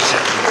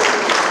Division.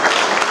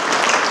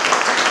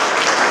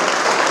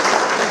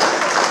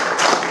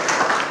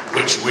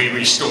 Which we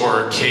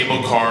restore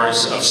cable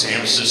cars of San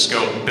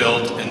Francisco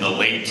built in the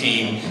late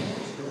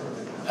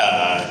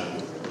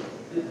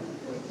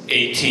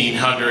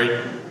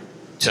 1800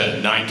 to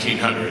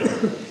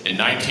 1900. In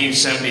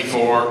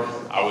 1974,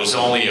 I was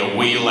only a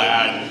wee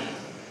lad,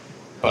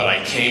 but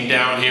I came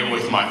down here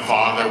with my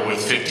father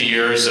with 50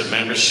 years of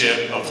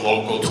membership of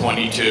Local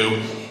 22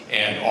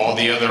 and all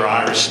the other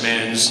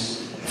Irishmen,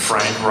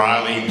 Frank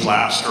Riley,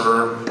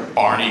 plasterer,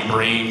 Barney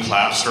Breen,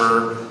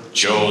 plasterer,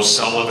 Joe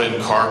Sullivan,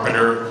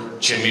 carpenter,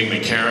 Jimmy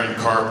McCarron,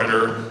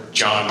 carpenter,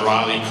 John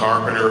Riley,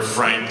 carpenter,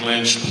 Frank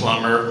Lynch,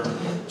 plumber,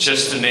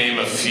 just to name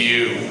a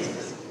few,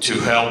 to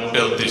help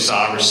build this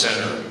Irish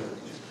Center.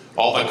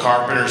 All the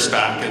carpenters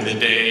back in the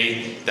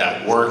day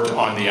that worked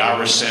on the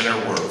Irish Center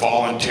were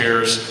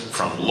volunteers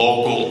from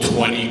Local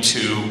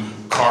 22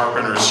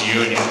 Carpenters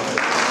Union.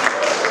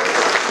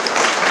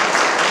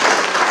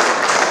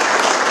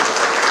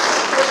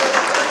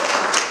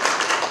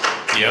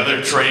 The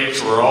other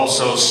trades were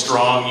also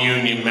strong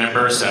union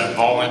members that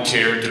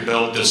volunteered to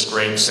build this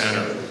great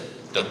center.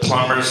 The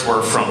plumbers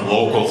were from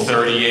Local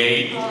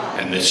 38,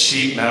 and the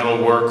sheet metal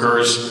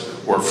workers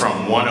were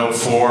from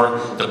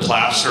 104. The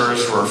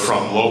plasterers were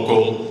from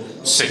Local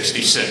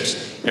 66.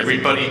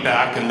 Everybody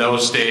back in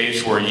those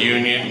days were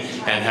union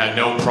and had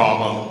no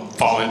problem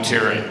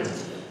volunteering.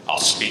 I'll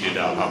speed it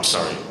up, I'm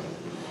sorry.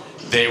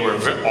 They were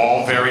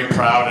all very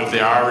proud of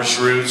their Irish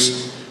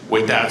roots.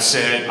 With that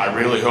said, I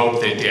really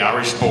hope that the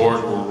Irish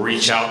Board will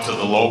reach out to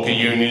the local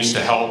unions to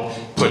help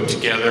put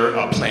together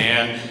a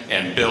plan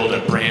and build a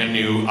brand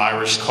new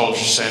Irish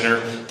Culture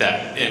Center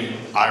that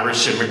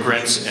Irish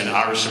immigrants and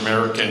Irish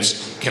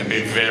Americans can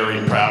be very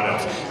proud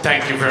of.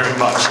 Thank you very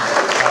much.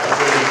 Have a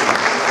good evening.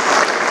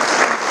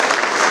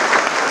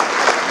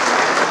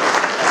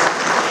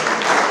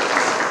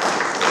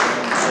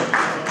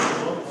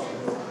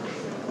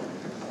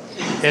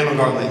 Eamon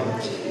Gormley.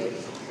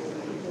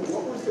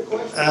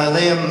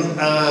 Liam,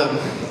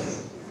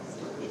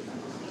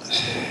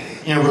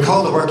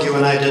 recall the work you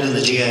and I did in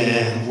the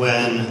GAA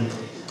when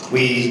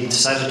we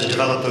decided to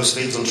develop those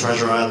fields on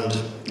Treasure Island,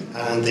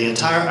 and the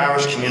entire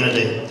Irish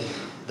community,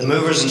 the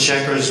movers and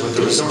shakers with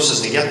the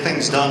resources to get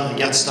things done and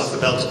get stuff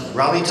built,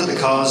 rallied to the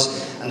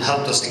cause and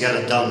helped us to get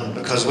it done,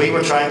 because we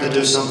were trying to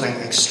do something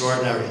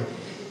extraordinary.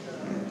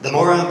 The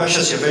more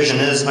ambitious your vision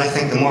is, I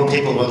think the more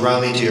people will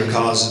rally to your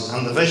cause,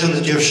 and the vision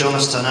that you've shown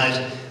us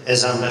tonight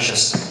is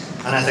ambitious,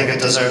 and I think it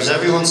deserves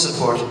everyone's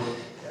support.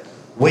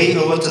 We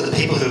owe it to the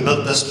people who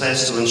built this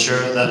place to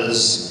ensure that it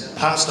is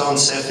passed on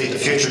safely to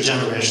future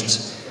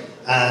generations.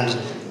 And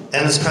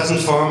in its present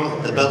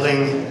form, the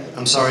building,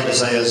 I'm sorry to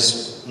say,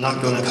 is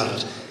not going to cut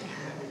it.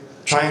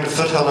 Trying to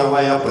foothill our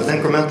way up with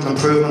incremental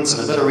improvements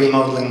and a bit of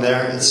remodelling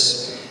there,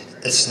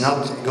 it's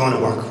not going to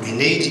work. It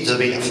needs to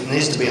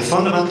be a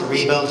fundamental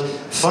rebuild,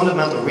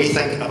 fundamental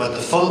rethink about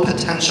the full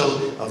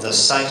potential of this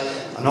site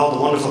and all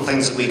the wonderful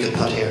things that we could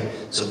put here.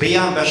 So be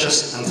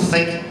ambitious and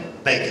think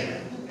big.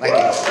 Thank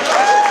you.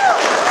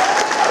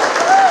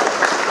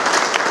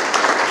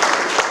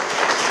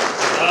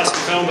 last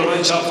we found the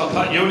right shot for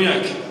Pat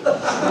Uniac.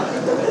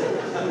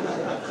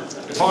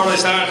 Before I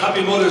start,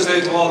 happy Mother's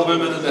Day to all the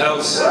women in the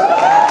house.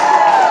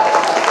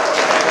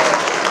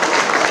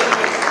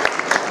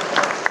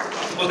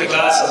 Put the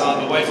glasses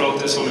on, my wife wrote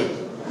this for me.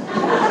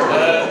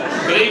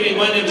 Good evening,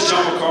 my name is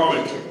John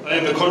McCormick. I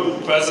am the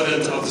current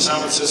president of the San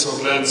Francisco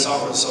Glen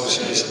Soccer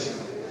Association.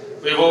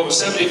 We have over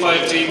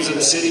 75 teams in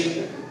the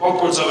city,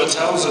 upwards of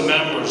 1,000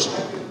 members,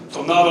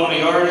 from not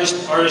only Irish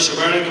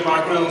American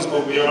backgrounds,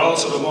 but we are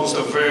also the most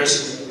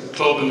diverse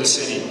club in the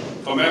city,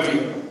 from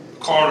every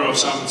corner of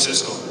San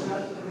Francisco.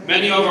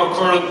 Many of our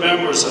current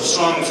members have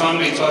strong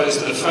family ties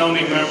to the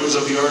founding members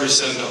of the Irish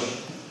Centre.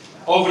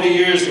 Over the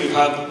years, we've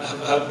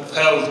have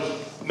held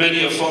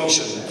many a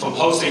function, from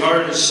hosting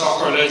Irish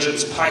soccer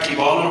legends Packy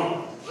Bonner,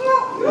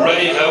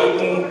 Ray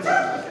Houghton,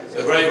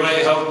 the great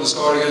Ray Houghton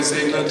scored against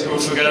England, who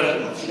would forget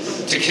it,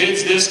 to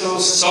kids'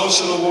 discos,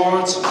 social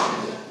awards,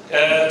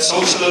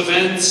 social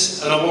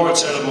events and award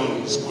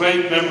ceremonies.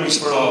 Great memories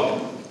for all.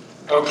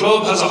 Our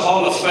club has a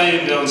hall of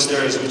fame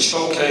downstairs which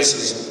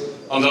showcases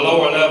on the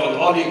lower level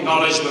all the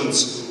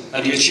acknowledgements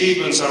and the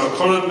achievements of our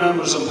current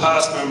members and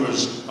past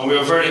members, and we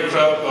are very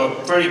proud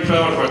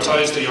of our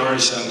ties to the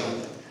Irish Centre.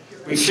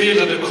 We feel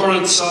that the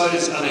current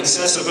size and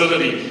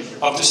accessibility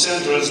of the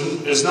centre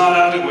is not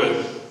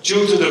adequate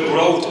due to the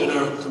growth in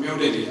our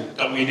community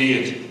that we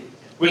need.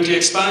 With the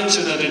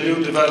expansion and the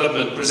new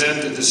development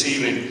presented this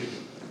evening,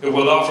 it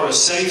will offer a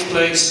safe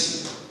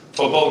place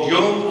for both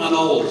young and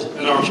old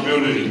in our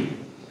community,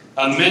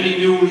 and many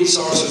new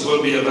resources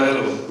will be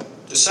available.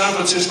 The San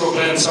Francisco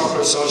Glen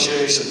Soccer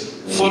Association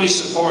fully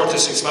support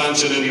this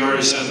expansion in the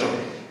Irish Centre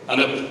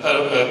and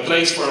a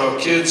place for our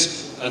kids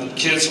and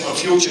for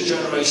future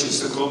generations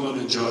to come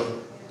and enjoy.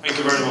 Thank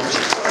you very much.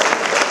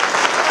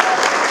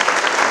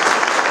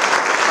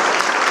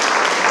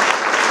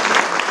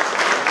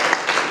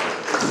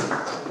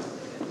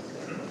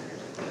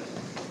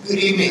 Good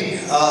evening.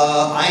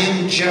 I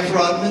am Jeff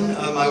Rodman.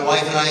 My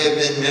wife and I have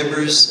been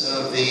members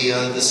of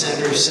the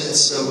center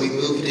since we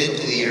moved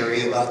into the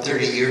area about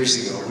 30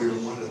 years ago. We were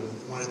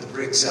one of the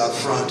bricks out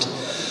front.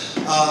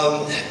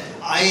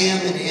 I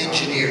am an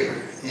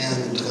engineer,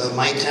 and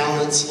my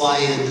talents lie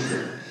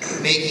in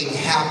making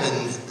happen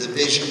the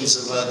visions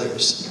of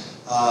others.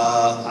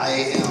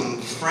 I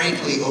am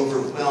frankly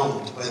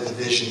overwhelmed by the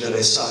vision that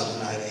I saw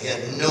tonight. I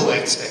had no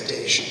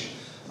expectation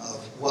of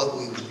what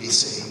we would be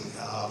seeing.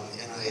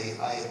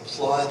 I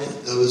applaud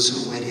those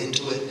who went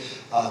into it,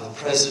 the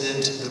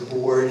president, the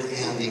board,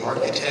 and the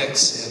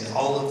architects, and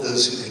all of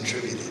those who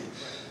contributed.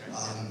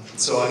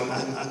 So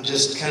I'm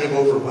just kind of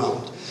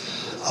overwhelmed.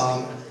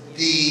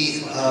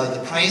 The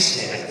price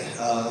tag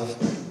of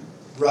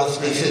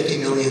roughly $50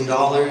 million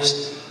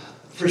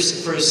for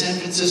a San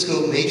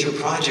Francisco major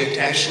project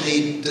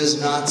actually does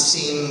not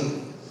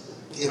seem,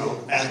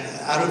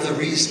 out of the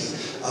reason.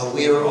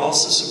 We are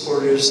also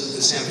supporters of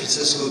the San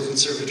Francisco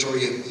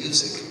Conservatory of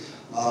Music.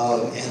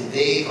 And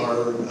they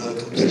are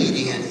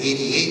completing an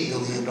 $88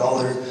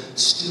 million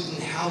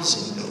student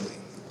housing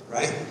building,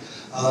 right?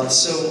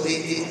 So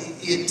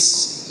you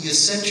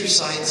set your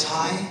sights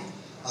high,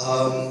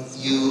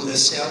 you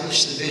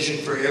establish the vision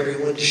for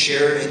everyone to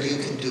share, and you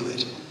can do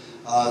it.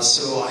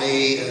 So I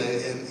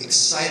am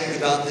excited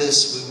about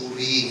this. We will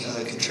be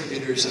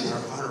contributors on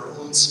our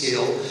own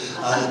scale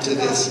to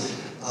this.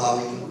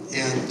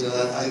 And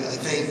I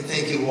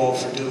thank you all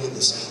for doing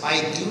this. I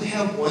do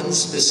have one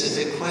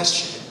specific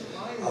question.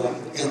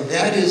 And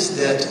that is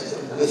that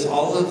with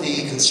all of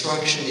the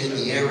construction in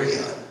the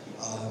area,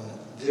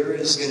 there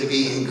is going to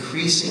be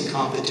increasing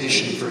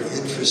competition for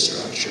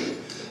infrastructure,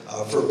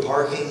 for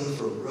parking,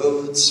 for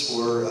roads,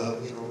 for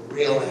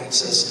rail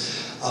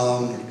access.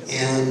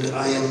 And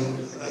I am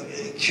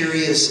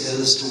curious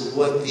as to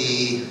what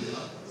the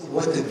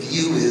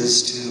view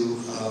is to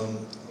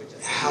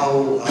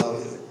how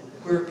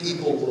where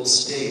people will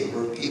stay,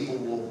 where people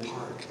will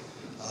park,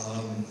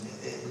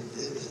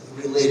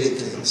 related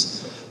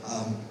things.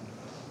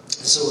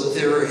 So if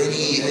there are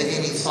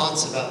any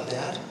thoughts about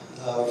that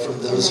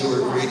from those who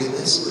are reading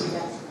this,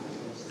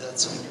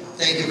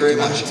 thank you very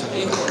much.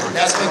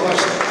 That's my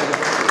question.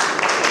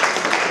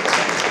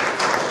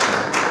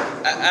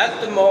 At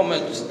the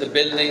moment, the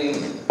building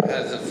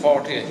has a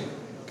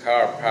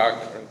 40-car park,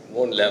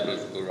 one level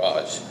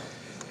garage.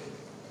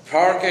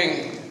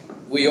 Parking,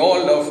 we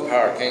all love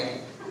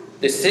parking.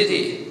 The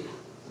city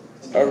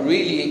are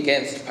really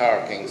against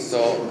parking,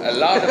 so a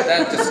lot of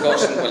that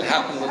discussion will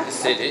happen with the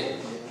city.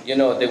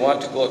 They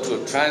want to go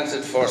to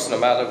transit first, no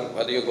matter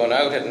whether you're going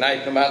out at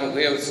night, no matter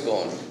where it's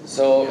going.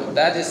 So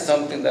that is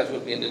something that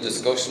will be in the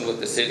discussion with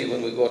the city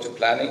when we go to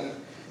planning,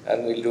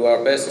 and we'll do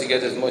our best to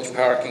get as much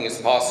parking as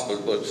possible.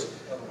 But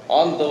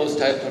on those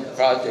type of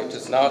projects,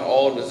 it's not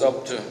always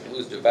up to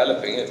who's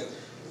developing it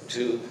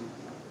to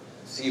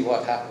see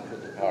what happens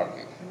with the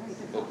parking.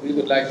 But we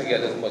would like to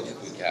get as much as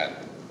we can.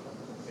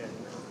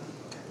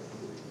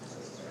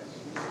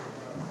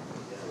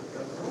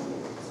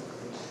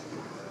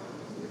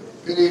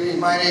 Good evening.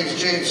 My name is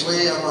James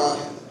Lee. I'm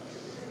a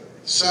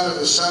son of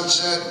the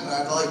Sunset, and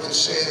I'd like to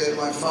say that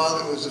my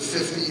father was a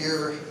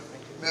 50-year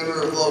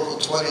member of Local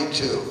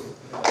 22.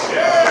 Mother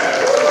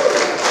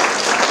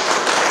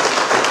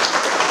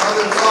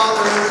and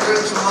father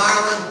immigrants from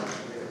Ireland,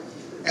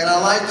 and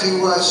I'd like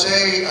to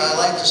say I'd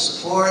like to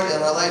support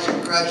and I'd like to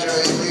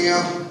congratulate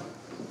Liam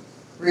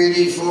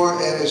Reedy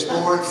and his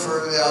board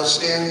for the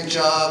outstanding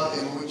job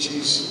in which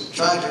he's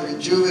trying to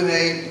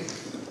rejuvenate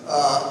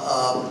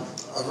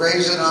a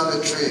raisin on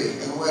the tree.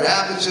 And what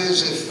happens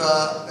is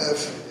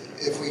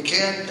if we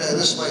can't,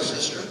 this is my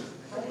sister,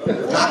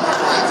 not my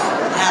wife.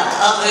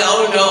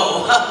 Oh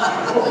no.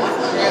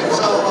 And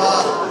so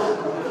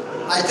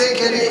I think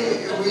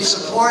we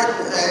support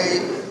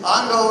an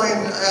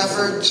ongoing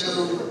effort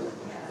to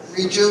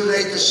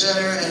rejuvenate the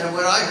center. And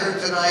what I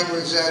heard tonight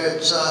was that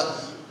it's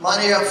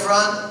money up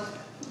front,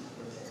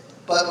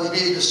 but we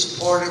need to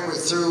support it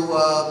through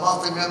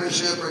monthly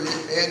membership or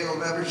annual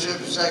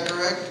membership. Is that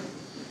correct?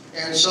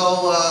 And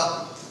so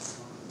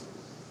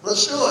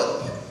let's do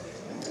it.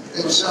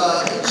 It's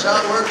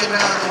not working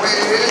out the way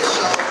it is,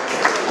 so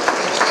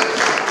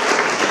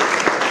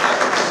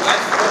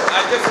I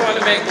just want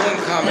to make one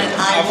comment.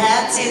 I'm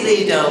Patsy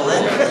Lee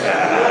Dolan,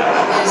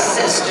 his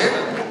sister.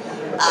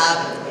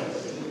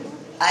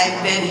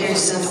 I've been here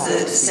since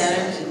the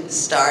center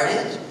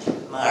started.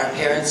 Our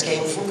parents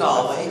came from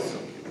Galway,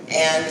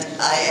 and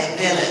I have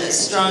been a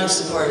strong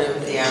supporter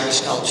of the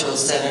Irish Cultural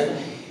Center.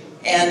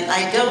 And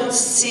I don't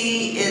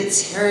see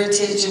its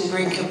heritage in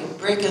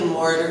brick and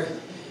mortar.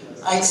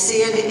 I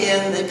see it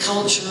in the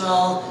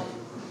cultural,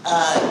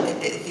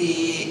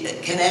 the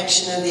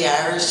connection of the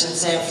Irish in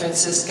San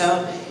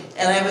Francisco.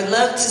 And I would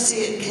love to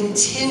see it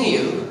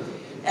continue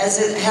as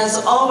it has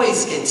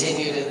always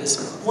continued in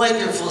this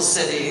wonderful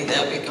city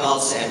that we call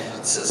San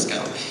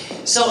Francisco.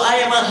 So I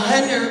am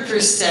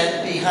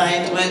 100%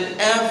 behind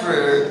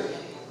whatever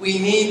we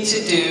need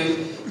to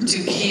do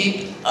to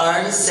keep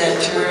our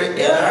center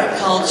and our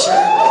culture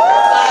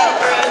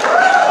vibrant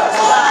and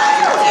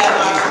alive and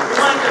our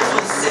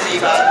wonderful city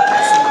vibrant.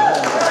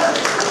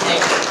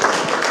 Thank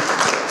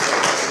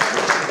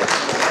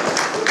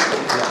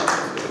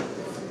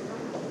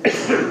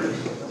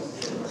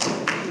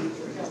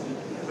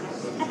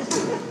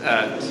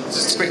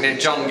Just a quick name,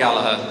 John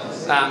Gallagher.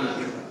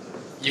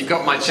 You've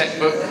got my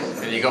checkbook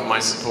and you've got my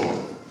support.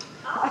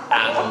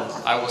 And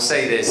I will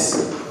say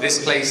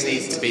this place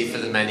needs to be for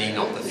the many,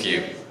 not the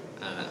few.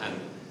 And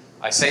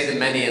I say the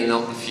many and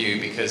not the few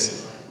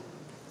because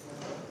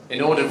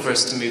in order for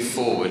us to move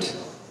forward,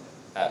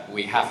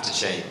 we have to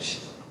change.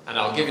 And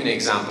I'll give you an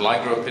example.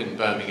 I grew up in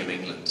Birmingham,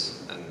 England,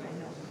 and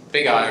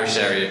big Irish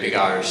area, big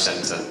Irish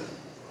centre.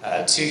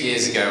 2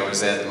 years ago, I was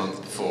there the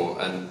month before,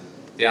 and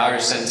the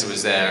Irish Centre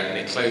was there, and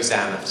it closed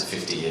down after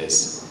 50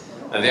 years.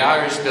 And the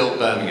Irish built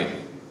Birmingham.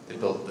 They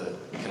built the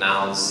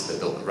canals, they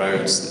built the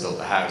roads, they built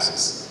the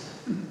houses.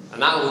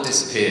 And that all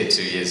disappeared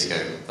 2 years ago,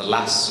 the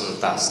last sort of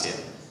bastion.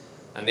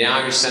 And the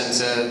Irish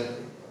Centre,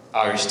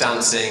 Irish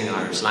dancing,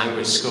 Irish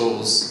language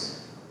schools,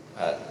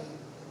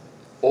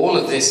 all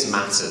of this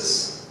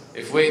matters.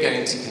 If we're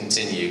going to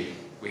continue,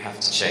 we have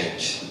to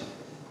change.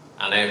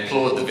 And I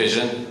applaud the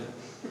vision.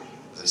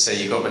 As I say,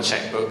 you've got my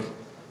checkbook.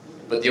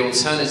 But the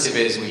alternative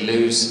is we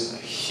lose a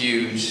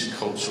huge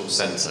cultural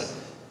centre.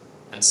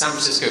 And San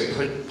Francisco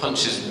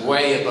punches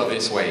way above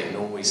its weight and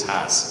always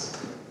has.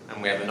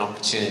 And we have an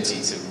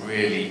opportunity to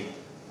really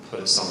put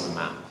us on the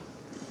map.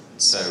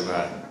 So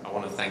I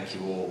want to thank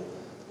you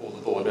all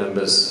the board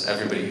members,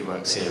 everybody who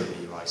works here at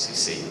the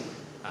UICC.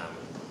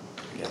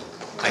 Again,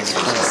 thank you.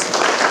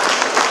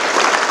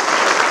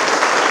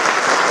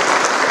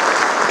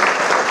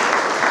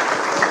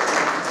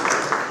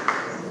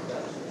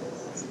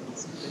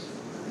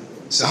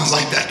 Sounds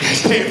like that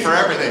guy's paying for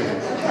everything.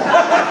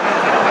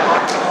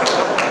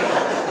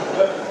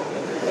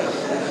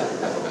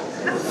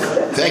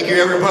 Thank you,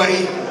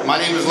 everybody. My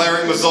name is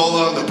Larry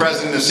Mazzola. I'm the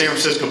president of San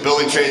Francisco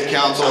Building Trades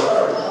Council.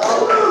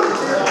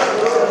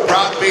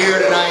 Proud to be here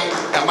tonight.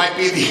 I might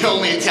be the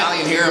only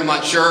Italian here, I'm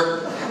not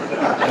sure.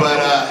 But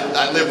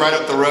I live right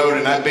up the road,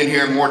 and I've been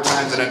here more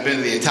times than I've been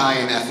to the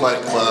Italian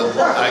Athletic Club.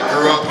 I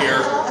grew up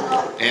here,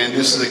 and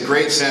this is a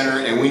great center,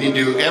 and we need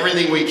to do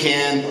everything we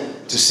can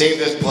to save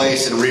this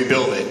place and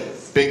rebuild it,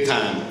 big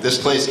time. This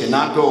place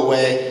cannot go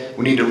away.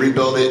 We need to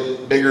rebuild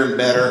it bigger and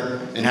better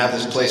and have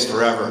this place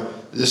forever.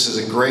 This is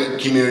a great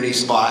community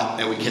spot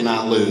that we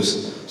cannot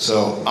lose.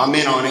 So I'm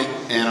in on it,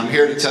 and I'm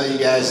here to tell you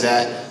guys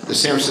that the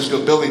San Francisco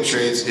Building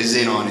Trades is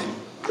in on it.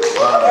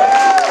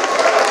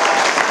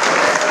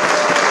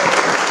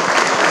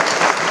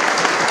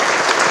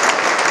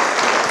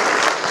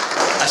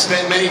 I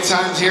spent many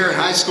times here in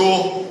high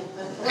school,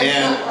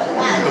 and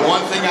the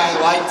one thing I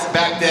liked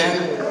back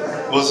then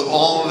was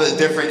all of the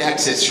different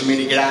exits for me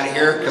to get out of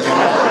here.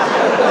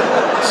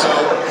 So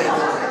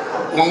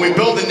when we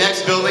build the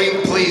next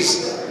building,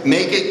 please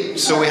make it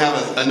so we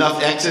have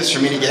enough exits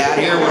for me to get out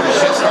of here when the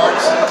shit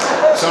starts,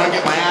 so I don't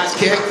get my ass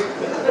kicked.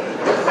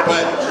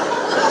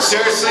 But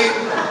seriously,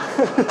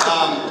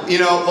 you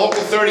know,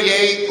 Local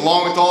 38,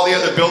 along with all the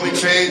other building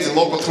trades, and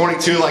Local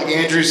 22, like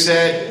Andrew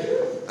said,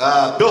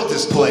 built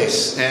this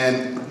place.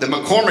 And the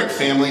McCormick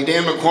family,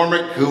 Dan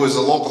McCormick, who was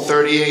a Local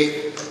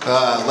 38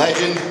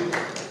 legend,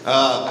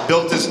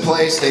 built this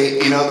place. They,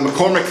 the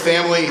McCormick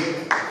family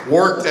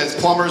worked as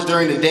plumbers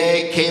during the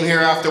day, came here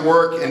after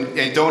work,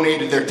 and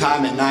donated their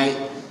time at night.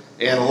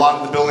 And a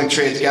lot of the building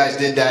trades guys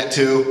did that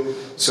too.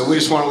 So we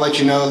just want to let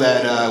you know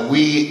that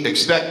we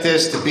expect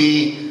this to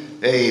be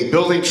a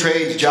building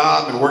trades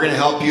job, and we're going to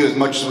help you as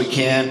much as we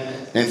can.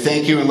 And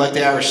thank you, and let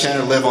the Irish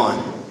Center live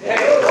on.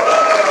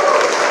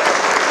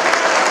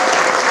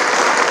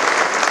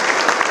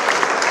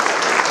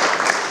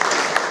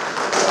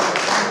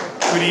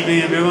 Good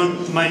evening,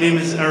 everyone. My name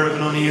is Eric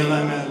O'Neill.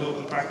 I'm a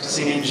local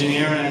practicing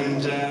engineer,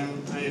 and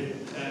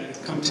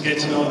I've come to get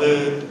to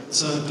know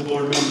some of the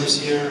board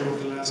members here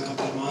over the last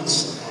couple of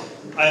months.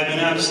 I've been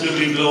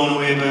absolutely blown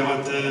away by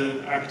what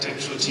the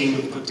architectural team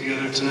have put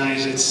together tonight.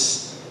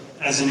 It's,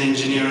 as an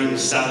engineer, and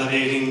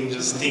salivating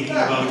just thinking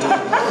about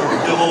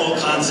the whole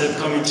concept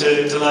coming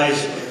to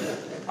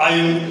life.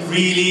 I'm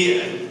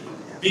really,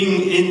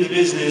 being in the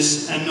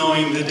business and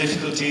knowing the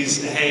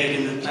difficulties ahead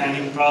in the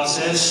planning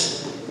process,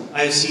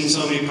 I've seen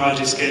so many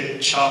projects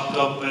get chopped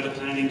up by the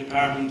planning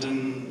department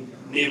and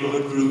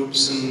neighbourhood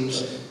groups and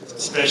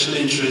special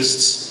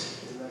interests.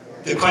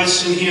 The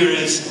question here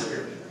is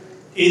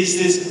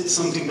this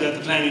something that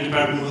the planning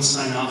department will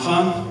sign off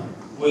on,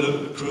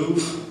 will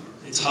approve?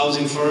 It's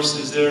housing first,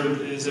 is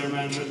their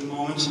mantra at the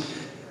moment?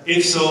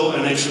 If so,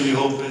 and I truly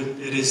hope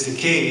it is the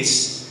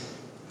case,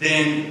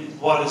 then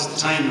what is the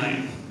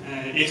timeline?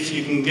 If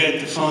you can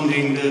get the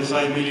funding, the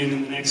 $5 million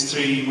in the next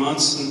 3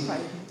 months,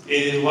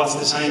 what's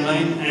the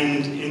timeline?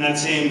 And in that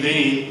same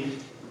vein,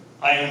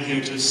 I am here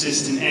to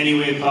assist in any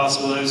way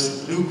possible. I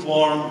was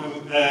lukewarm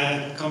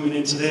coming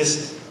into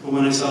this, but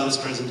when I saw this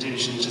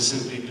presentation, it just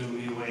simply blew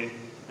me away.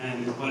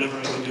 And whatever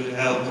I can do to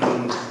help,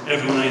 and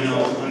everyone I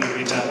know, I'm going to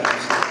be tapping.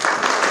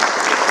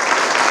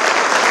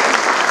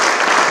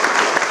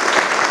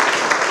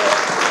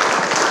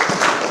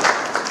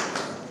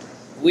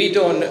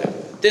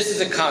 This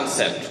is a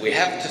concept. We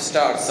have to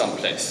start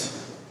someplace.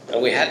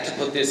 And we had to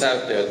put this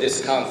out there,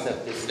 this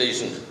concept, this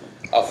vision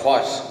of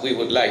what we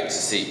would like to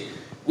see.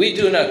 We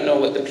do not know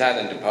what the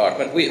planning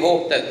department. We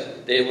hope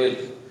that they will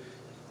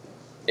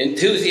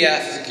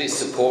enthusiastically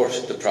support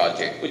the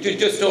project, but you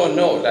just don't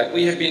know. Like,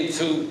 we have been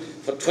through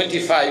for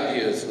 25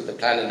 years with the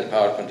planning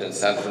department in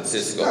San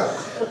Francisco.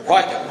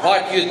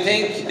 What you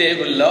think they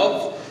will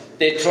love,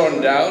 they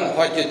turn down.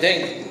 What you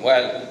think,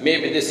 well,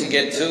 maybe this will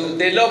get through,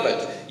 they love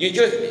it.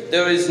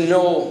 There is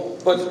no,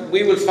 but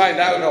we will find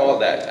out all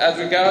that. As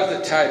regards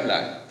the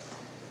timeline,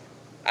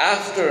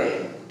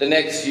 after the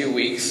next few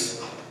weeks,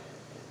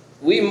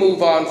 we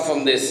move on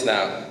from this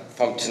now,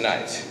 from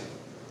tonight.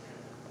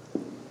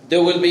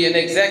 There will be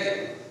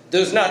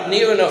there's not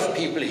near enough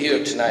people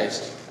here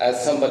tonight,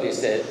 as somebody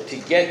said, to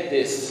get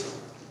this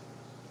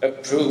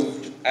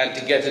approved and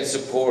to get it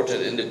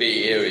supported in the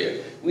Bay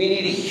Area. We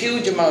need a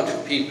huge amount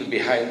of people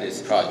behind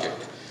this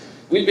project.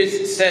 We'll be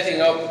setting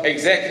up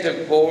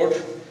executive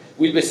board,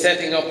 we'll be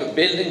setting up a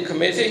building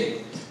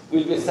committee,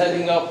 we'll be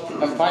setting up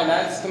a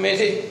finance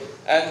committee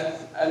and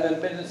an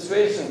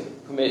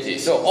administration committee.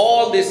 So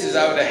all this is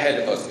out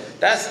ahead of us.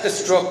 That's the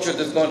structure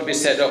that's going to be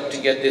set up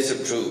to get this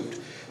approved.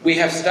 We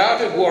have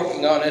started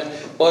working on it,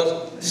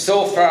 but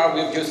so far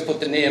we've just put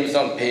the names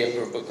on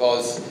paper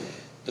because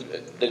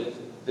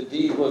the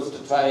deal was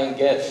to try and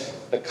get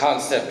the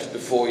concept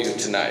before you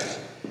tonight.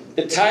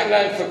 The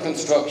timeline for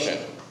construction.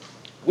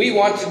 We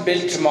want to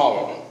build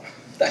tomorrow.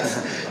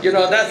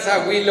 That's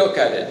how we look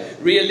at it.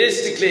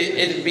 Realistically,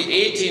 it'll be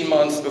 18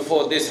 months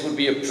before this will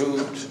be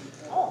approved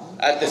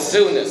at the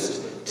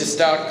soonest to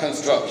start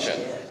construction.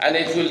 And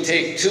it will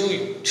take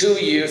 2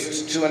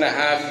 years to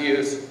 2.5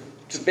 years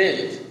to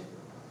build.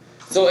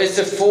 So it's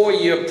a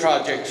 4-year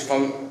project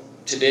from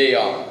today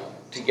on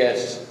to get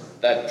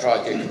that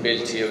project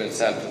built here in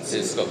San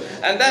Francisco.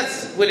 And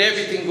that's with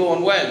everything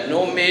going well.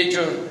 No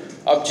major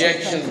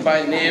objections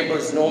by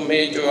neighbors, no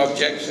major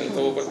objections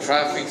over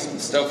traffic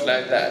and stuff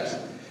like that.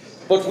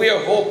 But we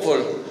are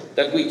hopeful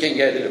that we can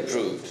get it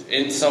approved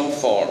in some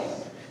form.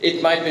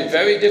 It might be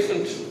very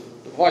different to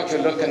what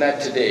you're looking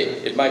at today.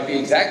 It might be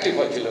exactly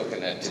what you're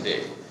looking at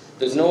today.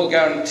 There's no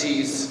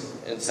guarantees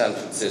in San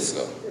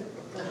Francisco.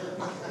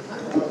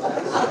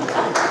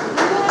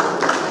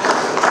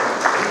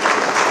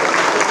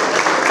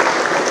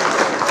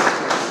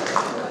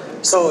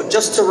 So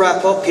just to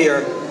wrap up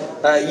here,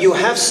 you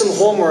have some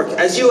homework.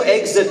 As you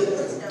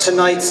exit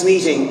tonight's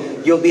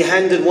meeting, you'll be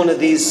handed one of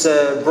these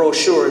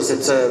brochures.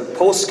 It's a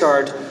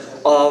postcard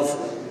of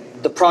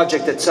the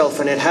project itself,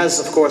 and it has,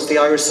 of course, the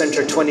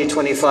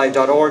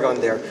irishcenter2025.org on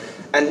there.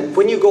 And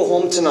when you go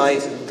home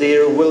tonight,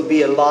 there will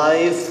be a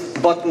live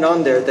button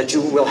on there that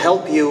will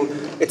help you.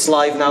 It's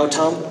live now,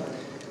 Tom?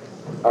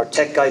 Our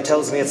tech guy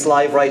tells me it's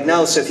live right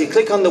now. So if you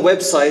click on the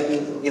website,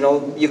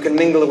 you can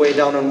mingle away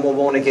down on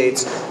Wawona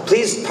Gates.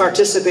 Please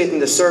participate in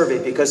the survey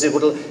because it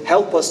will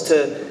help us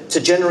to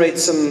generate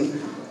some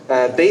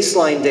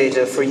baseline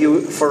data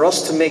for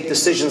us to make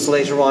decisions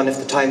later on if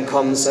the time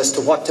comes as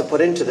to what to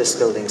put into this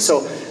building.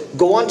 So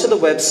go onto the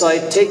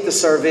website, take the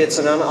survey. It's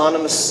an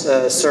anonymous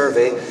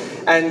survey.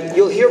 And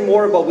you'll hear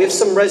more about, we have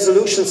some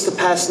resolutions to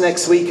pass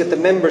next week at the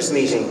members'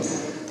 meeting.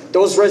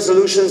 Those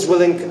resolutions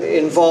will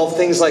involve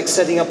things like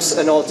setting up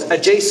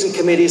adjacent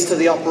committees to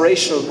the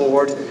operational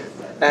board,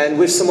 and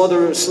with some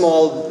other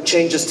small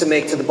changes to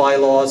make to the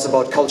bylaws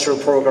about cultural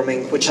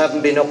programming, which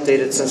haven't been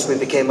updated since we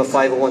became a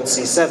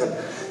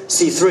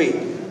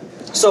 501c3.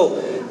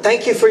 So,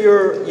 thank you for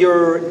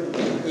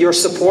your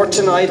support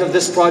tonight of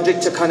this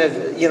project to kind of,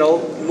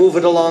 move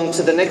it along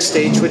to the next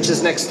stage, which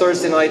is next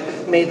Thursday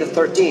night, May the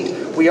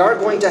 13th. We are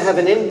going to have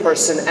an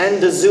in-person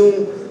and a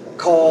Zoom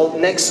call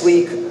next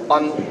week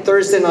on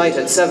Thursday night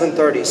at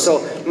 7:30.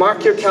 So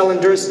mark your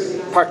calendars,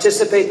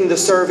 participate in the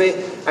survey,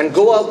 and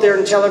go out there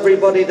and tell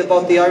everybody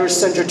about the Irish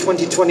Centre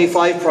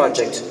 2025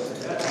 project.